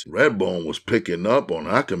crowds, Redbone was picking up on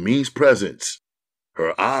Akemi's presence.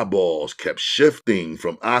 Her eyeballs kept shifting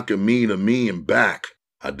from Akemi to me and back.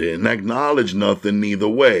 I didn't acknowledge nothing either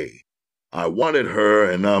way. I wanted her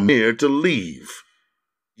and Amir to leave.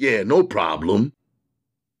 "Yeah, no problem."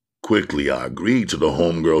 Quickly, I agreed to the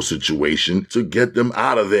homegirl situation to get them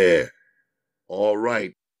out of there. "All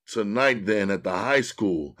right, tonight then at the high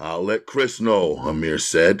school. I'll let Chris know," Amir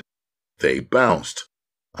said. They bounced.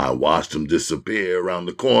 I watched them disappear around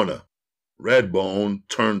the corner. Redbone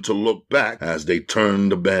turned to look back as they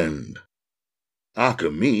turned the bend.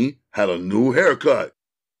 Akemi had a new haircut.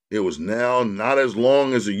 It was now not as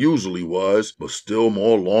long as it usually was, but still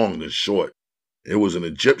more long than short. It was an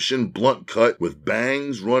Egyptian blunt cut with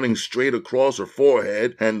bangs running straight across her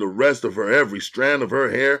forehead and the rest of every strand of her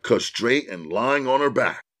hair cut straight and lying on her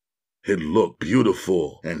back. It looked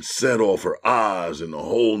beautiful and set off her eyes in a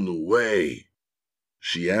whole new way.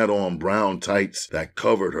 She had on brown tights that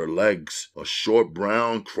covered her legs, a short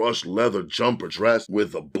brown crushed leather jumper dress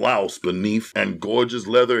with a blouse beneath, and gorgeous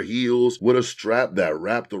leather heels with a strap that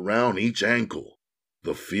wrapped around each ankle.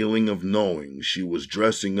 The feeling of knowing she was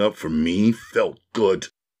dressing up for me felt good.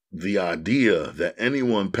 The idea that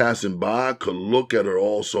anyone passing by could look at her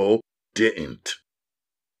also didn't.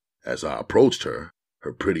 As I approached her,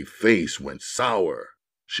 her pretty face went sour.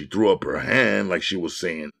 She threw up her hand like she was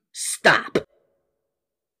saying, Stop!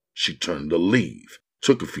 She turned to leave,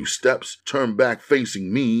 took a few steps, turned back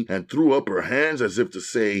facing me, and threw up her hands as if to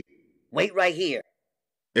say, Wait right here.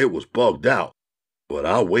 It was bugged out, but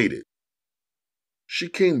I waited. She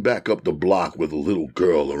came back up the block with a little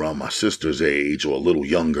girl around my sister's age or a little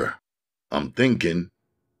younger. I'm thinking,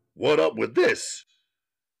 what up with this?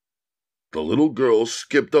 The little girl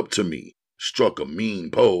skipped up to me, struck a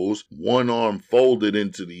mean pose, one arm folded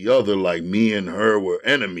into the other like me and her were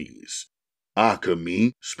enemies.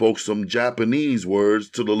 Akemi spoke some Japanese words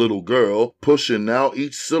to the little girl, pushing out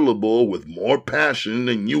each syllable with more passion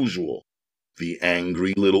than usual. The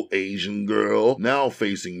angry little Asian girl, now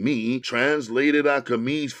facing me, translated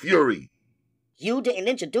Akemi's fury. You didn't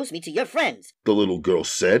introduce me to your friends, the little girl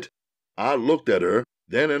said. I looked at her,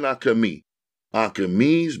 then at Akemi.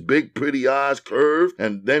 Akemi's big pretty eyes curved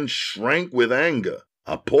and then shrank with anger.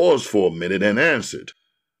 I paused for a minute and answered.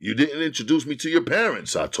 You didn't introduce me to your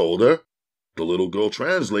parents, I told her. The little girl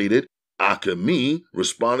translated. Akemi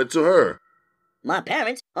responded to her. My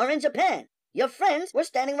parents are in Japan. Your friends were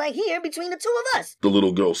standing right here between the two of us, the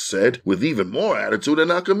little girl said with even more attitude than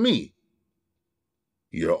Akemi.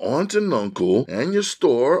 Your aunt and uncle and your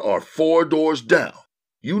store are 4 doors down.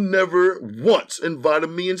 You never once invited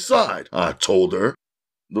me inside, I told her.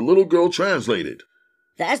 The little girl translated.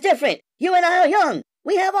 That's different. You and I are young.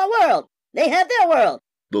 We have our world. They have their world.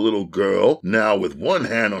 The little girl, now with one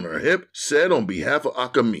hand on her hip, said on behalf of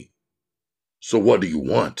Akemi. So what do you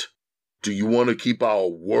want? Do you want to keep our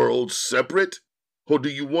worlds separate? Or do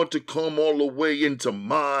you want to come all the way into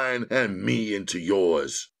mine and me into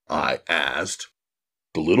yours? I asked.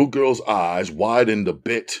 The little girl's eyes widened a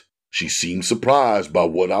bit. She seemed surprised by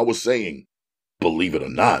what I was saying. Believe it or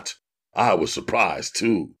not, I was surprised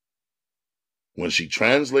too. When she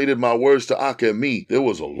translated my words to Akemi, there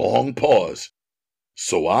was a long pause.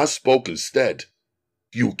 So I spoke instead.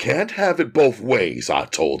 You can't have it both ways, I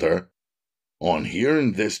told her. On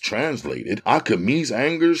hearing this translated, Akemi's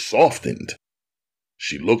anger softened.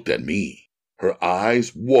 She looked at me, her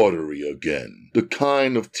eyes watery again, the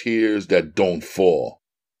kind of tears that don't fall.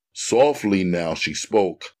 Softly now she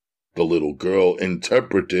spoke. The little girl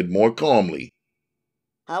interpreted more calmly.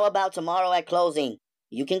 How about tomorrow at closing?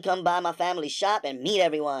 You can come by my family shop and meet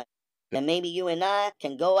everyone. Then maybe you and I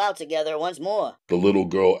can go out together once more, the little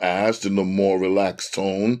girl asked in a more relaxed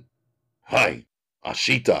tone. Hai,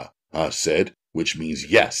 ashita, I said, which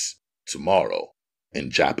means yes, tomorrow,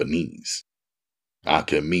 in Japanese.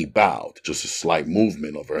 Akemi bowed, just a slight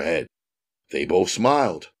movement of her head. They both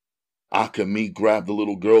smiled. Akemi grabbed the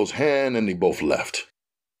little girl's hand and they both left.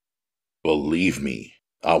 Believe me,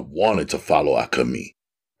 I wanted to follow Akemi,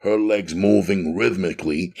 her legs moving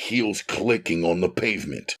rhythmically, heels clicking on the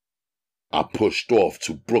pavement. I pushed off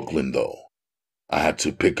to Brooklyn, though. I had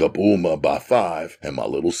to pick up Uma by 5 and my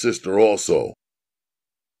little sister also.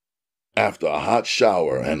 After a hot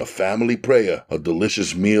shower and a family prayer, a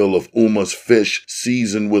delicious meal of Uma's fish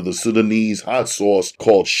seasoned with a Sudanese hot sauce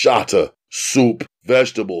called shata, soup,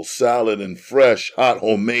 vegetables, salad, and fresh, hot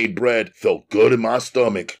homemade bread felt good in my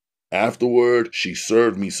stomach. Afterward, she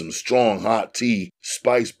served me some strong hot tea,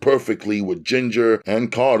 spiced perfectly with ginger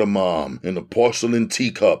and cardamom in a porcelain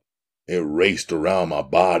teacup. It raced around my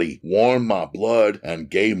body, warmed my blood, and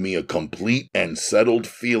gave me a complete and settled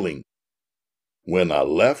feeling. When I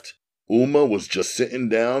left, Uma was just sitting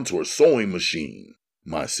down to her sewing machine.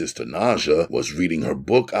 My sister Naja was reading her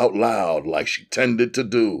book out loud like she tended to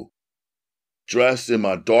do. Dressed in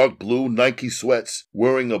my dark blue Nike sweats,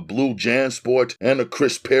 wearing a blue JanSport and a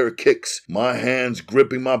crisp pair of kicks, my hands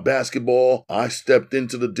gripping my basketball, I stepped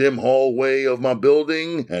into the dim hallway of my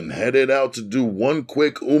building and headed out to do one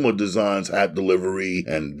quick Uma Designs hat delivery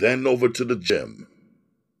and then over to the gym.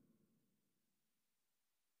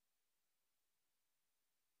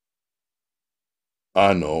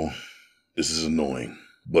 I know, this is annoying.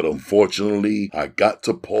 But unfortunately, I got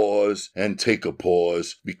to pause and take a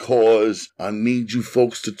pause because I need you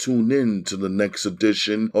folks to tune in to the next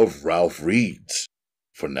edition of Ralph Reads.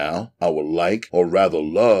 For now, I would like, or rather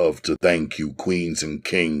love, to thank you, queens and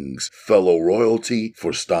kings, fellow royalty,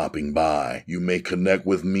 for stopping by. You may connect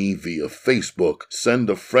with me via Facebook,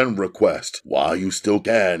 send a friend request while you still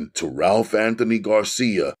can to Ralph Anthony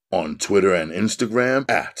Garcia on Twitter and Instagram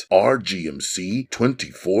at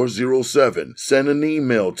RGMC2407. Send an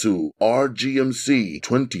email to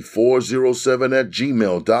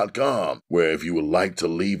rgmc2407@gmail.com, where if you would like to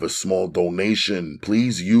leave a small donation,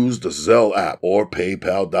 please use the Zelle app or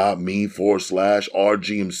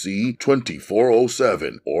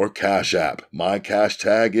paypal.me/RGMC2407 or Cash App. My cash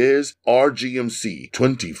tag is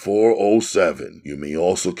RGMC2407. You may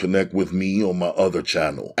also connect with me on my other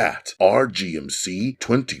channel at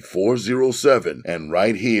RGMC2407 and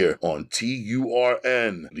right here on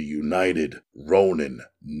TURN, the United Ronin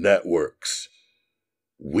Networks.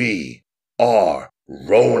 We are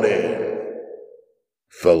Ronin.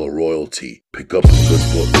 Fellow royalty, pick up a good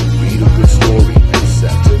book, read a good story, and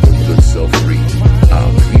set a good self-read. I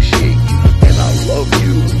appreciate you, and I love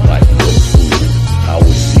you like good food. I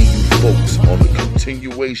will see you folks on the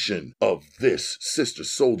continuation of this Sister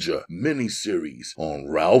Souljah mini-series on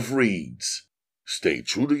Ralph Reads. Stay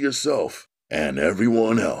true to yourself and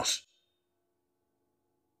everyone else.